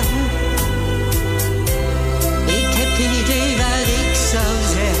uitgekomen. Ik heb geen idee waar ik zou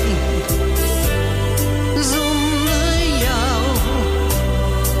zijn zonder jou.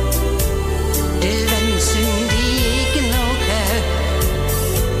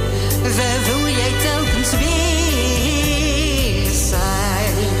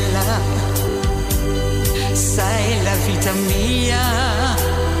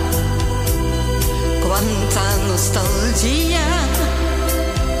 nostalgia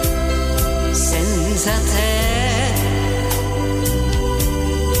senza te.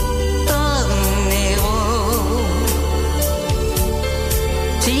 Tornerò,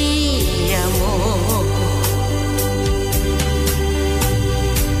 ti amo.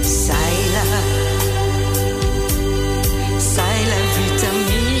 Sai la vita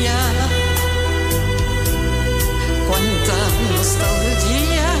mia, quanta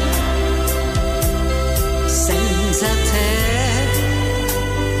nostalgia senza te.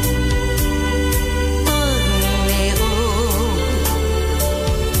 Tornerò,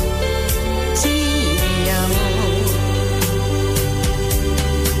 ti amo.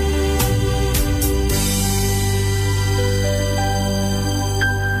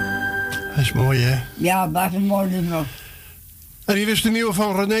 Dat is mooi, hè? Ja, dat is een mooi nummer. En hier is de nieuwe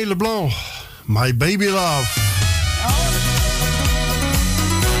van René Leblanc. My Baby Love.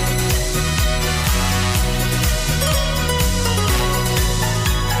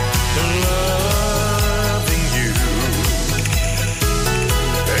 Loving you,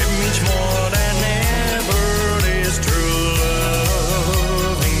 it means more than ever. It is true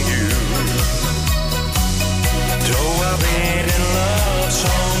loving you. Though I've been in love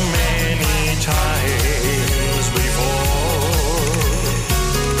so many times before,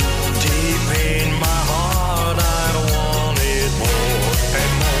 deep in my heart I want it more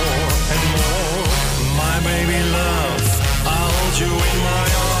and more and more. My baby love, I'll hold you in my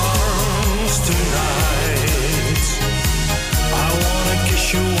arms tonight. I wanna kiss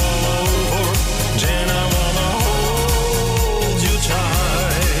you all over, then I wanna hold you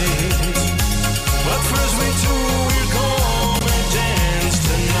tight. But first we two will go and dance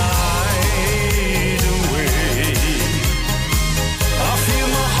tonight away. I feel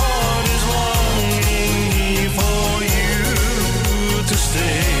my heart is longing for you to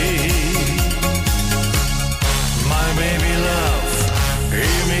stay. My baby love,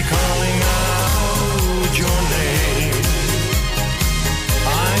 hear me calling out your name.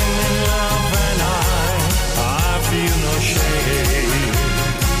 I'm in love and I feel no shame.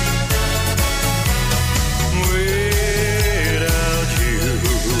 Without you,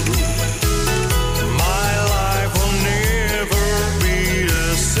 my life will never be the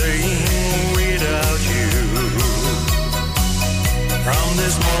same. Without you, from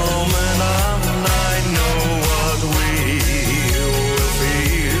this moment on, I know what we will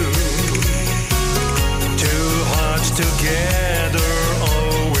feel. Two hearts together,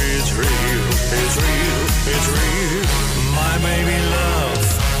 oh, it's real, it's real, it's real. My baby love,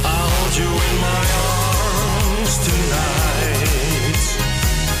 I'll hold you in my arms tonight.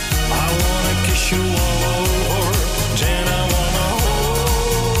 I wanna kiss you all over, then I wanna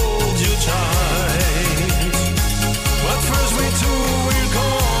hold you tight. But first we two will go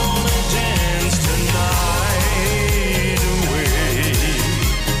and dance tonight away.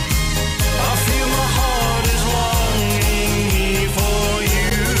 I feel my heart is longing for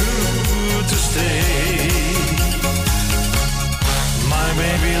you to stay. My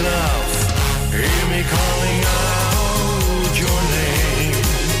baby love, hear me calling out your name.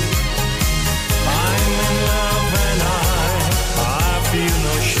 I'm in love and I feel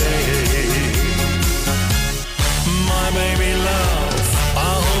no shame. My baby love,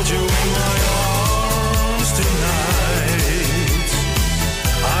 I'll hold you in my arms tonight.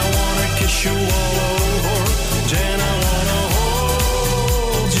 I wanna kiss you all over, then I wanna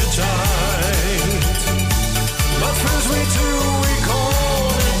hold you tight. But first we two we go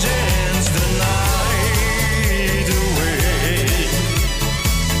and dance the night away.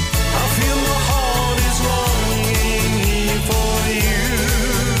 I feel my heart is longing for you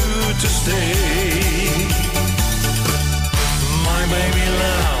to stay. My baby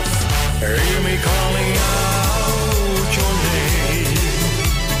love, hear me calling out your name.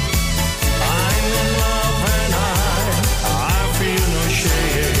 I'm in love and I feel no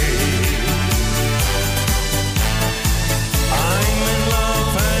shame. I'm in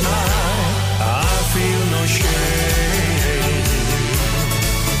love and I feel no shame.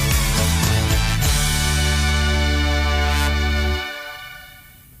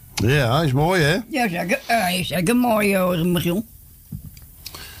 Ja, is mooi, hè? Ja, zeker mooi, hoor, Michiel.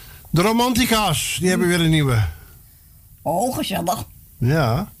 De Romantica's, die hebben weer een nieuwe. Oh, gezellig.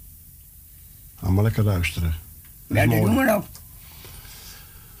 Ja. Ga maar lekker luisteren. Ja, dat doen we ook.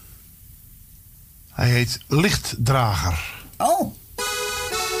 Hij heet Lichtdrager. Oh.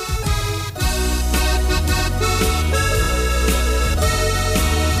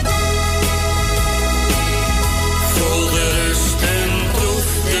 Voel de rust en proef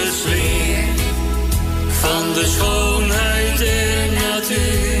de sfeer van de schoonheid der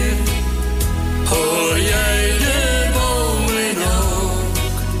natuur. Hoor jij de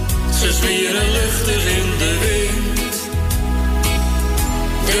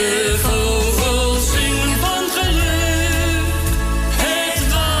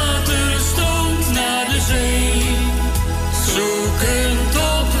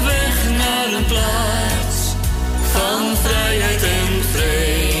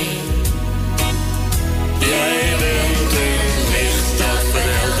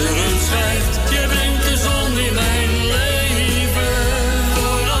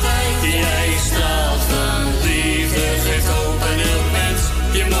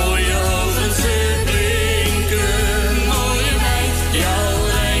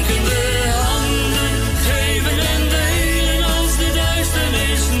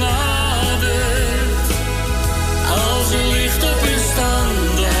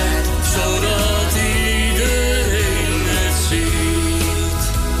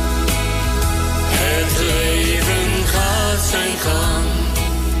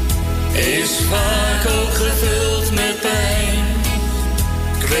vaak ook gevuld met pijn.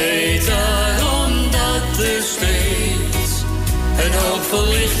 Ik weet daarom dat er steeds een hoopvol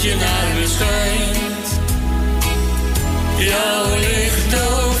lichtje naar me schijnt. Jouw licht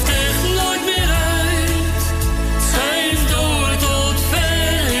dooft echt nooit meer uit. Schijnt door tot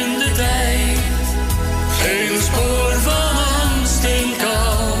ver in de tijd. Geen spoor van angst en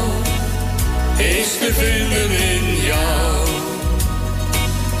kou is te vinden in jou.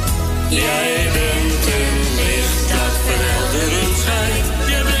 Jij bent een licht dat verhelderend schijnt.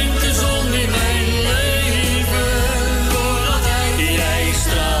 Jij brengt de zon in mijn leven voor altijd. Jij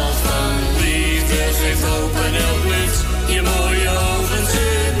straalt van liefde, geeft hoop aan elk mens. Je mooie ogen, ze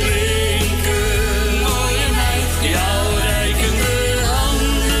blinken, mooie meid. Jouw reikende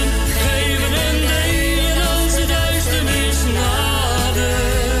handen geven en delen als de duisternis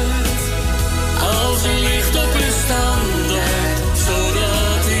nadert. Als een licht op een standaard,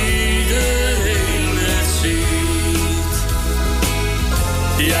 zodat iedereen het ziet.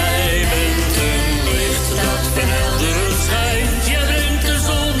 Jij bent een licht dat verhelderend schijnt. Jij bent de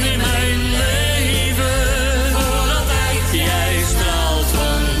zon in mijn leven voor altijd. Jij straalt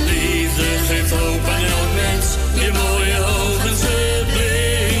van liefde, geeft hoop aan elk mens. Je mooie ogen, ze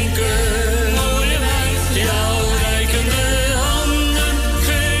blinken, mooie meid. Jouw reikende handen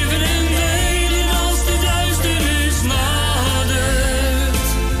geven en delen als de duisternis nadert.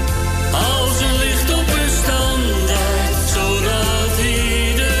 Als een licht op een standaard, zodat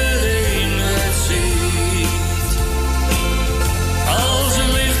iedereen het ziet. Als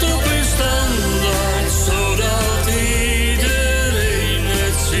een licht op een standaard, zodat iedereen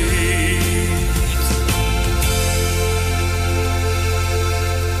het ziet.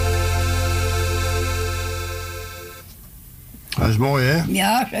 Dat is mooi, hè?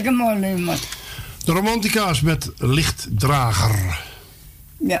 Ja, zeker mooi, nummer. De Romantica's met Lichtdrager.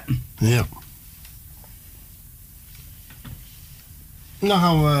 Ja. Ja. Dan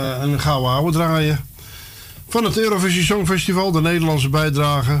gaan we een gouden ouwe draaien. Van het Eurovisie Songfestival, de Nederlandse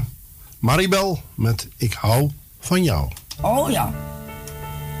bijdrage. Maribel met Ik hou van jou. Oh ja.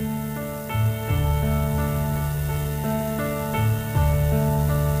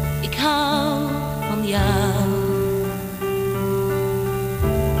 Ik hou van jou.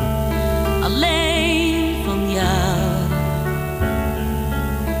 Alleen van jou.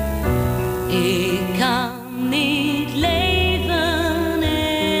 Ik kan niet leven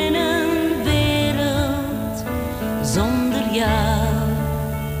in een wereld zonder jou.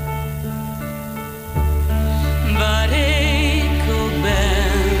 Waar ik ook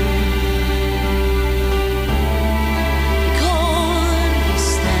ben, ik hoor je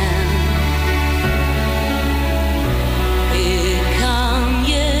stem.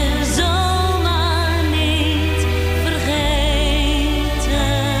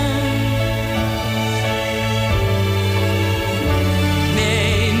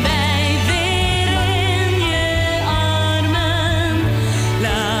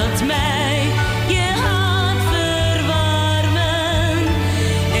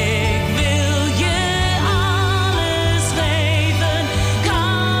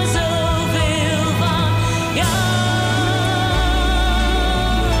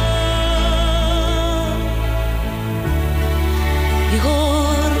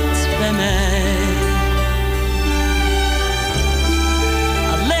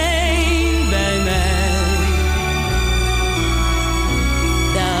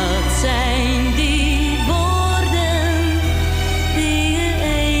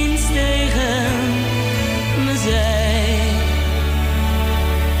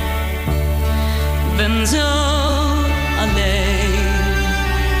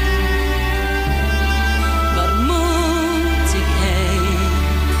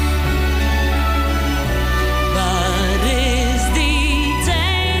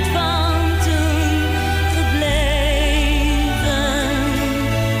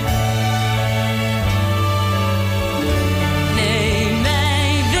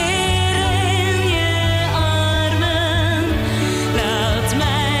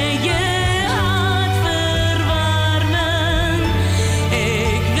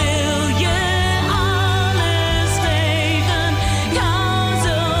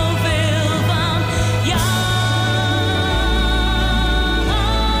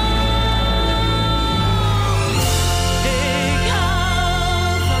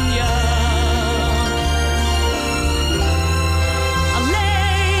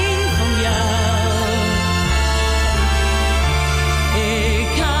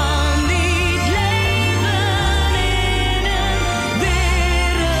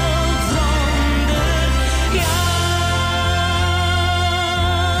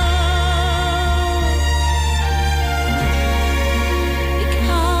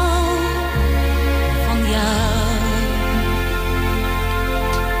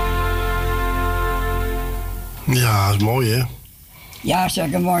 Ja, dat is mooi, hè? Ja,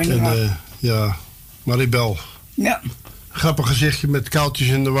 zeker mooi. En, ja, Maribel. Ja. Grappig gezichtje met kuiltjes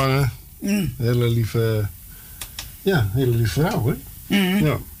in de wangen. Mm. Hele lieve vrouw, hè? Mm.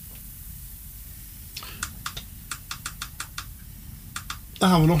 Ja. Dan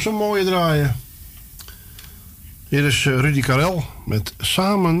gaan we nog zo'n mooie draaien. Hier is Rudy Karel met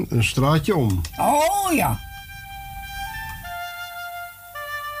Samen een straatje om. Oh ja.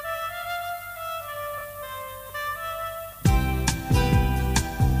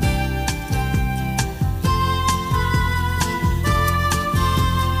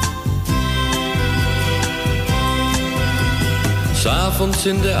 S'avonds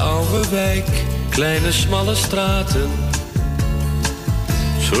in de oude wijk, kleine smalle straten,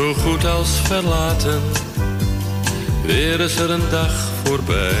 zo goed als verlaten, weer is er een dag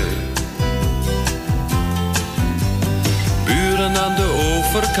voorbij. Buren aan de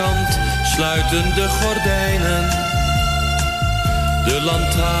overkant sluiten de gordijnen, de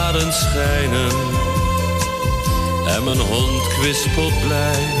lantaarns schijnen en mijn hond kwispelt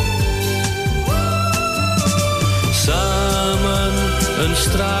blij. Samen een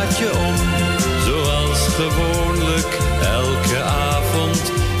straatje om, zoals gewoonlijk elke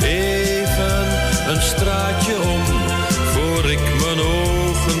avond. Even een straatje om, voor ik mijn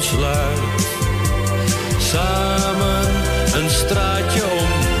ogen sluit. Samen een straatje om,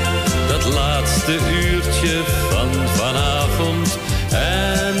 dat laatste uurtje van vanavond.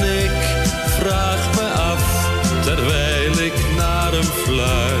 En ik vraag me af, terwijl ik naar hem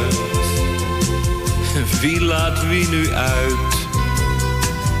fluit. Wie laat wie nu uit?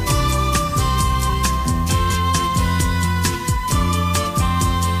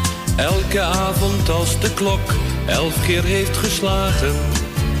 Elke avond als de klok 11 keer heeft geslagen,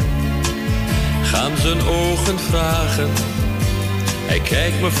 gaan zijn ogen vragen. Hij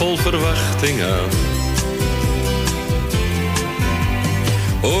kijkt me vol verwachting aan.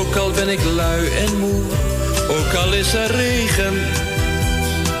 Ook al ben ik lui en moe, ook al is er regen,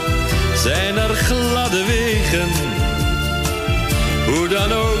 zijn er gladde wegen, hoe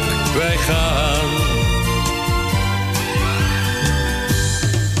dan ook wij gaan.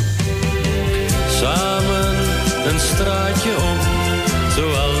 Samen een straatje om,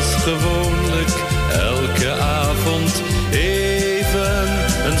 zoals gewoonlijk elke avond. Even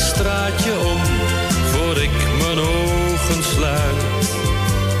een straatje om, voor ik mijn ogen sluit.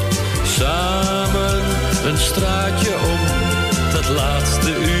 Samen een straatje om, dat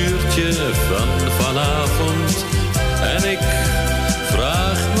laatste uurtje van vanavond. En ik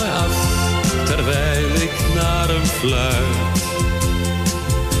vraag me af, terwijl ik naar hem fluit.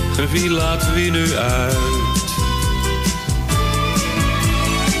 Wie laat wie nu uit?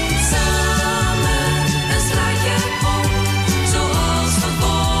 Samen een straatje om, zoals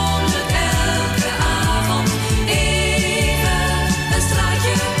gewoonlijk elke avond. Even een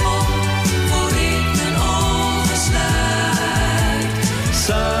straatje om, voor ik mijn ogen sluit.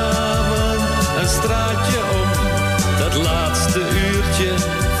 Samen een straatje om, dat laatste uurtje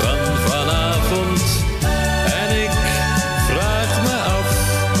van vanavond. En ik vraag me af,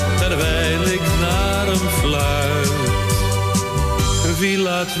 terwijl ik naar hem fluit. Wie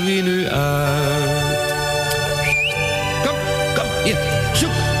laat wie nu uit? Kom, hier,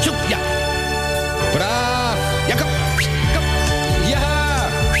 zoek, ja. Braaf, ja, kom, ja.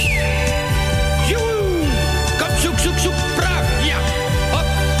 Joe, kom, zoek, braaf, ja. Hop,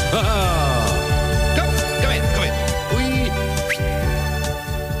 haha. Kom in. Oei.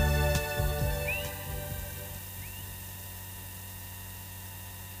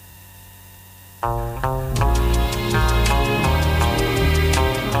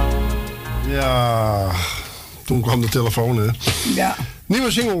 Ja, toen kwam de telefoon, hè. Ja.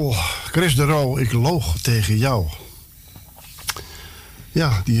 Nieuwe single, Chris de Roo, Ik loog tegen jou.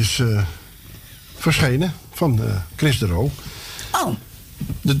 Ja, die is verschenen van Chris de Roo. Oh.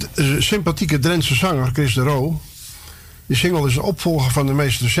 De sympathieke Drentse zanger Chris de Roo. Die single is een opvolger van de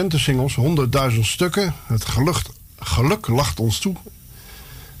meest recente singles, 100.000 stukken. Het geluk lacht ons toe.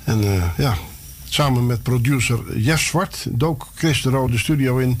 En ja, samen met producer Jes Zwart dook Chris de Roo de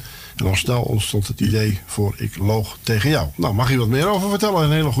studio in. En al snel ontstond het idee voor Ik loog tegen jou. Nou, mag je wat meer over vertellen?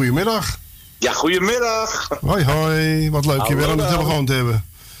 Een hele goede middag. Ja, goedemiddag. Hoi. Wat leuk je weer aan de telefoon te hebben.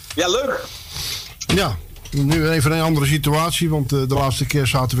 Ja, leuk. Ja, nu even een andere situatie. Want de laatste keer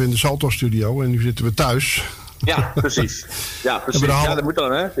zaten we in de Salto-studio. En nu zitten we thuis. Ja, precies. Ja, dat moet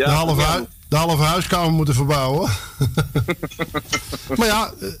dan, hè? Ja, de halve huiskamer moeten verbouwen. Maar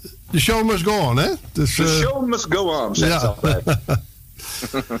ja, de show must go on, hè? Dus, the show must go on, zegt ze altijd.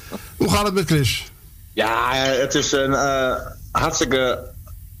 Hoe gaat het met Chris? Ja, het is een hartstikke...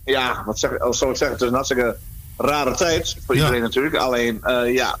 Ja, wat zal ik zeggen? Het is een hartstikke rare tijd voor iedereen natuurlijk. Alleen,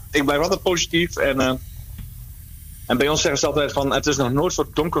 ik blijf altijd positief. En bij ons zeggen ze altijd van... het is nog nooit zo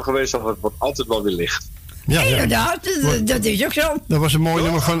donker geweest of het wordt altijd wel weer licht. Ja, inderdaad, dat is ook zo. Dat was een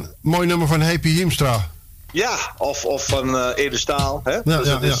mooi nummer van Happy Hiemstra. Ja, of van Ede Staal. Hè?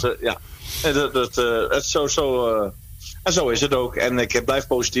 Ja, dus ja, het is, en zo is het ook. En ik blijf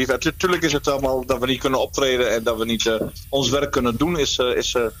positief. Natuurlijk is het allemaal dat we niet kunnen optreden... en dat we niet ons werk kunnen doen,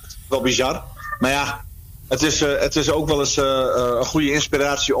 is wel bizar. Maar ja, het is ook wel eens een goede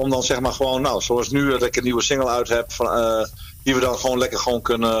inspiratie... om dan zeg maar gewoon, nou, zoals nu dat ik een nieuwe single uit heb... die we dan gewoon lekker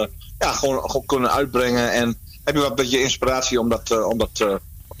gewoon kunnen uitbrengen. En heb je wat beetje inspiratie om dat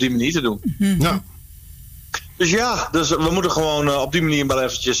op die manier te doen. Ja. Dus ja, we moeten gewoon op die manier maar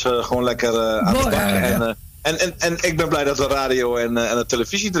eventjes gewoon lekker aan de bak. En ik ben blij dat de radio en de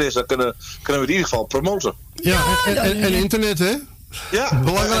televisie er is. Dan kunnen we het in ieder geval promoten. Ja, en internet, hè? Ja,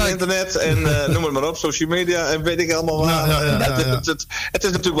 belangrijk. En internet en noem het maar op, social media en weet ik allemaal waar. Het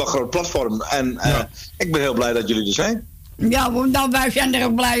is natuurlijk wel een groot platform. En ik ben heel blij dat jullie er zijn. Ja, nou, wij zijn er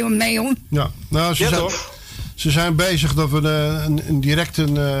ook blij om mee, hoor. Ja, nou, ze zijn bezig dat we direct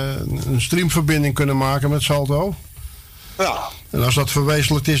een streamverbinding kunnen maken met Salto. Ja. En als dat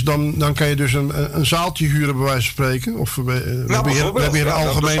verwezenlijkt is, dan kan je dus een zaaltje huren, bij wijze van spreken. Of we hebben hier een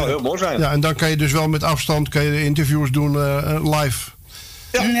algemeen. Dat zou heel mooi zijn. Ja, en dan kan je dus wel met afstand interviews doen live.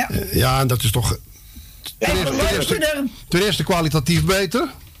 Ja. En dat is toch ten eerste kwalitatief beter.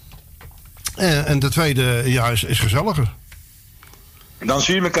 En ten tweede, is gezelliger. Dan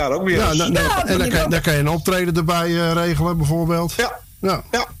zie je elkaar ook weer. Ja, en dan kan je een optreden erbij regelen, bijvoorbeeld. Ja.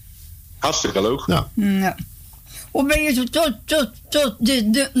 Hartstikke leuk. Ja. Hoe ben je tot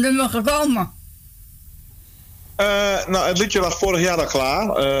dit nummer gekomen? Nou, het liedje was vorig jaar al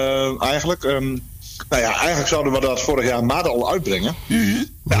klaar, eigenlijk. Eigenlijk zouden we dat vorig jaar maart al uitbrengen.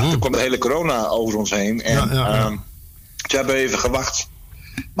 Toen kwam de hele corona over ons heen. En toen hebben we even gewacht.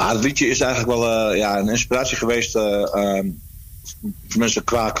 Maar het liedje is eigenlijk wel een inspiratie geweest. Tenminste,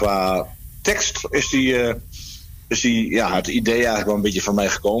 qua tekst is die het idee eigenlijk wel een beetje van mij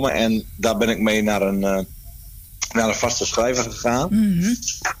gekomen. En daar ben ik mee naar een vaste schrijver gegaan.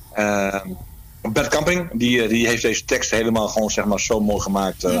 Bert Kamping, die heeft deze tekst helemaal gewoon zeg maar zo mooi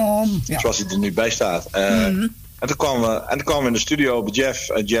gemaakt zoals hij er nu bij staat. En toen kwamen we in de studio bij Jeff.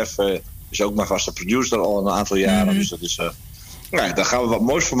 Jeff is ook mijn vaste producer al een aantal jaren. Dus dat is, daar gaan we wat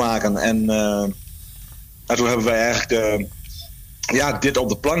moois van maken. En toen hebben wij eigenlijk dit op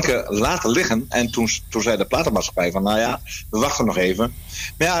de planken laten liggen. En toen zei de platenmaatschappij van, we wachten nog even.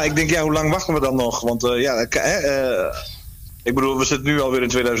 Maar ja, ik denk, hoe lang wachten we dan nog? Want ik bedoel, we zitten nu alweer in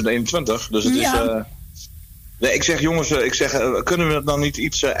 2021. Dus het is... ik zeg, jongens, kunnen we dat dan niet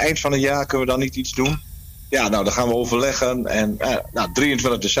iets... eind van het jaar, kunnen we dan niet iets doen? Ja, nou, dan gaan we overleggen. En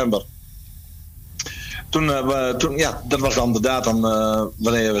 23 december. Toen, dat was dan de datum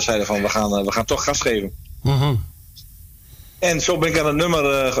wanneer we zeiden van, we gaan toch gas geven. En zo ben ik aan het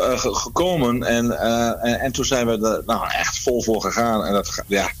nummer gekomen. En toen zijn we er echt vol voor gegaan. En het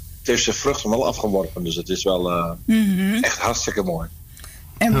heeft zijn vruchten wel afgeworpen. Dus het is wel echt hartstikke mooi.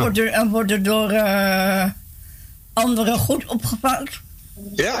 En wordt er door anderen goed opgepakt?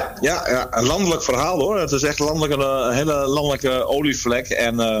 Ja, een landelijk verhaal hoor. Het is echt een hele landelijke olievlek.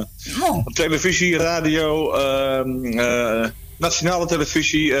 En op televisie, radio, nationale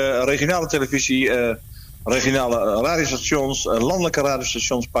televisie, regionale televisie... regionale radiostations, landelijke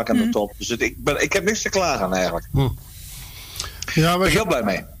radiostations pakken aan de top. Dus ik heb niks te klagen eigenlijk. Ja, ben ik heel blij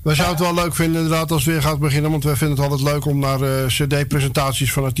mee. Wij zouden het wel leuk vinden inderdaad als het weer gaat beginnen. Want wij vinden het altijd leuk om naar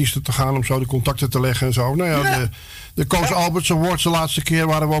cd-presentaties van artiesten te gaan. Om zo de contacten te leggen en zo. Nou ja, de Koos Alberts Awards de laatste keer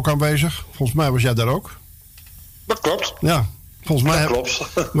waren we ook aanwezig. Volgens mij was jij daar ook. Dat klopt. Ja. Volgens mij klopt.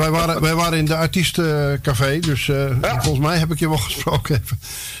 Wij waren in de artiestencafé, dus volgens mij heb ik je wel gesproken.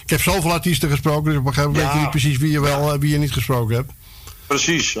 Ik heb zoveel artiesten gesproken, dus op een gegeven moment weet je niet precies wie je niet gesproken hebt.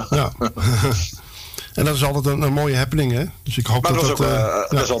 Precies. Ja. En dat is altijd een mooie happening, hè? Dus ik hoop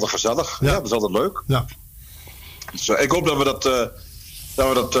dat is altijd gezellig. Ja, dat is altijd leuk. Ja. Dus, ik hoop dat we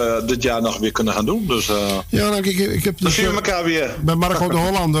dat dit jaar nog weer kunnen gaan doen. Dus, ik heb dus, dan zien we elkaar weer. Bij Marco de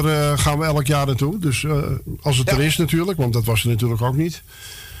Hollander gaan we elk jaar naartoe. Dus als het er is natuurlijk, want dat was er natuurlijk ook niet.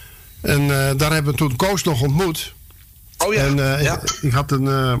 En daar hebben we toen Koos nog ontmoet. Oh ja. En ik had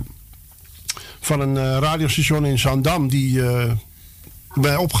van een radiostation in Zaandam die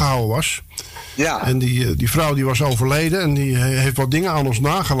bij opgehouden was. Ja. En die vrouw die was overleden en die heeft wat dingen aan ons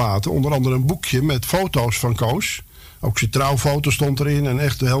nagelaten. Onder andere een boekje met foto's van Koos. Ook zijn trouwfoto stond erin en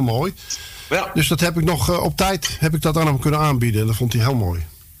echt heel mooi. Ja. Dus dat heb ik nog op tijd aan hem kunnen aanbieden. En dat vond hij heel mooi.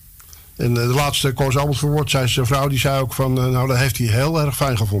 En de laatste Koos Alberts Award zei zijn vrouw, die zei ook van... dat heeft hij heel erg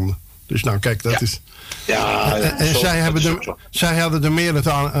fijn gevonden. Dus nou, kijk, dat is... Ja, en zij hadden er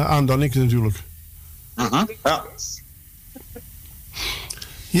meer aan dan ik natuurlijk. Ja.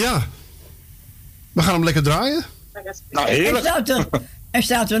 Ja. We gaan hem lekker draaien. Nou, heerlijk. Er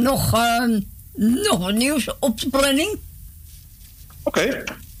staat er nog wat nieuws op de planning. Oké.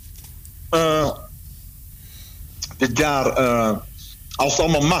 Dit jaar, als het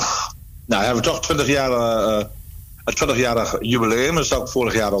allemaal mag, nou hebben we toch 20 jaar, het 20-jarig jubileum. Dat zou ik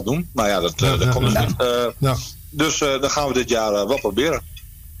vorig jaar al doen. Maar ja, dat komt dus niet. Dus dan gaan we dit jaar wel proberen.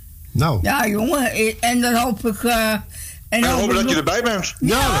 Nou. Ja, jongen. En dan hoop ik... en dan hoop ik dat je erbij bent.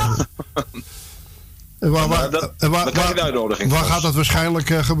 Ja. Waar gaat dat waarschijnlijk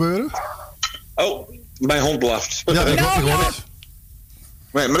gebeuren? Oh, mijn hond blaft. Ja, ik hoor het.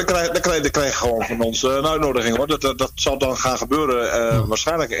 Nee, maar dan krijg je gewoon van ons een uitnodiging, hoor. Dat zal dan gaan gebeuren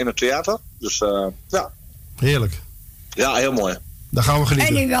waarschijnlijk in het theater. Dus ja. Heerlijk. Ja, heel mooi. Daar gaan we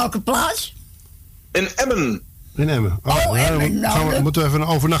genieten. En in welke plaats? In Emmen. In Emmen. We moeten even een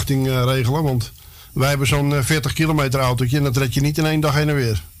overnachting regelen, want wij hebben zo'n 40 kilometer autootje en dat red je niet in 1 dag heen en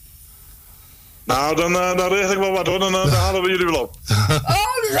weer. Nou, dan regel ik wel wat, hoor. Dan halen we jullie wel op.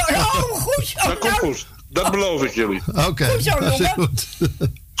 Goed. Dat komt goed. Dat beloof ik jullie. Oké. Goed zo, jongen.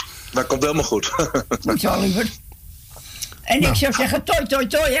 Dat komt helemaal goed. Goed zo, liever. En ik zou zeggen,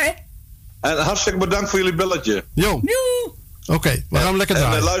 toi, hè. En hartstikke bedankt voor jullie belletje. Jo. Oké, we gaan hem lekker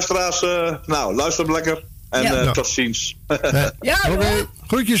draaien. En luisteraars, luister lekker. En tot ziens. Oké.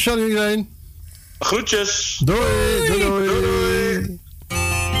 Groetjes aan iedereen. Groetjes. Doei.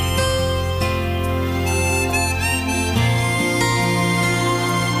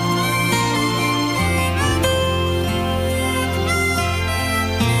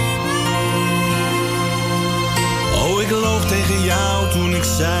 Oh, ik loog tegen jou toen ik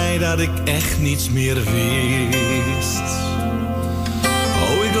zei dat ik echt niets meer wist.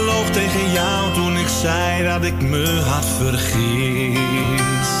 Oh, ik loog tegen jou toen ik zei dat ik me had vergist.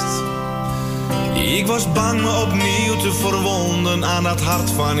 Ik was bang me opnieuw te verwonden aan dat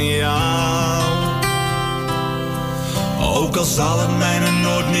hart van jou. Ook al zal het mij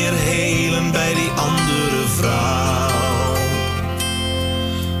nooit meer helen bij die andere vrouw.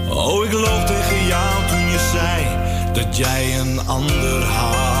 Oh, ik loog tegen jou toen je zei dat jij een ander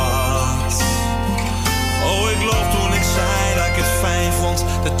had. Oh, ik loog toen ik zei dat ik het fijn vond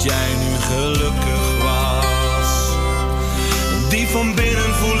dat jij nu gelukkig was. Diep van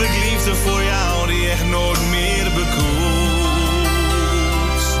binnen voel ik liefde voor jou die echt nooit meer bekoelt.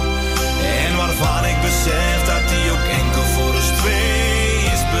 En waarvan ik besef dat die ook enkel voor ons twee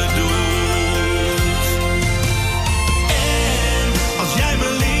is bedoeld. En als jij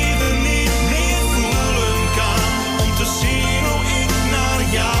me liefde niet meer voelen kan, om te zien hoe ik naar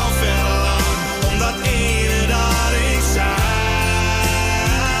jou verlang, om dat ene dat ik zei.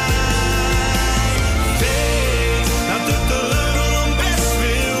 Weet dat het de leugen best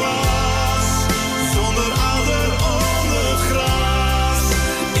weer was, zonder ouder onder gras.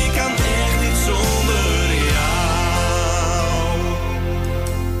 Ik kan echt niet zonder jou.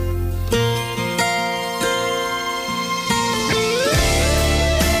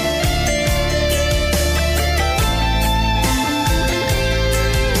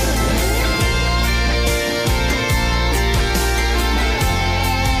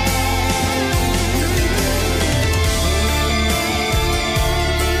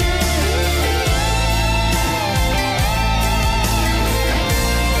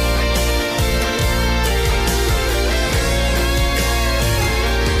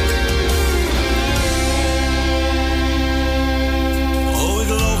 Oh, ik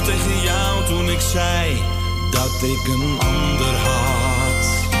loog tegen jou toen ik zei dat ik een ander had.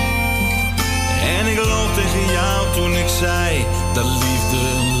 En ik loog tegen jou toen ik zei dat liefde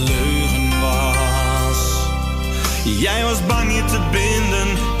een leugen was. Jij was bang je te binden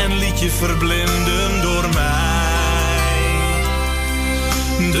en liet je verblinden door mij.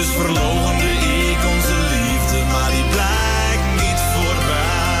 Dus verloochende ik onze liefde, maar die blijkt niet voorbij.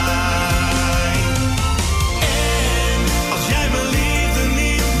 En als jij mijn liefde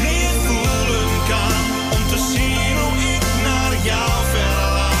niet meer voelen kan, om te zien hoe ik naar jou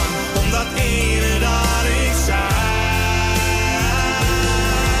verlang, om dat ene dat ik zei.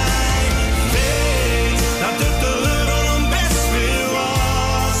 Weet dat het de leugen best weer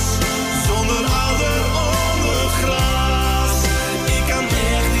was, zonder ouder onder gras. Ik kan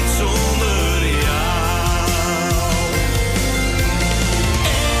echt niet zonder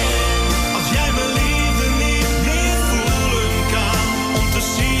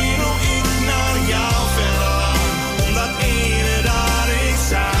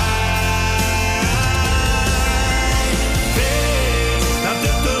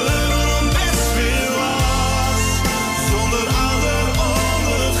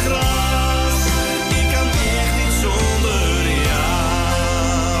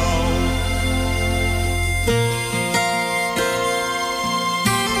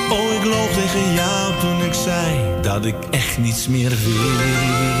Oh, ik loog tegen jou toen ik zei dat ik echt niets meer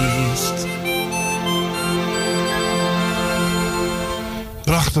wist.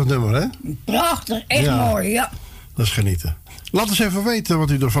 Prachtig nummer, hè? Prachtig, echt mooi, ja. Dat is genieten. Laat eens even weten wat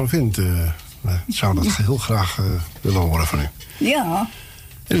u ervan vindt. Ik zou dat heel graag willen horen van u. Ja.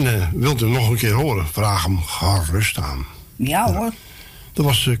 En wilt u nog een keer horen? Vraag hem gerust aan. Ja hoor. Dat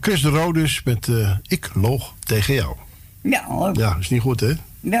was Chris de Rodus met Ik loog tegen jou. Ja hoor. Ja, is niet goed, hè?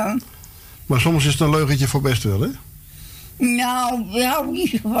 Ja. Maar soms is het een leugentje voor best wel, hè? Nou, ja,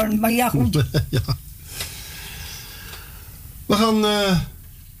 niet van, maar ja, goed. Ja. We gaan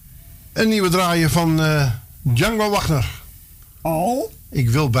een nieuwe draaien van Django Wagner. Oh? Ik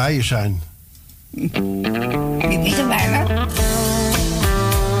wil bij je zijn. Je bent er bijna.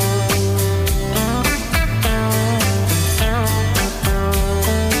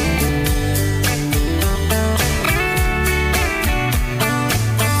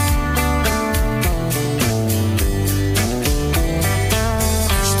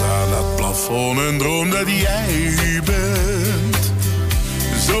 En droom dat jij bent.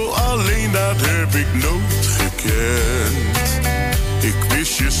 Zo alleen, dat heb ik nooit gekend. Ik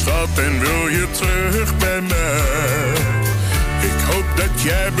mis je schat en wil je terug bij mij. Ik hoop dat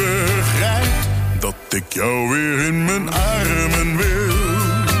jij begrijpt dat ik jou weer in mijn armen wil.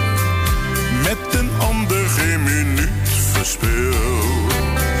 Met een ander geen minuut verspil.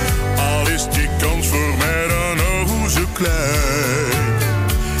 Al is die kans voor mij dan oh zo klein.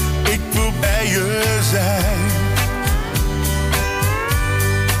 Bij je zijn.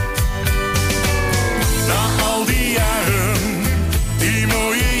 Na al die jaren, die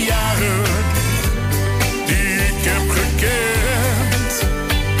mooie jaren, die ik heb gekend,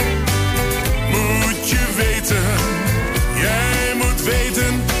 moet je weten, jij moet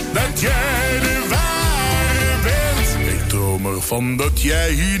weten dat jij de ware bent. Ik droom ervan dat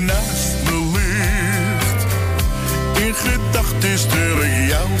jij hier naast me ligt. In gedachten stel ik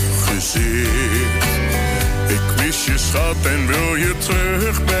jouw gezicht. Ik mis je schat en wil je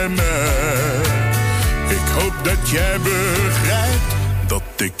terug bij mij. Ik hoop dat jij begrijpt dat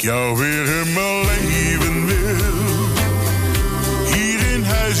ik jou weer in mijn leven wil. Hier in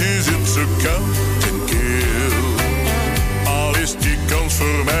huis is het zo koud en kil. Al is die kans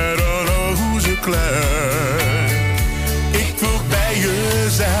voor mij dan oh zo klein. Ik wil bij je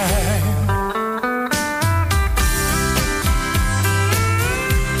zijn.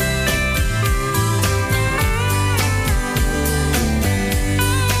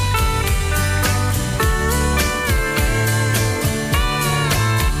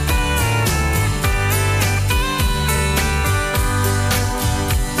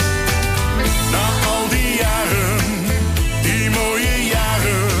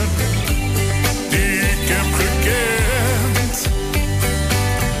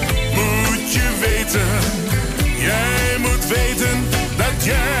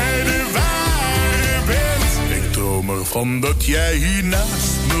 Van dat jij hier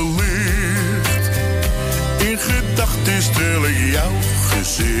naast me ligt. In gedachten stel ik jouw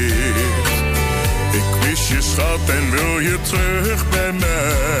gezicht. Ik mis je schat en wil je terug bij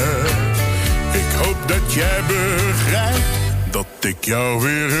mij. Ik hoop dat jij begrijpt dat ik jou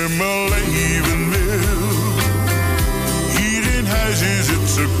weer in mijn leven wil. Hier in huis is het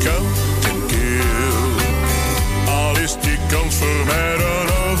zo koud en kil. Al is die kans voor mij dan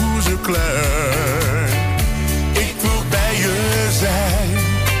oh zo klein. Zijn.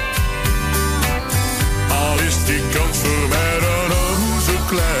 Al is die kans voor mij dan oh zo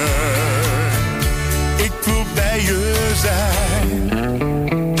klein. Ik wil bij je zijn.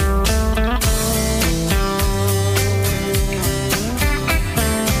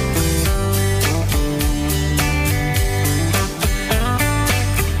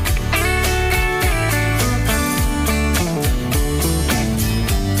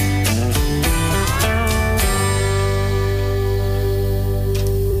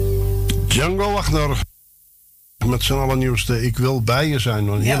 Django Wagner met zijn allernieuwste Ik wil bij je zijn.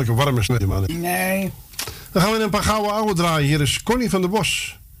 Een heerlijke warme snede, man. Nee. Dan gaan we een paar gouden oude draaien. Hier is Connie van der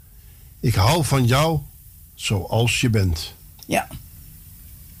Bos. Ik hou van jou zoals je bent. Ja.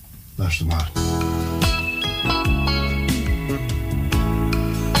 Luister maar.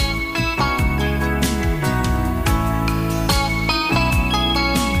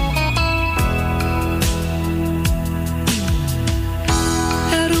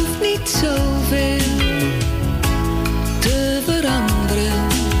 Zoveel te veranderen,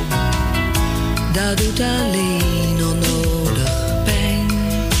 dat doet alleen onnodig pijn.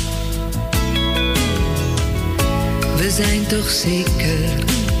 We zijn toch zeker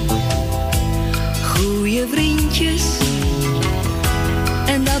goeie vriendjes,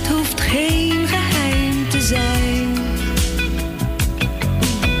 en dat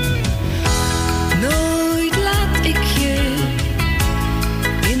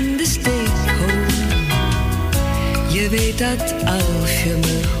dat als je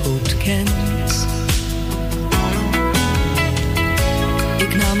me goed kent.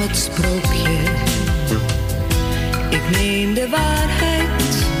 Ik nam het sprookje, ik neem de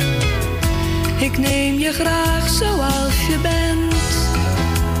waarheid. Ik neem je graag zoals je bent.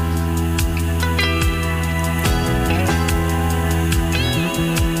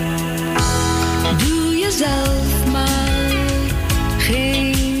 Doe jezelf maar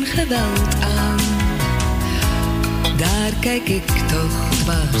geen geweld aan. Daar kijk ik toch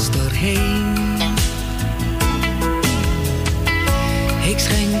dwars doorheen. Ik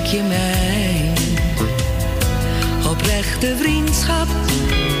schenk je mijn oprechte vriendschap.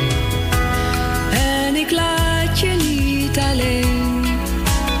 En ik laat je niet alleen.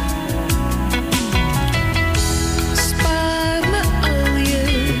 Spaar me al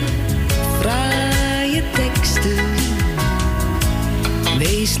je fraaie teksten.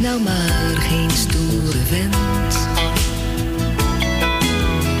 Wees nou maar geen stoere vent.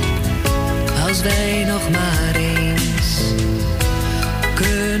 Als wij nog maar eens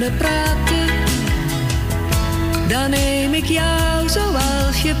kunnen praten, dan neem ik jou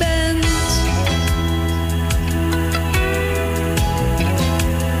zoals je bent.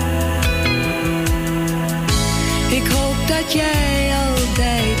 Ik hoop dat jij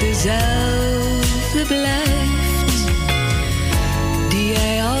altijd dezelfde blijft, die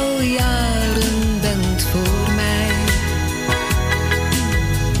jij al jaren bent voor mij.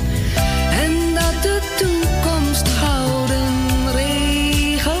 En dat de toekomst gouden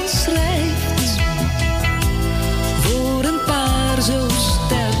regels schrijft, voor een paar zo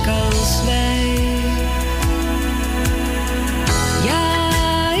sterk als wij.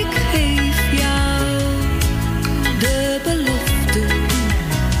 Ja, ik geef jou de belofte,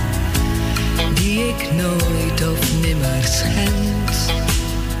 die ik nooit of nimmer schend.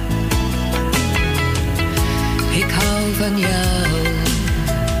 Ik hou van jou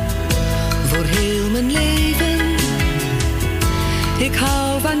voor heel mijn leven. Ik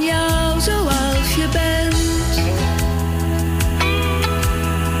hou van jou zoals je bent.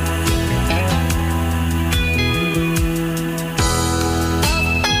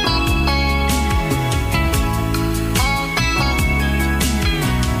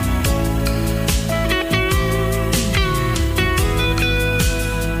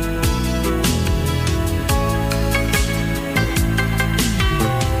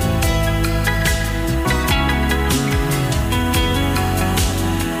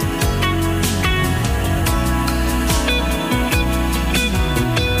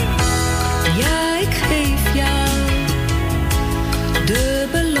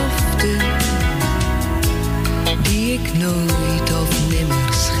 Nooit of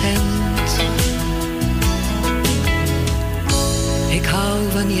nimmer schend. Ik hou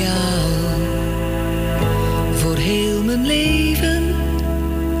van jou voor heel mijn leven.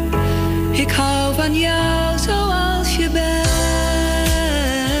 Ik hou van jou zoals je bent.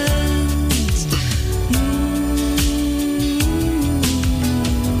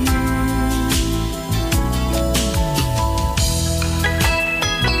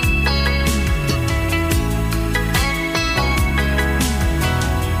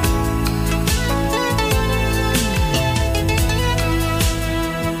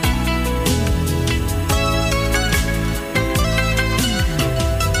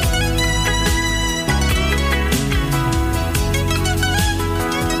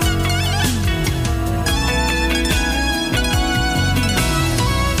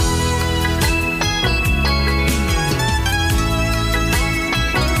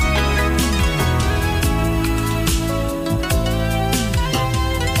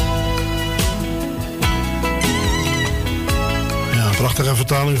 Prachtige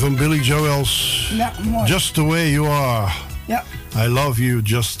vertaling van Billy Joel's Ja, mooi. Just the Way You Are. Ja. I love you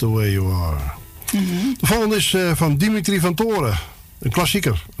just the way you are. Mhm. De volgende is van Dimitri van Toren. Een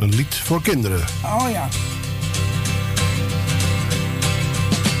klassieker. Een lied voor kinderen. Oh ja.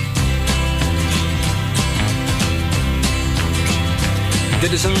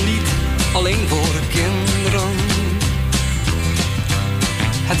 Dit is een lied alleen voor kinderen.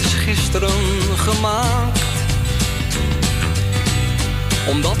 Het is gisteren gemaakt,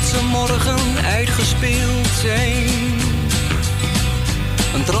 omdat ze morgen uitgespeeld zijn.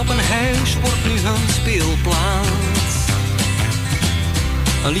 Een trappenhuis wordt nu hun speelplaats.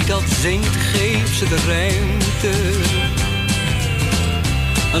 Een lied dat zingt, geeft ze de ruimte.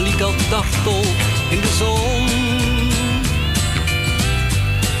 Een lied dat dartelt in de zon.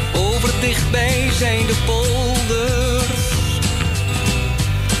 Over dichtbij zijn de polders.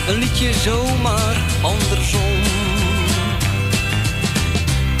 Een liedje zomaar andersom.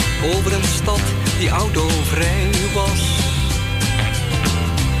 Over een stad die autovrij was.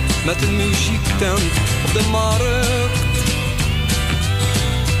 met een muziektent op de markt.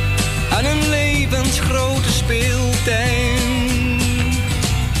 En een levensgrote speeltuin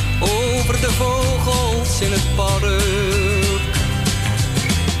over de vogels in het park.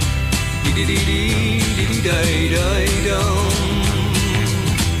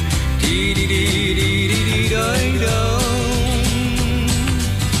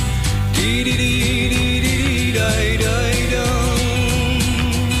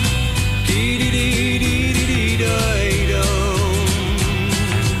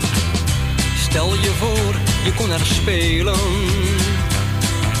 Stel je voor, je kon er spelen.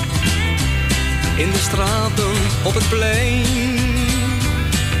 In de straten, op het plein.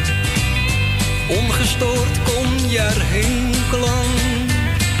 Ongestoord kon je er hinkelen.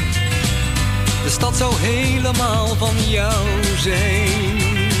 De stad zou helemaal van jou zijn.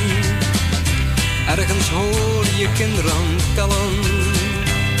 Ergens hoor je kinderen tellen.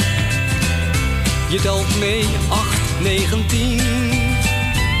 Je telt mee 8, 9, 10.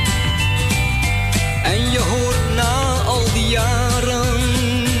 En je hoort na al die jaren.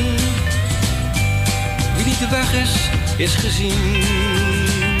 Wie niet de weg is gezien.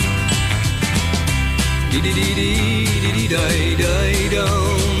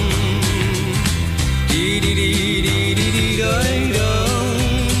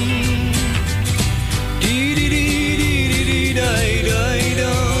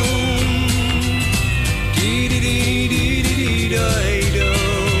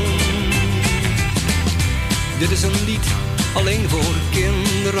 Dit is een lied alleen voor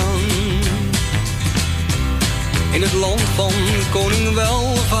kinderen. In het land van koning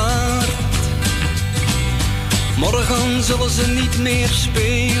Welvaart. Morgen zullen ze niet meer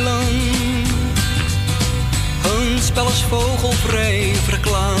spelen. Hun spel is vogelvrij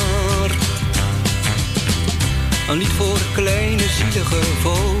verklaard. Een lied voor kleine zielige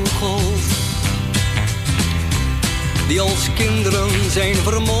vogels. Die als kinderen zijn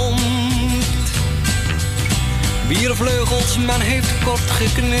vermomd. Wier vleugels men heeft kort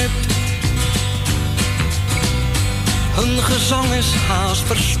geknipt. Hun gezang is haast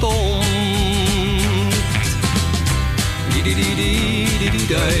verstomd.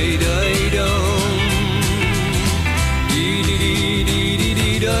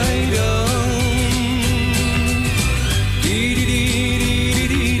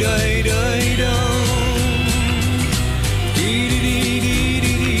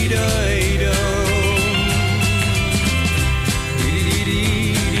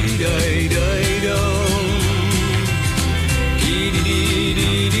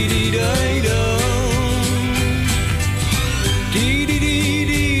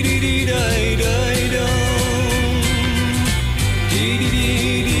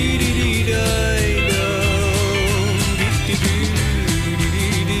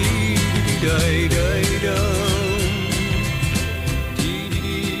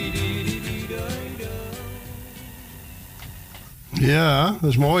 Ja, dat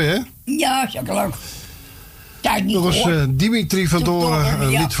is mooi, hè? Ja, zeker leuk. Dat was Dimitri van Doren, een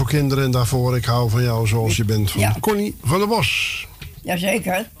lied voor kinderen. En daarvoor Ik hou van jou zoals je bent, van Connie van der Bos.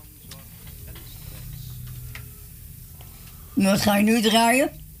 Jazeker. Wat ga je nu draaien?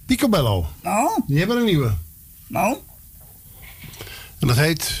 Picobello. Oh. Die hebben een nieuwe. Oh. En dat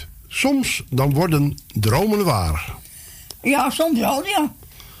heet Soms dan worden dromen waar. Ja, soms wel, ja.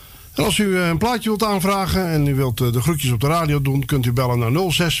 En als u een plaatje wilt aanvragen en u wilt de groetjes op de radio doen, kunt u bellen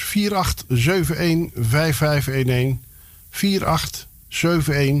naar 06 48 71 5511. 48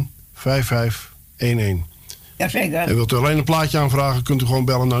 71 5511. Jazeker. En wilt u alleen een plaatje aanvragen, kunt u gewoon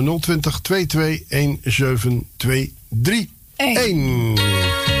bellen naar 020 22 17231.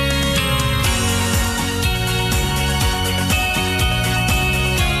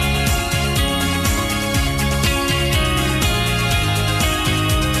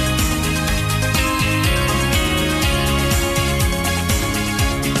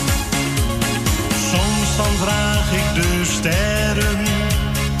 Sterren,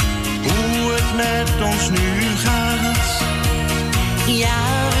 hoe het met ons nu gaat.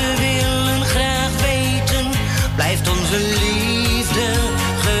 Ja, we willen graag weten, blijft onze liefde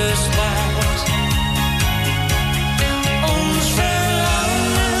gespaard. Ons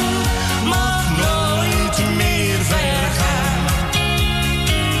verlangen mag nooit meer vergaan.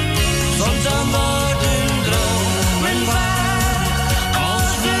 Soms dan worden dromen waar,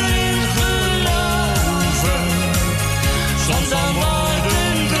 als we in geloven. Soms dan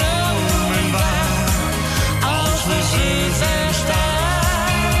worden dromen waar, als we ze verstaan.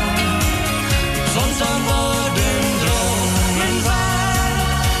 Soms dan worden dromen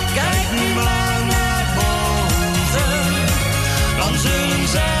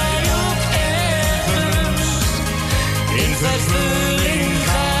vervulling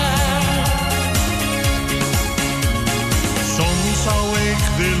gaat. Soms zou ik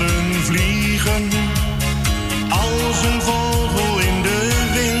willen vliegen als een vogel in de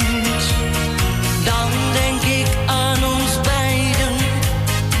wind. Dan denk ik aan ons beiden,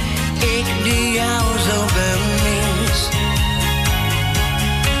 ik die jou zo bemint.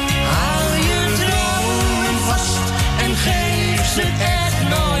 Hou je dromen vast en geef ze echt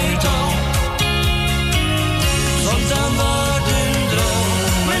nooit op. Want dan worden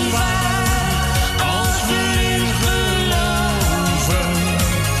dromen waar, als we in geloven.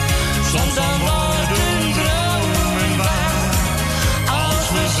 Soms dan worden dromen waar, als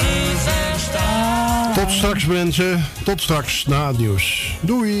we ze verstaan. Tot straks mensen, tot straks na het nieuws.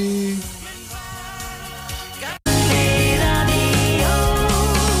 Doei!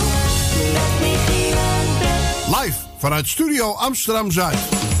 Live vanuit Studio Amsterdam-Zuid.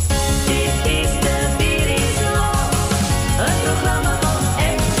 Dit is de Berislog, het programma van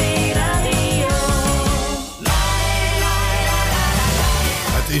MT Radio.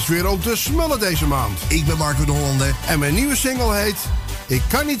 Het is weer om te smullen deze maand. Ik ben Marco de Hollander. En mijn nieuwe single heet Ik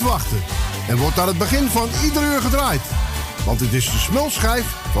kan niet wachten. En wordt aan het begin van ieder uur gedraaid. Want het is de smulschijf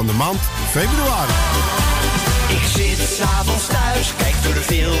van de maand februari. Ik zit 's avonds thuis, kijk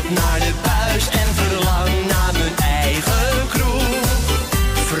verveeld naar de buis en verlang naar mijn eigen kroeg.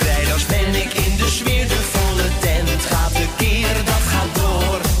 Vrijdags ben ik in de sfeer, de volle tent gaat tekeer, dat gaat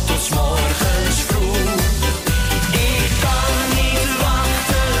door tot 's morgens vroeg. Ik kan niet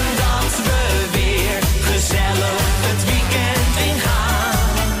wachten dat we weer gezellig het weekend ingaan.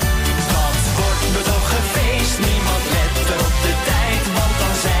 Dat wordt me toch een feest, niemand let er op de tijd, want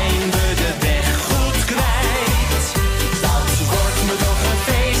dan zijn we de weg goed kwijt. Dat wordt me toch een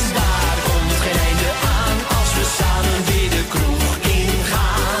feest, daar komt geen einde aan als we samen weer de kroeg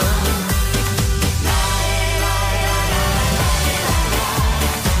ingaan.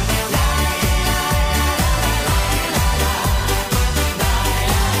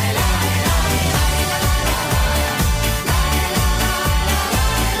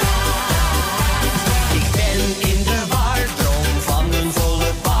 Ik ben in de war, droom van een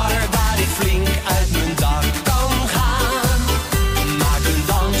volle bar waar ik flink uit mijn dak kan gaan. Maak een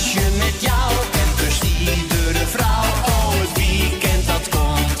dansje met jou en kus iedere vrouw. Oh, het weekend dat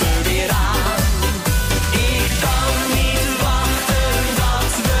komt er weer aan. Ik kan niet wachten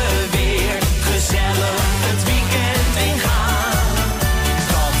dat we weer gezellig het weekend ingaan.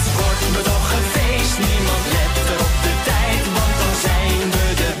 Dat wordt me toch een feest, niemand let er op de tijd, want dan zijn we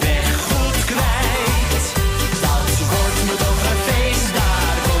de weg goed kwijt. Dat wordt me toch een feest,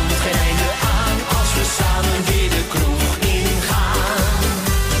 daar komt geen einde aan als we samen weer de kroeg ingaan.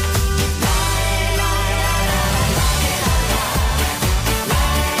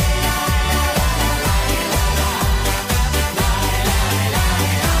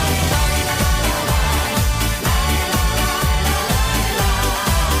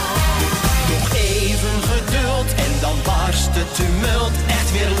 Nog even geduld en dan barst het tumult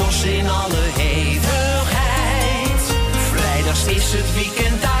echt weer los in alle hevigheid. Vrijdags is het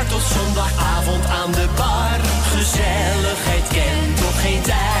weekend daar tot zondagavond aan de bar. Gezelligheid kent toch geen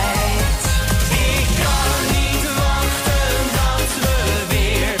tijd. Ik kan niet wachten dat we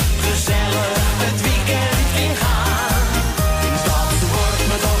weer gezellig het weekend ingaan. Dat wordt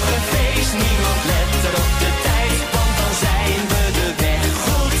me toch een feest, niemand let er op de tijd, want dan zijn we de weg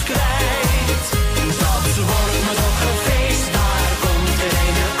goed kwijt. Dat wordt me toch een feest, daar komt er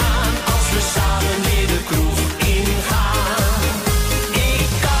einde aan als we samen weer de kroeg ingaan. Ik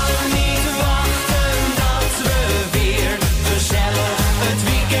kan niet wachten dat we weer gezellig het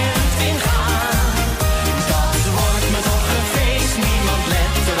weekend ingaan. Dat wordt me toch een feest, niemand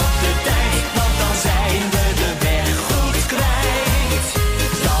let er op de tijd, want dan zijn we de weg goed kwijt.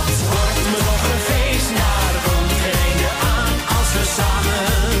 Dat wordt me toch een feest, daar komt geen einde aan als we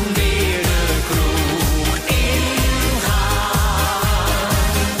samen weer de kroeg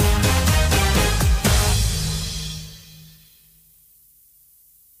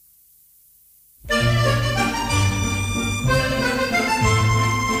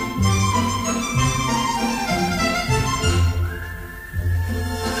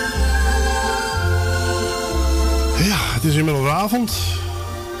Ja, het is inmiddels avond.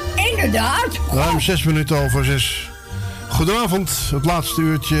 Inderdaad. Ruim 6 minuten over 6. Goedenavond, het laatste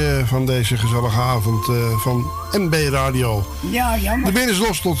uurtje van deze gezellige avond van MB Radio. Ja, jammer. De been is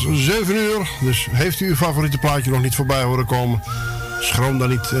los tot 7 uur, dus heeft u uw favoriete plaatje nog niet voorbij horen komen? Schroom dan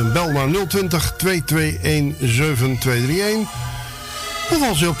niet en bel naar 020 221 7231. Of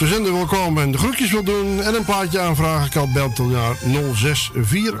als u op de zender wil komen en de groetjes wil doen en een plaatje aanvragen, kan belt dan naar 06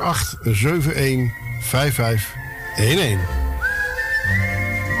 48 71 55 1-1.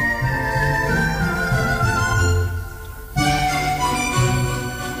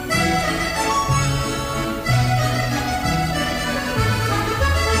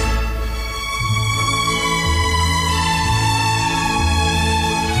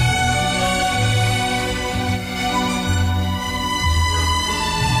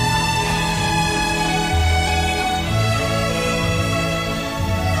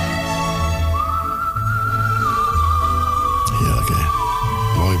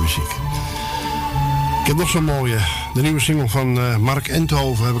 Ik heb nog zo'n mooie. De nieuwe single van Mark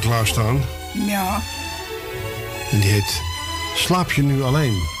Enthoven hebben we klaarstaan. Ja. En die heet Slaap je nu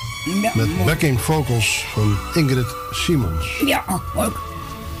alleen? Ja, met mooi. backing vocals van Ingrid Simons. Ja, leuk.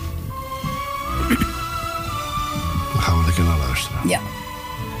 Daar gaan we lekker naar luisteren. Ja.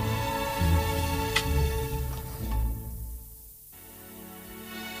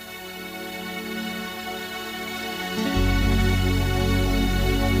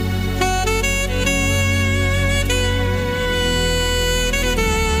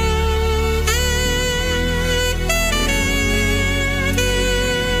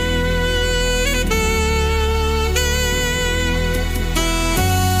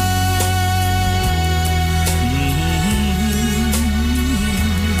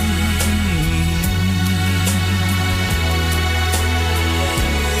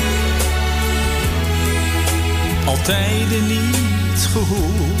 Tijden niet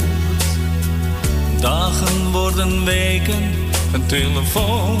gehoord. Dagen worden weken, een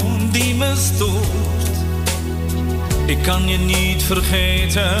telefoon die me stoort. Ik kan je niet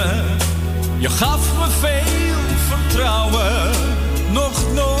vergeten, je gaf me veel vertrouwen.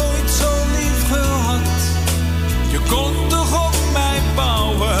 Nog nooit zo lief gehad, je kon toch op mij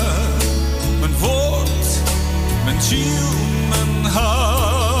bouwen. Mijn woord, mijn ziel, mijn hart.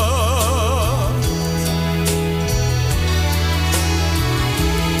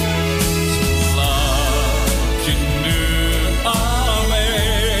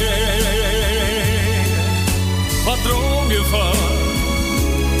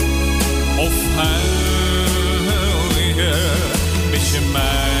 Of huil je, mis je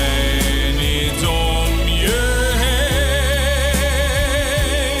mij niet om je heen?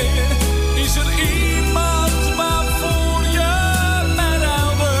 Is er iemand waarvoor je mij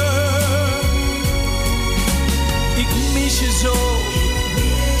ruilde? Ik mis je zo.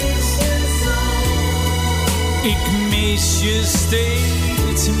 Ik mis je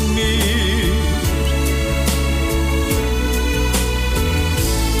steeds meer.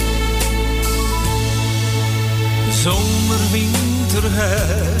 Zomer, winter,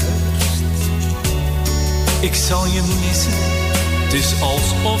 herfst. Ik zal je missen. Het is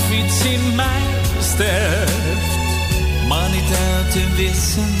alsof iets in mij sterft. Maar niet uit te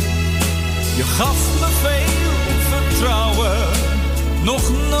wissen. Je gaf me veel vertrouwen.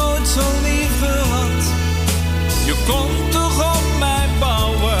 Nog nooit zo lief gehad. Je kon toch op mij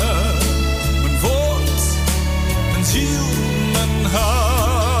bouwen. Mijn woord, mijn ziel, mijn hart.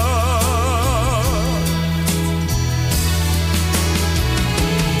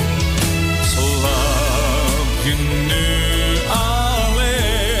 Je nu alleen,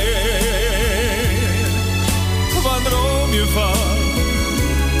 waar droom je van?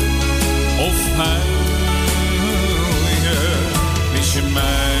 Of huil je, mis je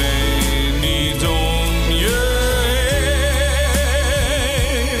mij niet om je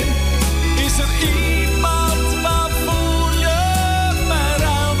heen? Is er iemand waarvoor je mij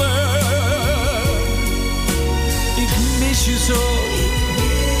ruilde? Ik mis je zo.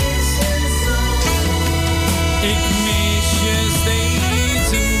 Ik mis je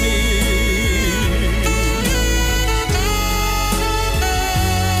steeds meer.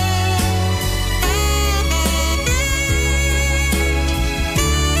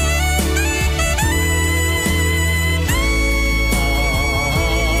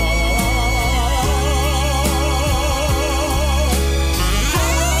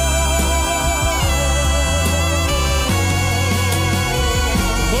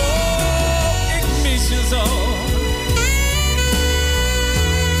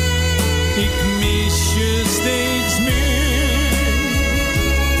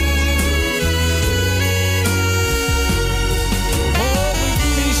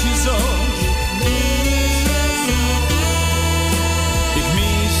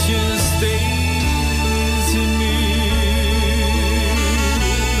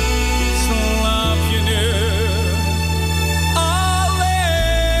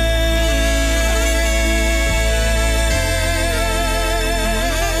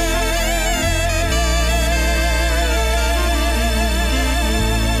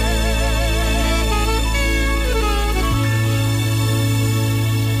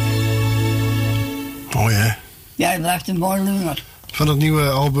 Ja, het blijft een mooi nummer. Van het nieuwe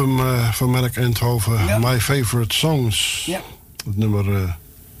album van Mark Endhoven, Ja. My Favorite Songs. Ja. Het nummer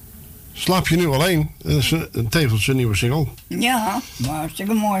Slaap je nu alleen? Dat is tevens een nieuwe single. Ja, maar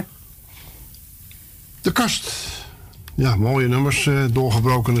hartstikke mooi. De Kast. Ja, mooie nummers.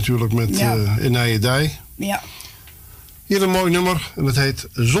 Doorgebroken natuurlijk met In Nijedij. Ja. Hier een mooi nummer en het heet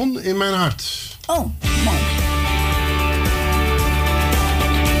Zon in mijn hart. Oh, mooi.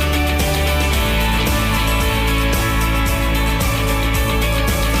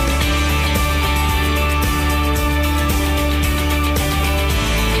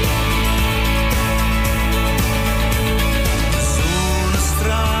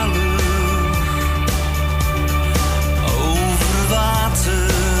 Zonnestralen over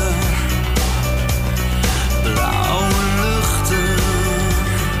water, blauwe luchten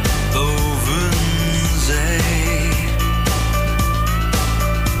boven zee,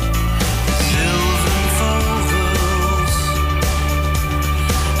 zilveren vogels,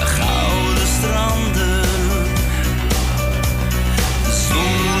 gouden stranden,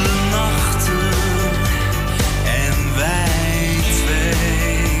 zwoele nachten en wij twee.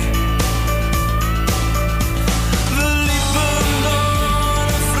 We liepen door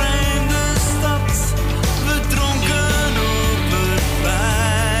een vreemde stad, we dronken op het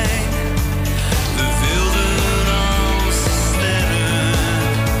plein. We wilden als de sterren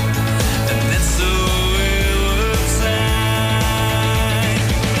en net zo eeuwig zijn.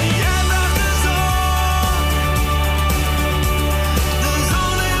 Jij bracht de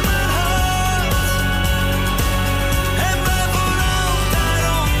zon in mijn hart. En wij voor altijd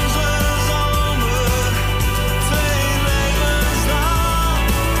onze zomer, 2 levens lang.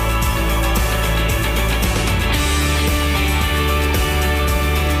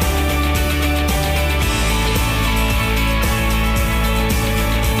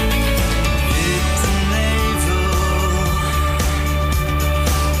 Witte nevel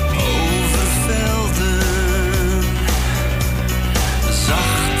over velden,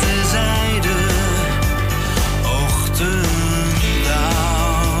 zachte zijde, ochtenddauw.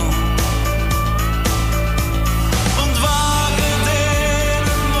 Ontwakend in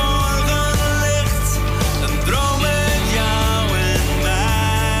het morgenlicht, een droom met jou en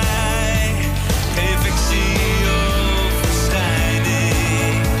mij. Geen fictie of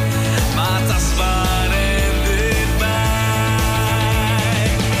verschijning, maar tastbaar en dichtbij.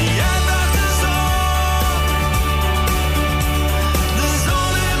 Jij bracht de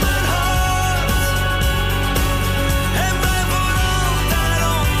zon in mijn hart. En wij voor altijd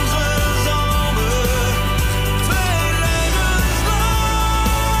onze zomer, 2 levens lang.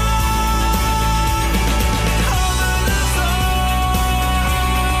 Hou me de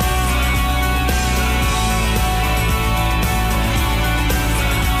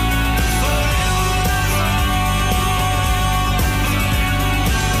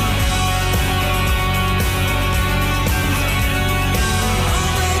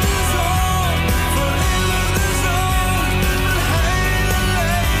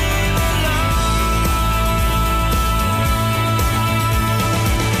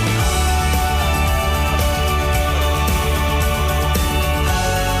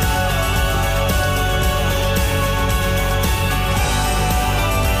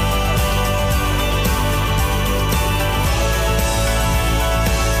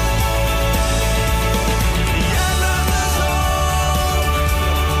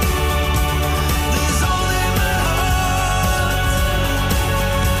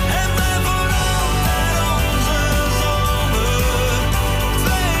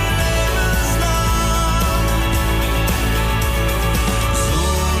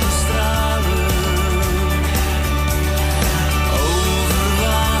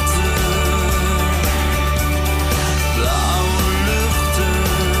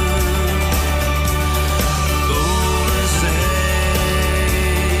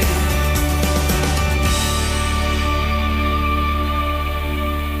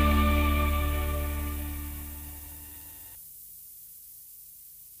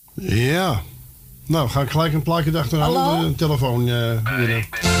Ja. Nou, ga ik gelijk een plaatje achteraan. Hallo? De telefoon binnen.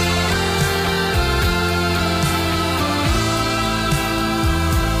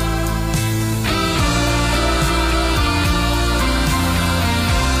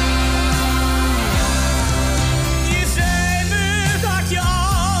 Je zei me dat je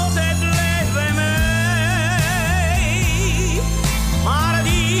altijd blijft bij mij, maar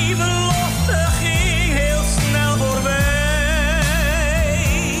die belofte ging heel snel voorbij.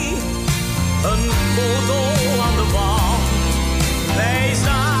 Een foto aan de wand, wij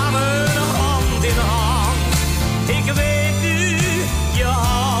samen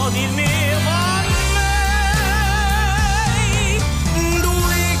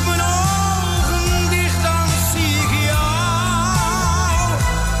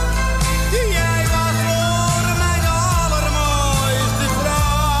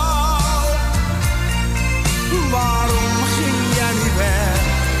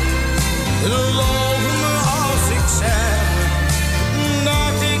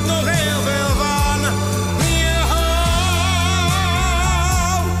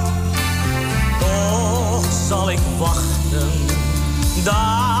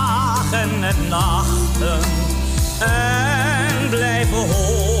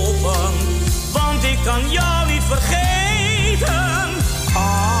kan jou niet vergeten.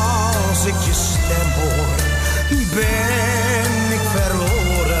 Als ik je stem hoor, ben ik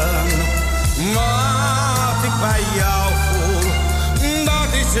verloren. Wat ik bij jou voel,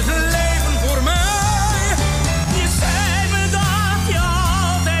 dat is het leven voor mij. Je zei me dat je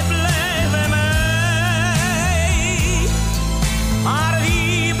altijd blijft bij mij. Maar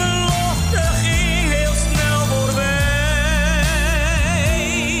die belofte ging heel snel voorbij.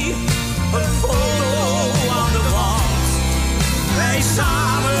 Een foto aan de wand, wij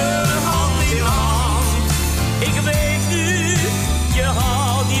samen hand in hand. Ik weet nu, je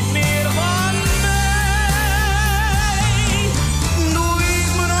houdt niet meer van mij. Doe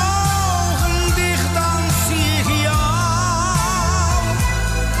ik mijn ogen dicht, dan zie ik jou.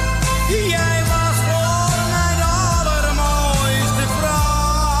 Jij was voor mij de allermooiste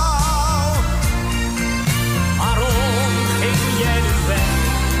vrouw. Waarom ging jij nu weg?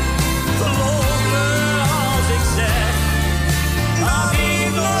 Geloof me als ik zeg dat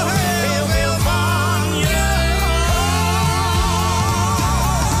ik nog heel veel van je hou.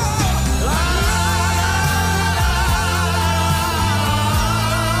 La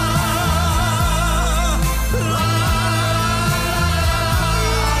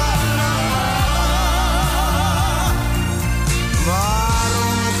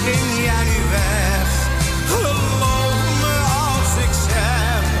Waarom ging jij nu weg? Geloof me als ik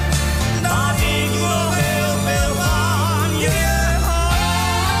zeg dat ik nog heel veel van je hou.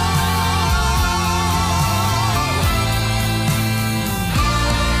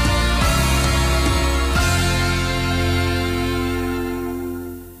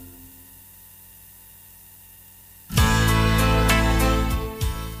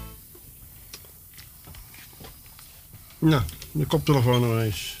 Nou, de koptelefoon nog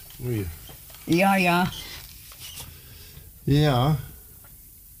eens. Hier. Ja, ja. Ja.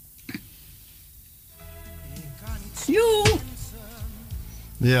 Joe.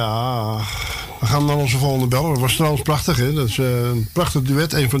 Ja. We gaan naar onze volgende beller. Dat was trouwens prachtig, hè? Dat is een prachtig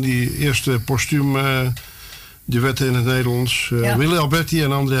duet. Een van die eerste postuum duetten in het Nederlands. Ja. Willy Alberti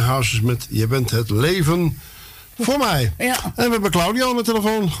en André Hazes met Je bent het leven voor mij. Ja. En we hebben Claudio aan de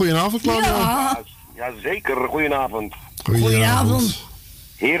telefoon. Goedenavond, Claudio. Ja. Jazeker, goedenavond. Goedenavond.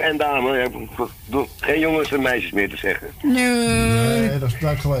 Heer en dame, ja, ik doe geen jongens en meisjes meer te zeggen. Nee. Dat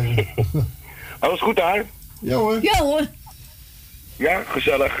is geleden. Alles goed daar? Ja hoor. Ja hoor. Ja,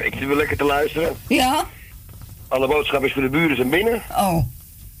 gezellig. Ik zit weer lekker te luisteren. Ja. Alle boodschappen voor de buren zijn binnen. Oh.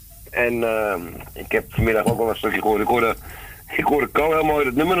 En ik heb vanmiddag ook al een stukje gehoord. Ik hoorde Ko heel mooi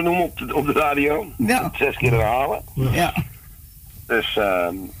het nummer noemen op de radio. Ja. 6 keer herhalen. Ja. Dus,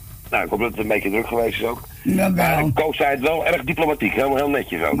 nou, ik hoop dat het een beetje druk geweest is ook. Ja, maar Ko zei het wel erg diplomatiek, helemaal heel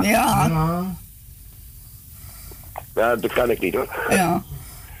netjes ook. Ja. Ja, dat kan ik niet hoor. Ja.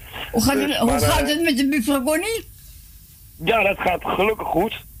 Hoe gaat het met de buurvrouw Connie? Ja, dat gaat gelukkig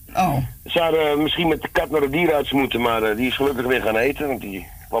goed. Oh. We zouden misschien met de kat naar de dierenarts moeten, maar die is gelukkig weer gaan eten, want die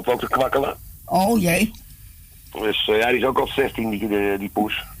loopt ook te kwakkelen. Oh jee. Dus ja, die is ook al 16, die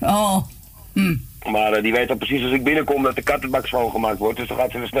poes. Oh. Maar die weet al precies als ik binnenkom dat de kattenbak schoongemaakt wordt, dus dan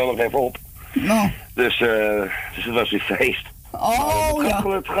gaat ze er snel nog even op. Nou. Dus het was weer feest. Oh ja.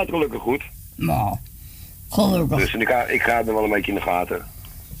 Het gaat gelukkig goed. Nou, gelukkig. Dus ik ga er wel een beetje in de gaten.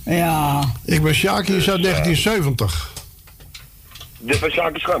 Ja. Ik ben Sjaki, is uit 1970. Dit was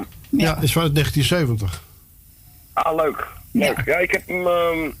Sjaki Schram? Ja, is van 1970. Ah, leuk. Leuk. Ja, ik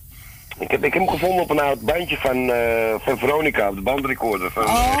heb hem gevonden op een oud bandje van Veronica, op de bandrecorder van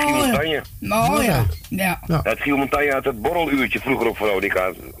Giel Montagne. Oh ja. Ja. Het Giel Montagne had het borreluurtje vroeger op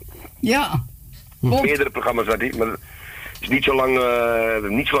Veronica. Ja. Meerdere programma's had hij, maar het is niet zo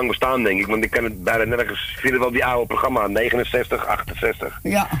lang bestaan, denk ik. Want ik kan het bijna nergens vinden, wel die oude programma, 69, 68,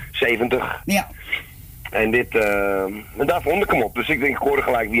 ja. 70. Ja. En dit, en daar vond ik hem op. Dus ik denk, ik hoorde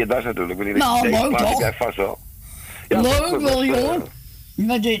gelijk wie het was natuurlijk. Nou, leuk toch? Jij vast wel. Ja, leuk wel, joh.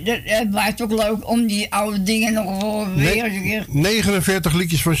 Maar het blijft ook leuk om die oude dingen nog weer eens een keer... 49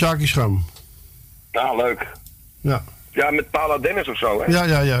 liedjes van Sjaki Schram. Nou, leuk. Ja. Ja, met Paula Dennis of zo, hè? Ja.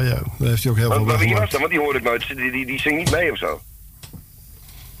 Daar heeft hij ook heel veel mee. Wie was gemaakt. dat? Want die hoor ik nooit. Die zingt niet mee of zo.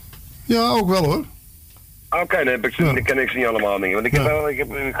 Ja, ook wel hoor. Oké, dan ken ik ze niet allemaal niet. Want ik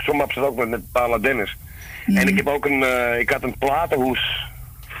som ze ook met Paula Dennis. En ik heb ook ik had een platenhoes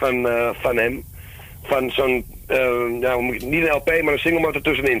van hem. Van zo'n, niet een LP, maar een single wat er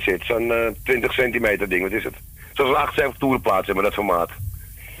tussenin zit. Zo'n 20 centimeter ding, wat is het? Zoals een 78 toerenplaat, zeg maar, dat formaat.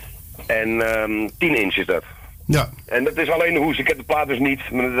 En 10 inch is dat. Ja. En dat is alleen de hoes. Ik heb de plaat dus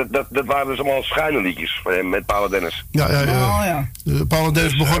niet. Maar dat waren dus allemaal schuine liedjes van hem, met Paula Dennis. Ja. Oh, ja. Paula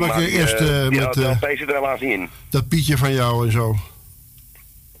Dennis begon ook eerst met... De LP zit er helaas niet in. Dat Pietje van jou en zo.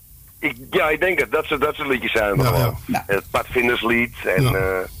 Ik denk het. Dat soort liedjes zijn er gewoon. Ja. Het padvinderslied.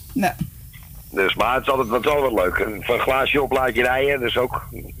 En, Dus, maar het is altijd wel leuk. Van glaasje op laat je rijden. Dus ook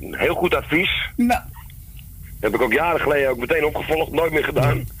een heel goed advies. Ja. Heb ik ook jaren geleden ook meteen opgevolgd. Nooit meer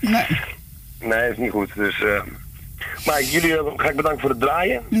gedaan. Nee, dat is niet goed. Dus, maar jullie ga ik bedanken voor het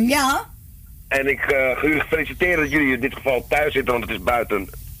draaien. Ja. En ik ga jullie feliciteren dat jullie in dit geval thuis zitten. Want het is buiten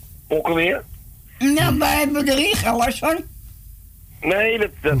pokkenweer. Nou, wij hebben er hier geen last van. Nee,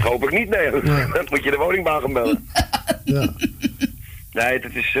 dat hoop ik niet. Nee. Dan moet je de woningbouw gaan bellen. Ja. Nee,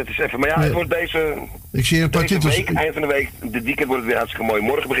 het is even... Maar ja, het wordt deze week, eind van de week, de weekend wordt het weer hartstikke mooi.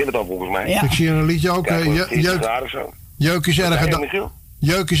 Morgen begint het al volgens mij. Ja. Ik zie een liedje ook.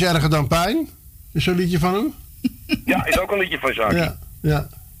 Jeuk is erger dan pijn. Is zo'n liedje van hem? Ja, is ook een liedje van Jacques. Ja.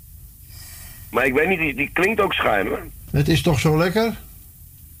 Maar ik weet niet, die klinkt ook schuin hoor. Het is toch zo lekker?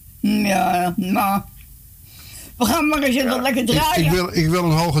 Ja, nou... We gaan maar eens even lekker draaien. Ik wil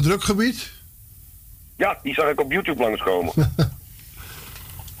een hoge drukgebied. Ja, die zag ik op YouTube langskomen.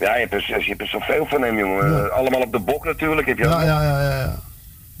 Ja, je hebt er zoveel van hem, jongen. Ja. Allemaal op de bok natuurlijk. Heb je ja.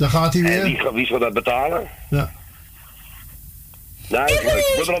 Daar gaat hij weer. En wie zal dat betalen? Ja. Nou, ik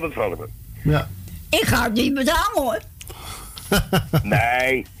word er altijd vrolijk van. Ja. Ik ga het niet betalen, hoor.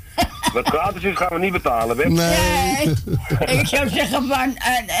 Nee. Wat gratis is, gaan we niet betalen, Wim. Nee. Ik zou zeggen van een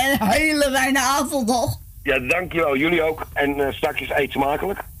hele fijne avond nog. Ja, dankjewel. Jullie ook. En straks eet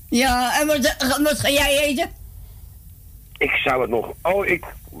smakelijk. Ja, en wat ga jij eten? Ik zou het nog...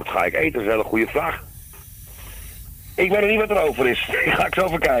 Wat ga ik eten? Dat is een hele goede vraag. Ik weet nog niet wat er over is. Ga ik zo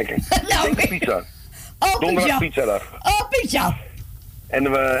even kijken. Nou, ik denk pizza. Donderdag pizzadag. Oh, pizza.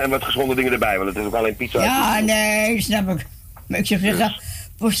 En wat gezonde dingen erbij, want het is ook alleen pizza. Ja, nee, snap ik. Maar ik zou zeggen,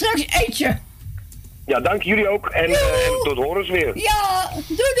 voor straks eet je. Ja, dank jullie ook. En tot horens weer. Ja,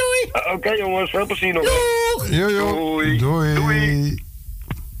 doei. Oké, jongens, veel plezier nog. Doeg. Doei. Doei.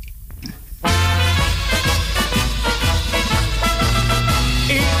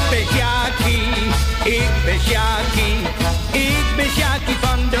 Ik ben Sjaakie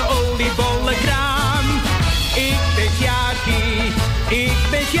van de oliebollenkraam. Ik ben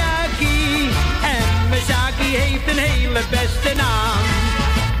Sjaakie en mijn zaakie heeft een hele beste naam.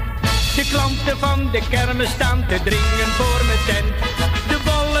 De klanten van de kermis staan te dringen voor mijn tent. De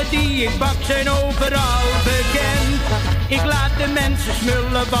bollen die ik bak zijn overal bekend. Ik laat de mensen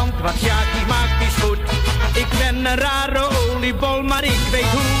smullen, want wat Sjaakie maakt is goed. Ik ben een rare oliebol, maar ik weet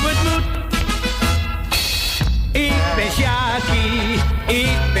hoe het moet. Ik ben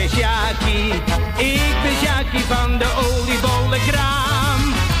Sjaakie van de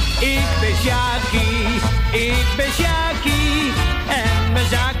oliebollenkraam. Ik ben Sjaakie en mijn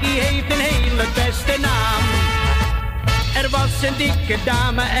zaakie heeft een hele beste naam. Er was een dikke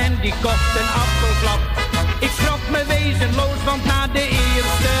dame en die kocht een appelklap. Ik schrok me wezenloos, want na de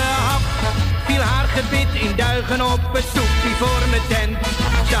eerste hap viel haar gebit in duigen op het stoepje voor mijn tent.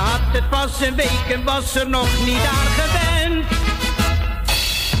 Ze had het pas een week en was er nog niet aan gewend.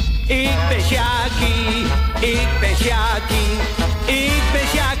 Ik ben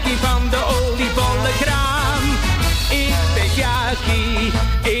Sjaakie van de oliebollenkraam. Ik ben Sjaakie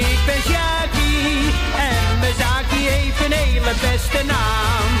en mijn zaakie heeft een hele beste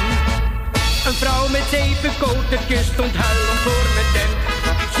naam. Een vrouw met 7 kotertjes stond huilend voor mijn tent.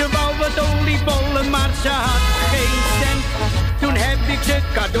 Ze wou wat oliebollen, maar ze had geen cent. Toen heb ik ze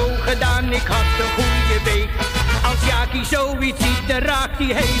cadeau gedaan, ik had een goede week. Als Sjaakie zoiets ziet, dan raakt hij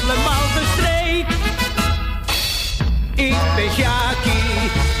helemaal verstreek. Ik ben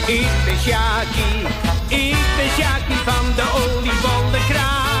Sjaakie van de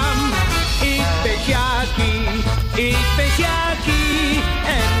oliebollenkraam. Ik ben Sjaakie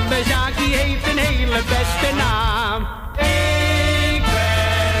en mijn zaakie heeft een hele beste naam. Ik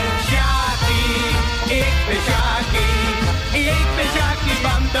ben Sjaakie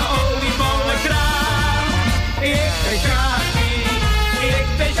van de oliebollenkraam. Ik ben Sjaakie en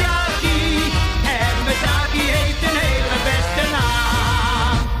mijn zaakie heeft een hele beste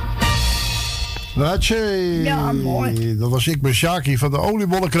naam. Ratje. Ja, mooi. Dat was ik ben Sjaakie van de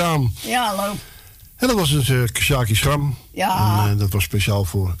oliebollenkraam. Ja, hallo. En dat was het Sjaakie Schram. Ja. En dat was speciaal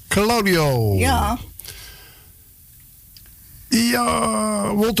voor Claudio. Ja.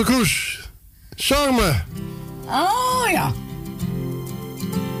 Ja, Wolter Kroes. Samen. Oh ja.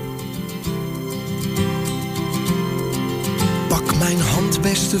 Pak mijn hand,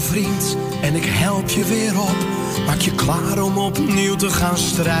 beste vriend, en ik help je weer op. Maak je klaar om opnieuw te gaan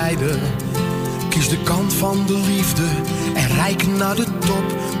strijden. Kies de kant van de liefde en rijk naar de top.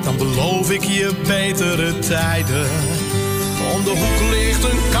 Dan beloof ik je betere tijden. Om de hoek ligt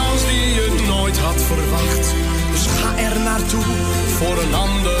een kans die je nooit had verwacht. Dus ga er naartoe voor een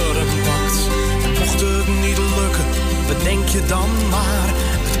andere bedenk je dan maar,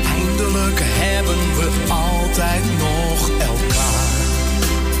 uiteindelijk hebben we altijd nog elkaar.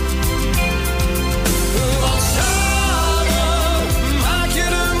 Want samen maak je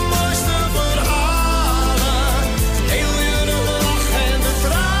de mooiste verhalen, deel je de lach en de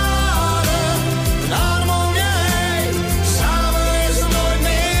tranen, een arm om je heen, samen is het nooit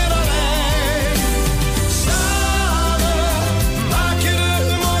meer alleen. Samen maak je de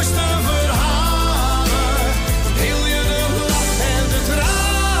mooiste verhalen, deel je de lach en de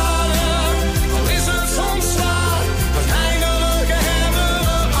tranen, al is het soms zwaar, uiteindelijk hebben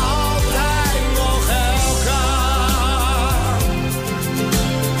we altijd nog elkaar.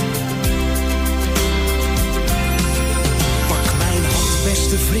 Pak mijn hand,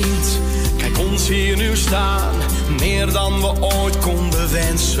 beste vriend, kijk ons hier nu staan, meer dan we ooit konden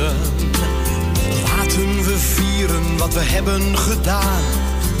wensen. Laten we vieren wat we hebben gedaan,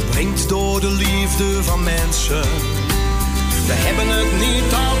 brengt door de liefde van mensen. We hebben het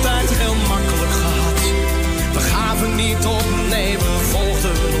niet altijd heel makkelijk gehad. We gaven niet op, nee, we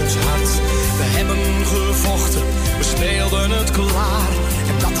volgden ons hart. We hebben gevochten, we speelden het klaar.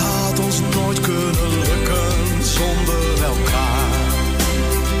 En dat had ons nooit kunnen lukken zonder elkaar.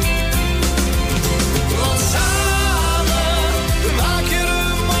 Want samen maak je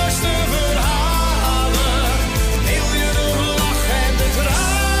de mooiste verhalen, deel je de lach en de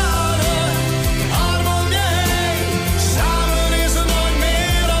tranen, een arm om je heen, samen is het nooit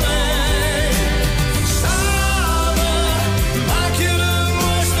meer alleen. Samen maak je de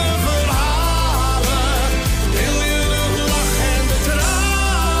mooiste verhalen, deel je de lach en de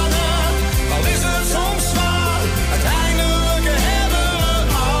tranen, al is het soms zwaar, uiteindelijk hebben we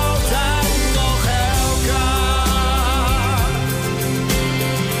altijd nog elkaar.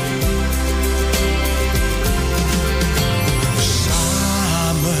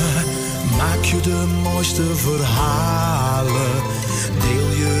 Samen maak je de mooiste verhalen,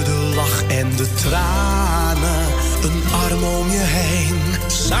 deel je de lach en de tranen, een arm om je heen.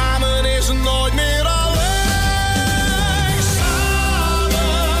 Samen is het nooit meer alleen.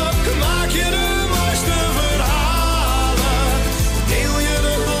 Samen maak je de mooiste verhalen, deel je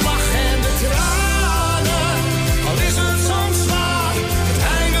de lach en de tranen, al is het soms zwaar,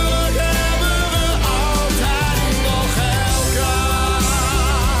 uiteindelijk hebben we altijd nog elkaar.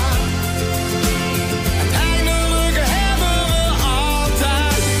 Uiteindelijk hebben we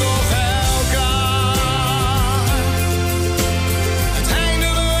altijd nog elkaar.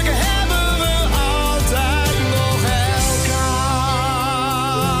 Uiteindelijk hebben we altijd nog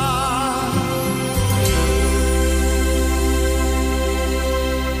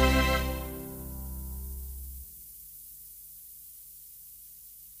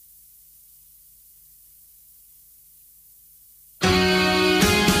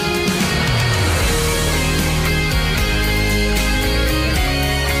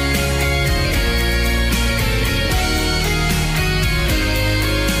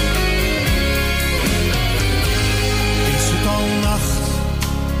Is het al nacht?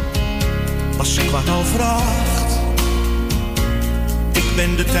 Was 7:15. Ik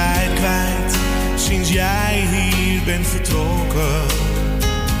ben de tijd kwijt sinds jij hier bent vertrokken.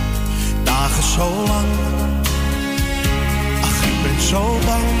 Dagen zo lang, ach ik ben zo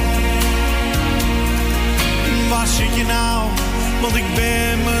bang. Waar zit je nou? Want ik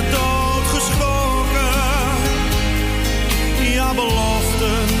ben me doodgeschrokken. Ja,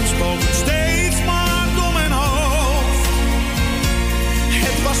 beloften spoken steeds maar door mijn hoofd.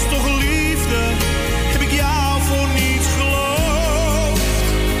 Het was toch liefde, heb ik jou voor niets geloofd.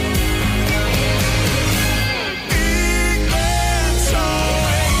 Ik ben zo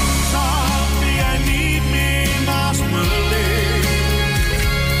eenzaam, nu jij niet meer naast me ligt.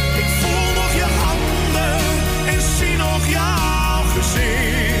 Ik voel nog je handen en zie nog jouw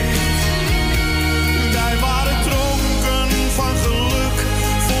gezicht. Wij waren dronken van geluk,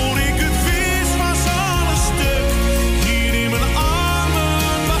 voor ik het wist was alles stuk. Hier in mijn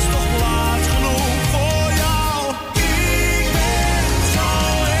armen was toch plaats genoeg voor jou. Ik ben zo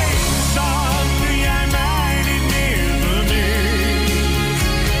eenzaam, nu jij mij niet meer bemint.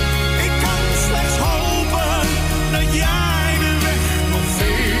 Ik kan slechts hopen dat jij de weg nog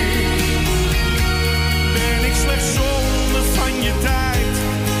vindt. Ben ik slechts zonde van je tijd,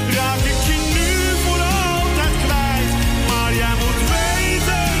 raak ik je nu voor altijd kwijt. Maar jij moet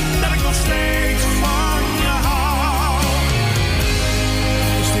weten dat ik nog steeds van je hou.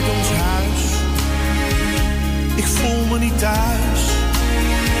 Is dit ons huis? Ik voel me niet thuis.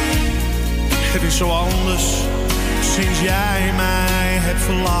 Het is zo anders sinds jij mij hebt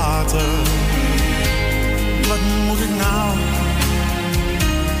verlaten. Wat moet ik nou?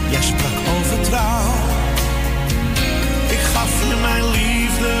 Jij sprak over trouw.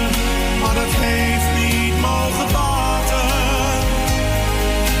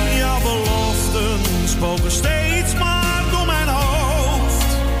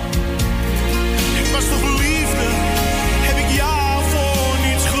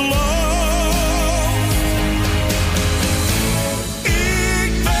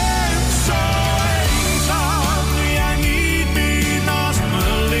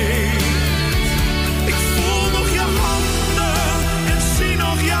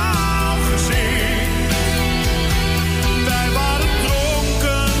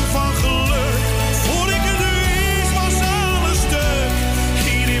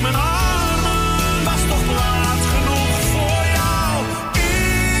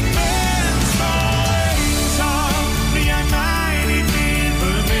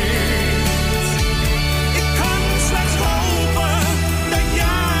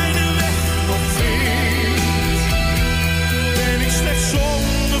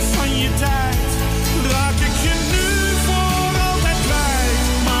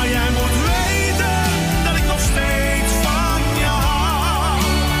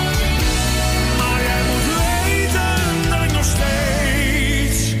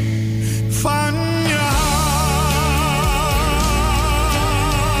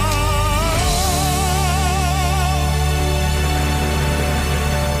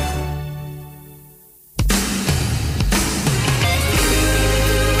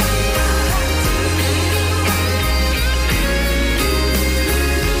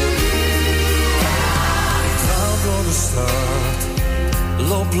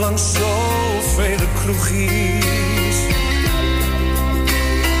 loop langs zoveel kroegjes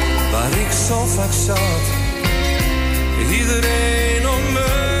waar ik zo vaak zat, iedereen om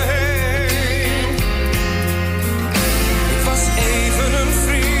me heen. Ik was even een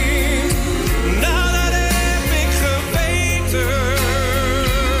vriend, nou dat heb ik geweten.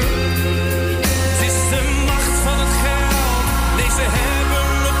 Het is de macht van het geld, nee ze hebben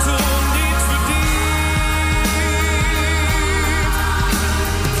me toen niet verdiend.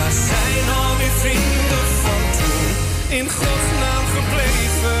 Waar zijn al die vrienden van toen, in godsnaam gebleven?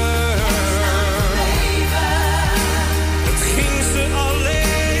 Het ging ze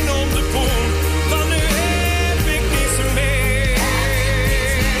alleen om de poen, want nu heb ik niets meer.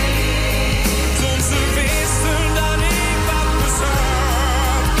 Toen ze wisten dat ik wat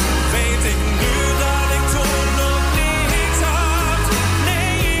bezat, weet ik nu dat ik toen nog niets had.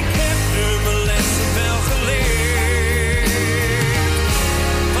 Nee, ik heb nu mijn lessen wel geleerd,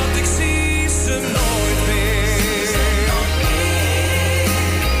 want ik zie ze nooit meer.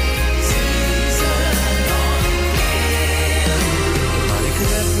 Maar ik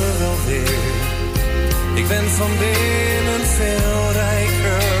red me wel weer. Ik ben van binnen veel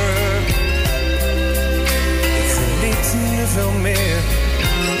rijker. Ik geniet nu veel meer,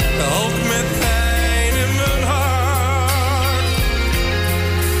 ook met pijn in mijn hart.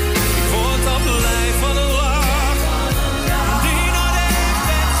 Ik word al blij van een lach die nooit echt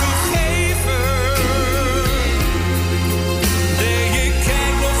werd gegeven. Nee, ik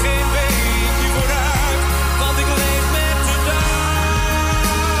kijk nog geen beetje vooruit, want ik leef met de dag.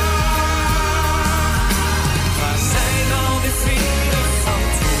 Waar zijn al die vrienden van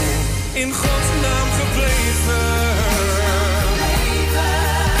toen, in godsnaam gebleven?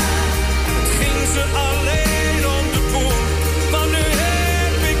 Het ging ze alleen om de poen, maar nu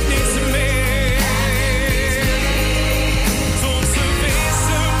heb ik niets meer. Toen ze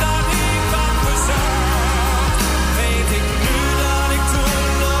wisten dat ik wat bezat, weet ik nu dat ik toen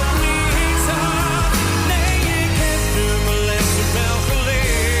nog niets had. Nee, ik heb nu mijn lessen wel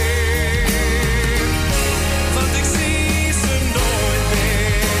geleerd, want ik zie ze nooit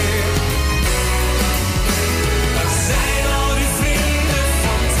meer. Waar zijn al die vrienden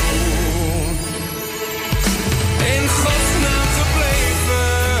van toen, in godsnaam gebleven?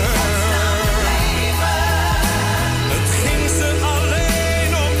 Het ging ze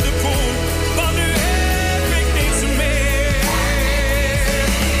alleen om de poen, want nu heb ik niets meer.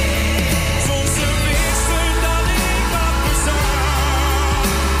 Toen ze wisten dat ik wat bezat,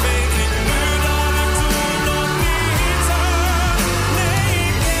 weet ik nu dat ik toen nog niets had. Nee,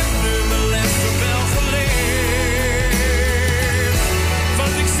 ik heb nu mijn lessen wel geleerd,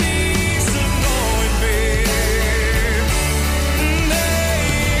 want ik zie ze nooit meer. Nee,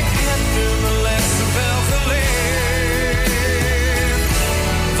 ik heb nu mijn lessen wel geleerd,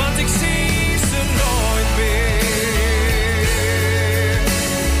 want ik zie ze nooit meer.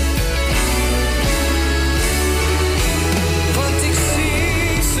 Want ik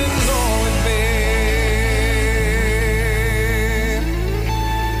zie ze nooit meer.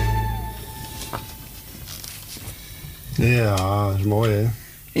 Ja, dat is mooi, hè?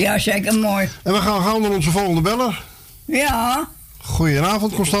 Ja, zeker mooi. En we gaan naar onze volgende beller. Ja.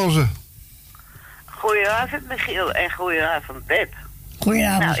 Goedenavond, Constance. Goedenavond Michiel en goedenavond Beb.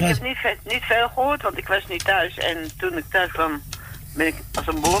 Goedenavond. Nou, ik schat. heb niet veel gehoord, want ik was niet thuis. En toen ik thuis kwam, ben ik als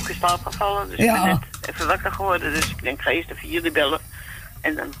een blok in slaap gevallen. Dus Ja. ik ben net even wakker geworden. Dus ik denk, ik ga eerst even jullie bellen.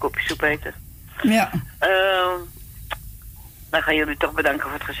 En dan een kopje soep eten. Ja. Dan gaan jullie toch bedanken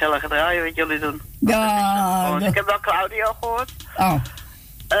voor het gezellige draaien wat jullie doen. Ja. Ik heb wel Claudio gehoord. Oh.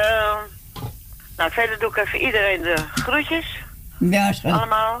 Nou, verder doe ik even iedereen de groetjes. Ja, schat.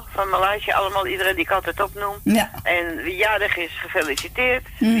 Allemaal, van mijn lijstje, allemaal iedereen die ik altijd opnoem. Ja. En wie jarig is, gefeliciteerd.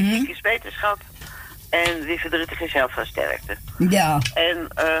 Wie ziek is, beterschap. En wie verdrietig is, heel veel sterkte. Ja. En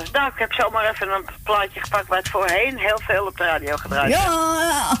nou, ik heb zomaar even een plaatje gepakt waar het voorheen heel veel op de radio gedraaid Ja, werd.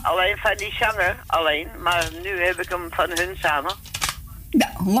 ja. Alleen van die zanger, alleen. Maar nu heb ik hem van hun samen. Ja,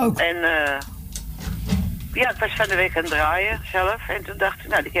 leuk. En ja, ik was van de week aan het draaien zelf. En toen dacht ik,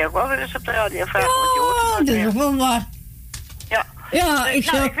 nou, die kan ik ook wel weer eens op de radio vragen. want je hoort het Ja, nooit dat is meer. ook wel waar. Ja. Ja, Dus, ik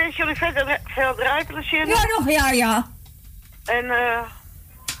nou, zou... ik wens jullie verder veel draaiplezier. Ja, nog, ja, ja. En we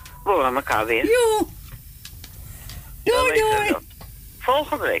horen elkaar weer. Joe. Doei, doei.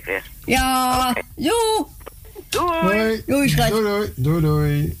 Volgende week weer. Ja, Okay. joe. Doei. Doei. Doei, schat. Doei, doei. Doei,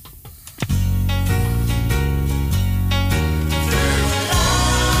 doei.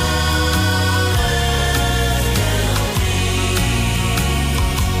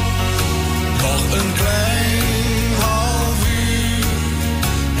 Nog een klein half uur,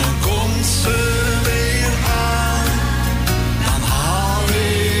 dan komt ze weer aan. Dan haal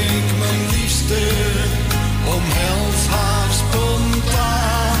ik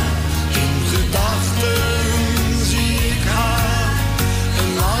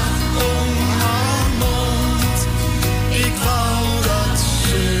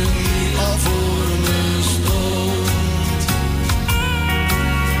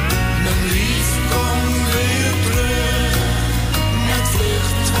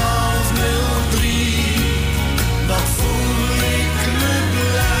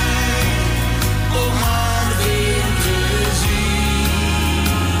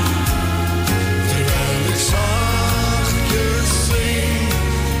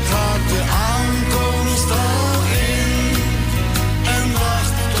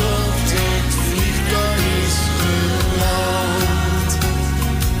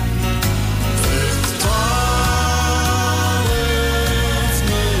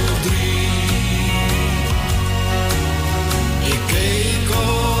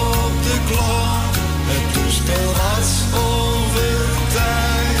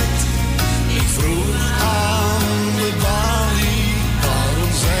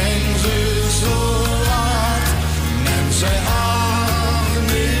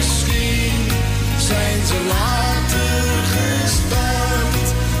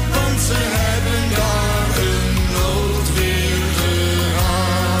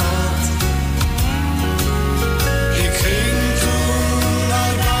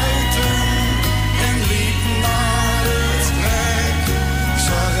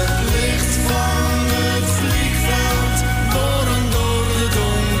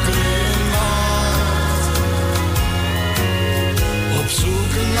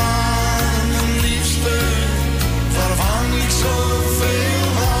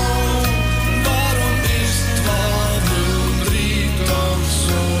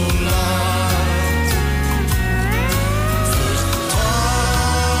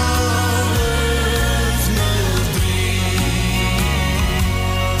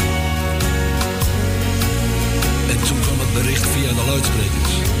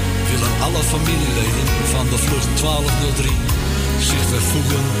luidsprekers willen alle familieleden van de vlucht 1203 zich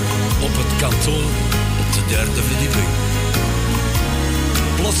vervoegen op het kantoor op de 3e verdieping.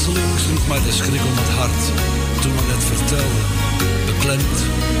 Plotseling sloeg mij de schrik om het hart toen men het vertelde, beklemd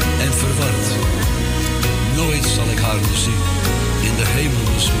en verward. Nooit zal ik haar meer zien, in de hemel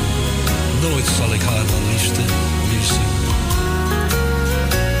misschien. Nooit zal ik haar mijn liefste meer zien.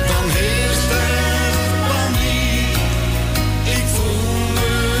 Dan heerst er paniek, ik voel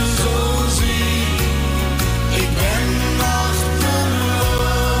me zo ziek. Ik ben machteloos,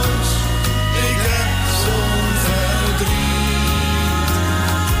 ik heb zo'n verdriet.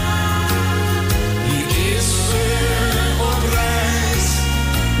 Nu is ze op reis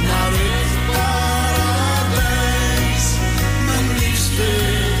naar het paradijs, mijn liefste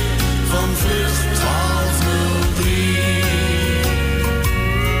van vlucht 1203.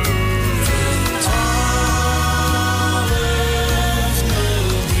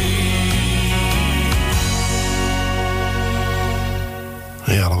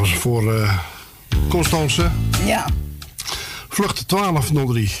 Ja, dat was voor Constance. Ja. Vlucht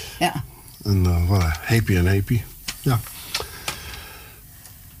 1203. Ja. En wat happy en happy. Ja.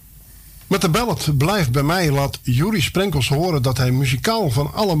 Met de ballad Blijf bij mij laat Juri Sprenkels horen dat hij muzikaal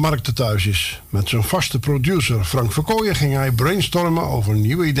van alle markten thuis is. Met zijn vaste producer Frank Verkooyen ging hij brainstormen over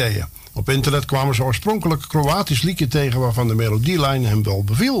nieuwe ideeën. Op internet kwamen ze oorspronkelijk Kroatisch liedje tegen waarvan de melodielijn hem wel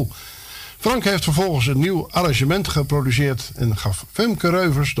beviel. Frank heeft vervolgens een nieuw arrangement geproduceerd en gaf Femke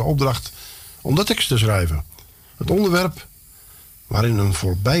Reuvers de opdracht om de tekst te schrijven. Het onderwerp waarin een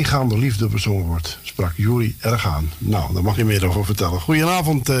voorbijgaande liefde bezongen wordt, sprak Juri erg aan. Nou, daar mag je meer over vertellen.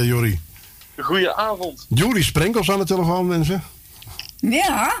 Goedenavond, Juri. Goedenavond. Juri Sprenkels aan de telefoon, mensen.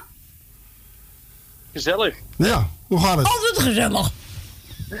 Ja. Gezellig. Ja, hoe gaat het? Altijd gezellig.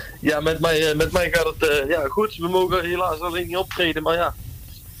 Ja, met mij gaat het goed. We mogen helaas alleen niet optreden, maar ja,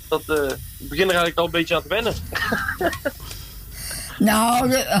 dat ik begin er eigenlijk al een beetje aan te wennen.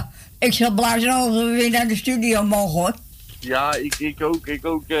 Nou, ik zal blij zijn als we weer naar de studio mogen, hoor. Ja, ik ook.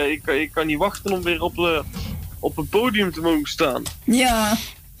 Ik kan niet wachten om weer op een podium te mogen staan. Ja.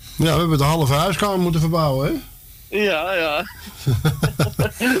 Ja, we hebben de halve huiskamer moeten verbouwen, hè? Ja.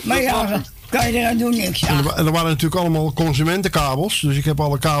 Maar ja, kan je er aan doen niks aan. En er waren natuurlijk allemaal consumentenkabels. Dus ik heb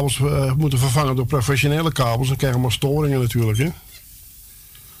alle kabels moeten vervangen door professionele kabels. Dan krijg je maar storingen natuurlijk, hè?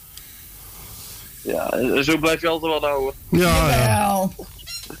 Ja, zo blijf je altijd wat houden. Ja.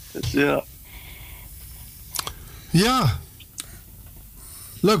 Ja. Ja.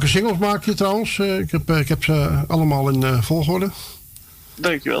 Leuke singles maak je trouwens. Ik heb ze allemaal in volgorde.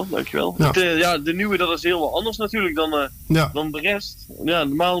 Dankjewel. Ja. De nieuwe dat is heel wat anders natuurlijk dan de rest. Ja,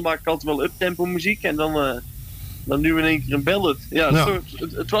 normaal maak ik altijd wel uptempo muziek en dan nu in één keer een ballad. Ja.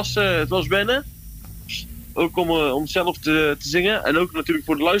 Het was wennen. Ook om zelf te zingen en ook natuurlijk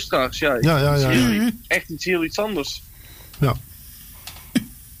voor de luisteraars. Ja. Echt iets anders. Ja.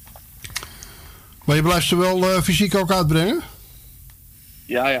 Maar je blijft ze wel fysiek ook uitbrengen?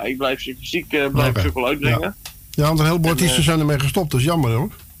 Ja, ik blijf ze fysiek ook wel uitbrengen. Ja, want een heleboel artiesten zijn ermee gestopt. Dat is jammer,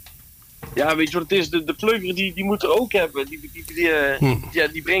 hoor. Ja, weet je wat het is? De plugger die moet er ook hebben.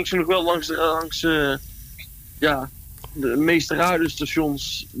 Die brengt ze nog wel langs de meeste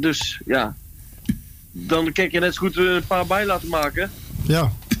radiostations. Dus ja, dan kan je net zo goed een paar bij laten maken.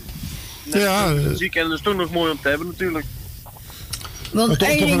 Ja. Muziek en dat is toch nog mooi om te hebben natuurlijk. Want toch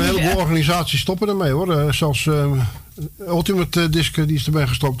een heleboel organisaties stoppen ermee, hoor. Zelfs Ultimate Disc die is erbij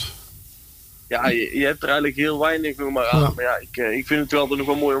gestopt. Ja, je hebt er eigenlijk heel weinig nog maar aan. Ja. Maar ja, ik vind het wel nog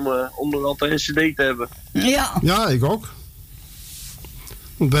wel mooi om er altijd een cd te hebben. Ja, ik ook.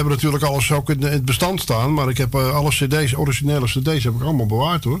 Want we hebben natuurlijk alles ook in het bestand staan. Maar ik heb alle cd's, originele cd's, heb ik allemaal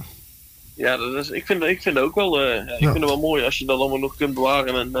bewaard, hoor. Ja, ik vind het ook wel, ik vind het wel mooi als je dat allemaal nog kunt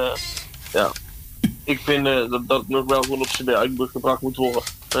bewaren. En ik vind dat het nog wel gewoon op cd uitgebracht moet worden.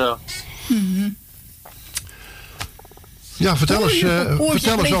 Ja. Mm-hmm. Ja, vertel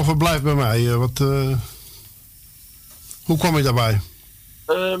eens over Blijf bij mij. Hoe kwam je daarbij?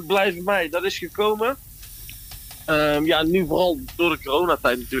 Blijf bij mij, dat is gekomen. Nu vooral door de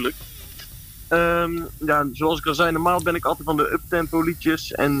coronatijd natuurlijk. Zoals ik al zei, normaal ben ik altijd van de uptempo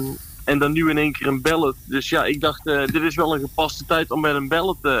liedjes en dan nu in één keer een ballad. Dus ja, ik dacht, dit is wel een gepaste tijd om met een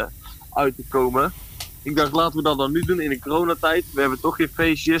ballad uit te komen. Ik dacht, laten we dat dan nu doen in de coronatijd. We hebben toch geen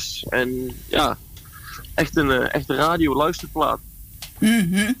feestjes en ja, echt een radio-luisterplaat.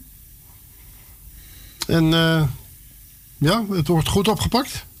 Mm-hmm. En het wordt goed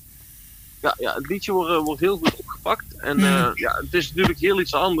opgepakt? Ja, het liedje wordt heel goed opgepakt. En het is natuurlijk heel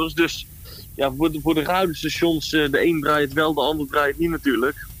iets anders. Dus ja, voor de radiostations, de een draait wel, de ander draait niet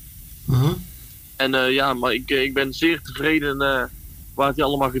natuurlijk. En maar ik ben zeer tevreden waar die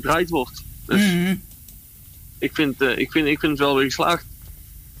allemaal gedraaid wordt. Dus ik vind het wel weer geslaagd.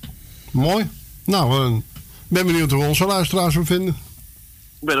 Mooi. Nou, ik ben benieuwd hoe onze luisteraars hem vinden.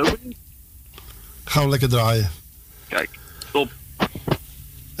 Ik ben ook benieuwd. Gaan we lekker draaien. Kijk, top.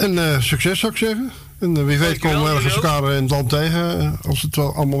 En succes zou ik zeggen. En wie weet komen we ergens elkaar in het land tegen als het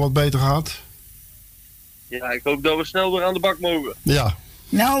wel allemaal wat beter gaat. Ja, ik hoop dat we snel weer aan de bak mogen. Ja.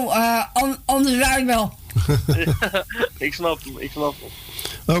 Nou, anders wij wel. Ik snap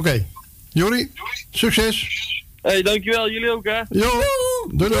hem. Oké. Jori, succes. Hey, dankjewel. Jullie ook, hè? Jo.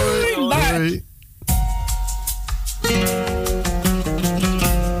 Doei. Doei.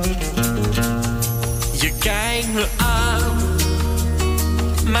 Je kijkt me aan,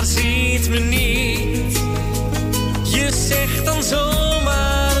 maar ziet me niet. Je zegt dan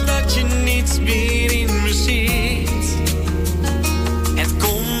zomaar dat je niets meer in me ziet. Het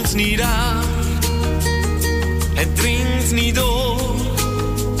komt niet aan, het dringt niet door.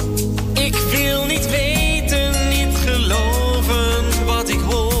 Ik wil niet weten, niet geloven wat ik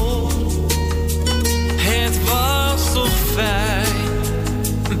hoor. Het was toch fijn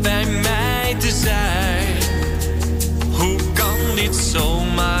bij mij te zijn. Hoe kan dit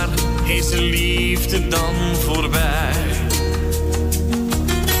zomaar, is de liefde dan voorbij?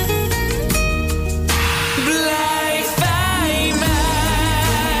 Blijf bij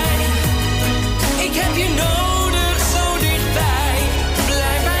mij, ik heb je nodig zo dichtbij.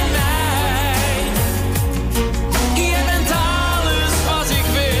 Blijf bij mij, je bent alles wat ik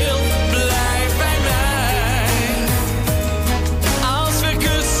wil. Blijf bij mij, als we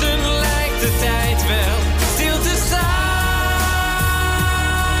kussen lijkt de tijd wel stil te staan.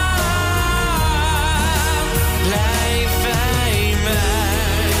 Blijf bij mij,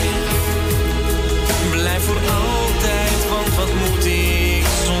 blijf voor altijd, want wat moet ik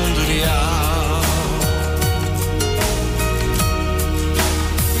zonder jou?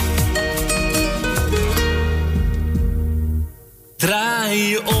 Draai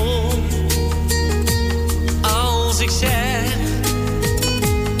je om als ik zeg,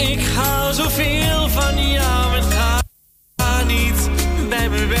 ik hou zoveel van jou en ga niet bij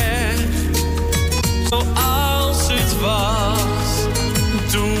me weg. Zoals het was,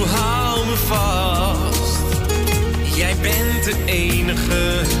 toe hou me vast. Jij bent de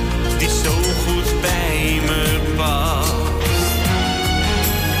enige die zo goed bij me past.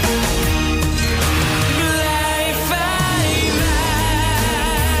 Blijf bij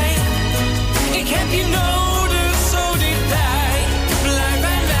mij, ik heb je nodig zo dichtbij. Blijf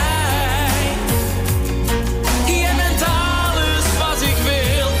bij mij, jij bent alles wat ik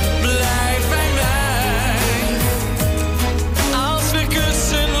wil. Blijf bij mij, als we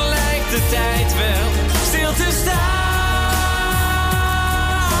kussen lijkt de tijd wel stil te staan.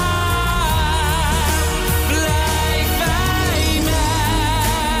 Blijf bij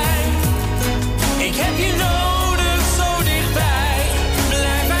mij, ik heb je nodig zo dichtbij.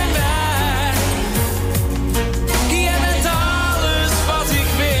 Blijf bij mij, jij bent alles wat ik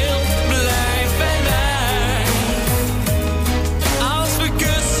wil. Blijf bij mij, als we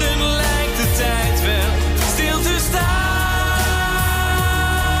kussen lijkt de tijd wel stil te staan.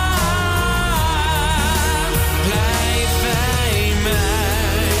 Blijf bij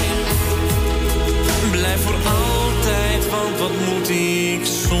mij, blijf voor altijd, want wat moet ik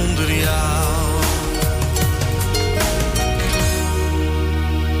zonder jou?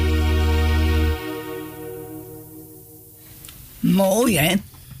 Mooi, hè?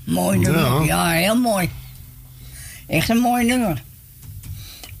 Mooi nummer. Ja. Ja, heel mooi. Echt een mooi nummer.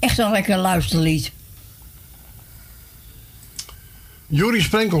 Echt een lekker luisterlied. Jori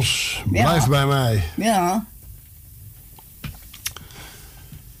Sprenkels, Ja. blijf bij mij. Ja.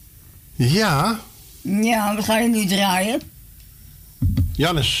 Ja, Ja, wat ga je nu draaien?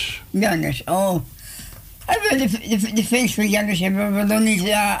 Jannes. Jannes, oh. Hebben we de fans van Jannes hebben we nog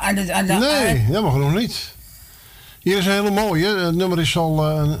niet aan de... Nee, jammer genoeg niet. Hier is een hele mooie. Het nummer is al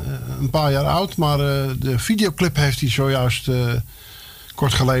een paar jaar oud, maar de videoclip heeft hij zojuist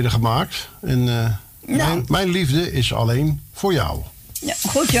kort geleden gemaakt. En mijn liefde is alleen voor jou. Ja,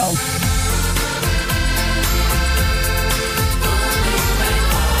 goed zo.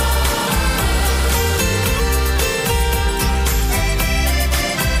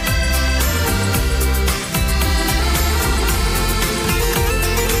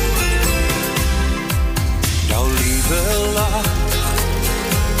 Jouw lieve lach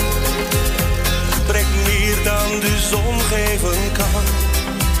spreekt meer dan de zon geven kan.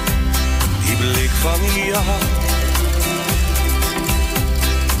 Die blik van jou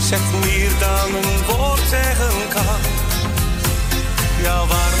zegt meer dan een woord zeggen kan. Jouw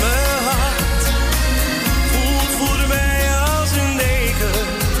warme hart voelt voor mij als een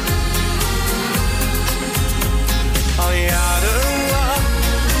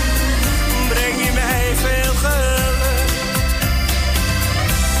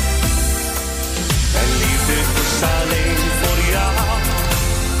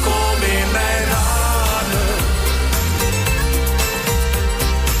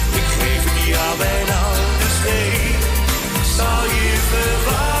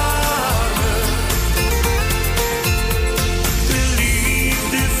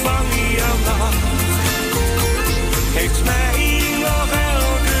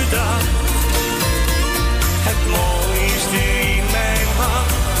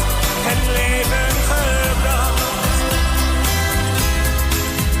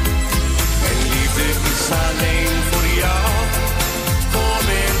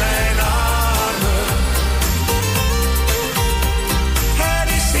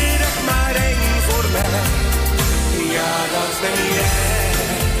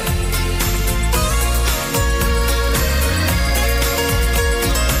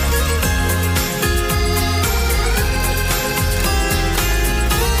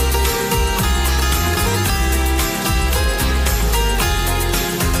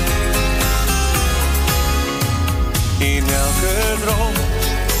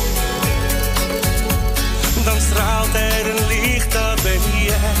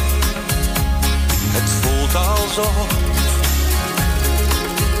alsof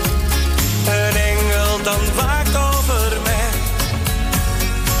een engel dan waakt over mij.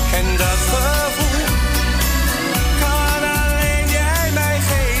 En dat gevoel kan alleen jij mij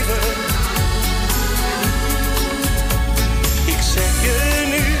geven. Ik zeg je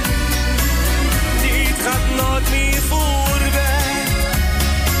nu, dit gaat nooit meer voorbij.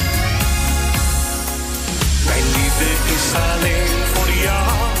 Mijn liefde is alleen voor jou.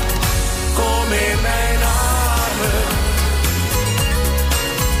 Kom in mijn armen.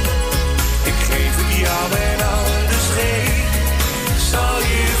 Ik geef jou en anders geen. Zal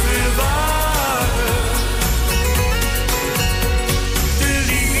je verwarren. De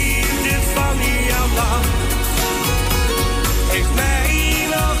liefde van jouw lach heeft mij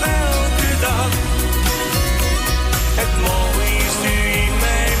nog elke dag het mooiste in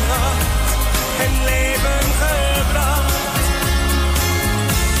mijn hart en leven gebracht.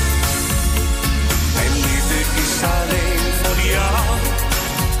 Mijn liefde is alleen voor jou.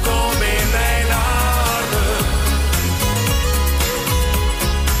 Kom in mijn armen.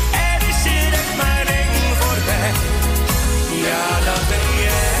 Er is er echt maar één voor mij. Ja, dat ben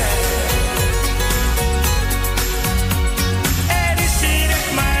jij. Er is er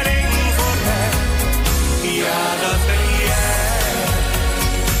echt maar één voor mij. Ja, dat ben jij.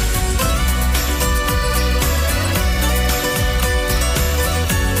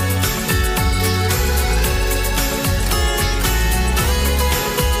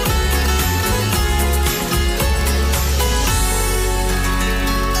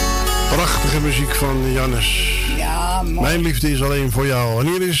 Prachtige muziek van Jannes. Ja, mooi. Mijn liefde is alleen voor jou.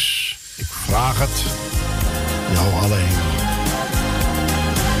 En hier is, ik vraag het, jou alleen.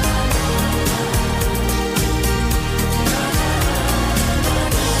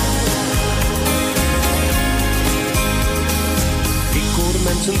 Ik hoor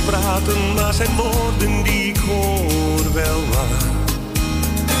mensen praten, maar zijn woorden die ik hoor wel waar.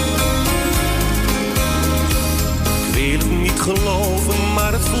 Ik wil het niet geloven,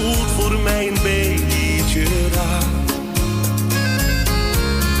 maar het voelt voor mij een beetje raar.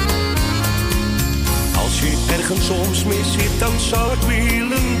 Als je ergens soms mis zit, dan zou ik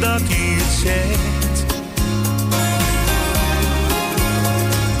willen dat hij het zegt.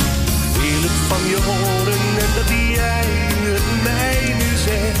 Wil het van je horen en dat jij het mij nu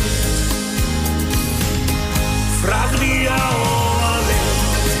zegt. Vraag die jou alleen.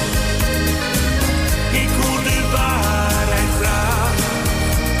 Ik hoor de waarheid graag.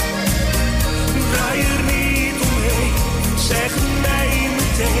 Draai er niet omheen. Zeg mij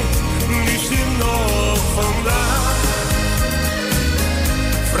meteen. Liefst nog vandaag.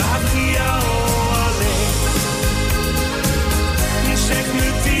 Vraag die jou alleen. Zeg me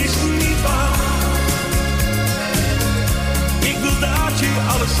het is niet waar. Ik wil dat je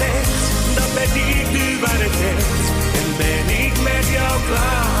alles zegt. Dan ben ik nu waar het echt. En ben ik met jou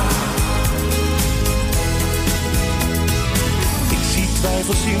klaar. Ik zie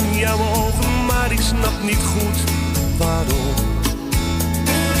twijfels in jouw ogen, maar ik snap niet goed waarom.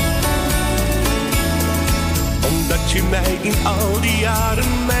 Omdat je mij in al die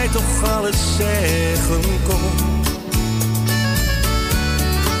jaren mij toch alles zeggen kon.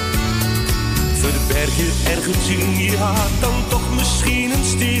 Verberg je ergens in je hart dan toch misschien een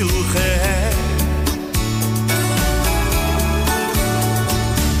stil geheim.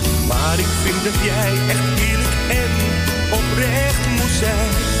 Maar ik vind dat jij echt eerlijk en oprecht moet zijn.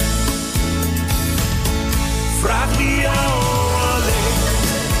 Vraag die jou alleen.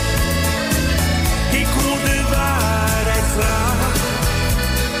 Ik hoor de waarheid graag.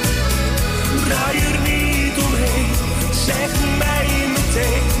 Draai er niet omheen. Zeg mij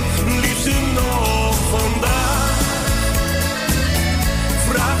meteen. Liefste nog vandaag.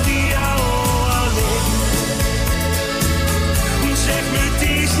 Vraag die jou alleen. Zeg me het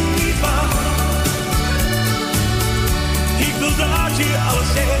is niet waar. Ik wil dat je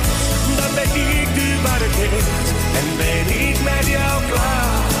alles zegt. Dan ben ik nu waar het echt. En ben ik met jou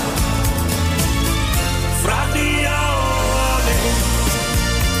klaar. Vraag die jou alleen.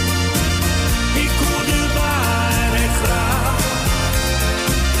 Ik hoor de waarheid graag.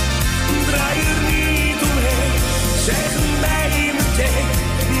 Draai er niet omheen. Zeg mij meteen.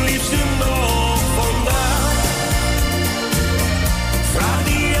 Liefste nog vandaag. Vraag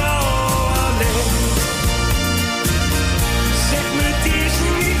die jou alleen. Zeg me het is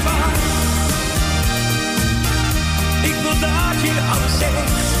niet waar. Ik wil dat je alles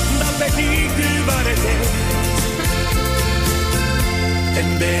zegt. Dan ben ik nu waar het echt.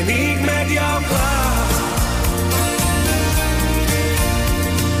 En ben ik met jou klaar.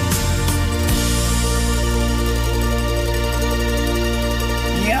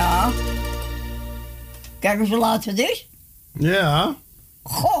 Kijk eens hoe laat het is. Ja.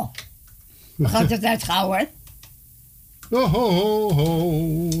 Goh. We gaan het uitgauwen, hè? Oh, ho, ho,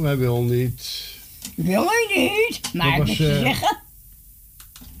 ho. Hij wil niet. Wil hij niet? Maar Dat niks te zeggen.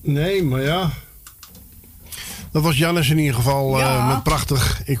 Nee, maar ja. Dat was Jannes in ieder geval met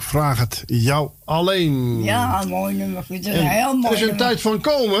prachtig. Ik vraag het jou alleen. Ja, mooi nummer. Vind ik heel mooi. Er is een tijd van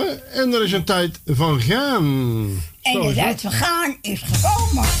komen en er is een tijd van gaan. En de tijd van gaan is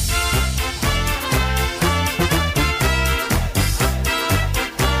gekomen.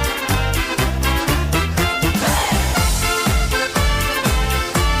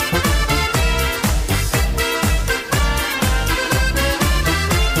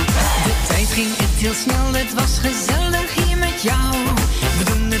 Heel snel, het was gezellig hier met jou. We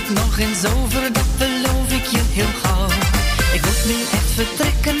doen het nog eens over, dat beloof ik je heel gauw. Ik moet nu echt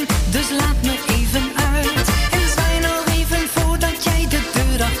vertrekken, dus laat me even uit. En zwaai nog even voordat jij de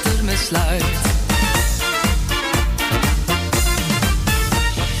deur achter me sluit.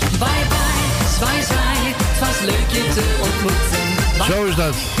 Bye bye, zwaai zwaai, het was leuk je te ontmoeten. Bye, zo is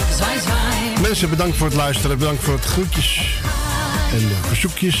dat. Zwaai zwaai. Mensen, bedankt voor het luisteren, bedankt voor het groetjes en de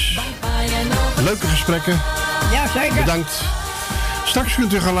verzoekjes. Leuke gesprekken. Ja, zeker. Bedankt. Straks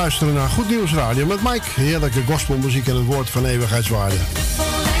kunt u gaan luisteren naar Goed Nieuws Radio met Mike. Heerlijke gospelmuziek en het woord van eeuwigheidswaarde.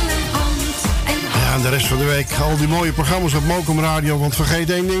 Ja, en de rest van de week al die mooie programma's op Mokum Radio. Want vergeet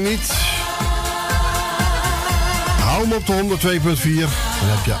één ding niet. Hou hem op de 102.4. Dan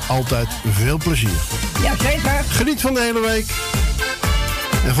heb je altijd veel plezier. Ja, zeker. Geniet van de hele week.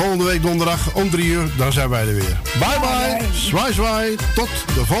 En volgende week donderdag om 3 uur, dan zijn wij er weer. Bye bye, zwaai zwaai, tot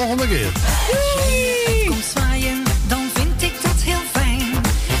de volgende keer. Doei! Kom zwaaien, dan vind ik dat heel fijn.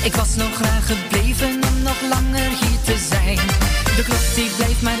 Ik was nog graag gebleven om nog langer hier te zijn. De klok die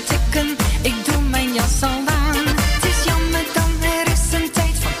blijft maar tikken.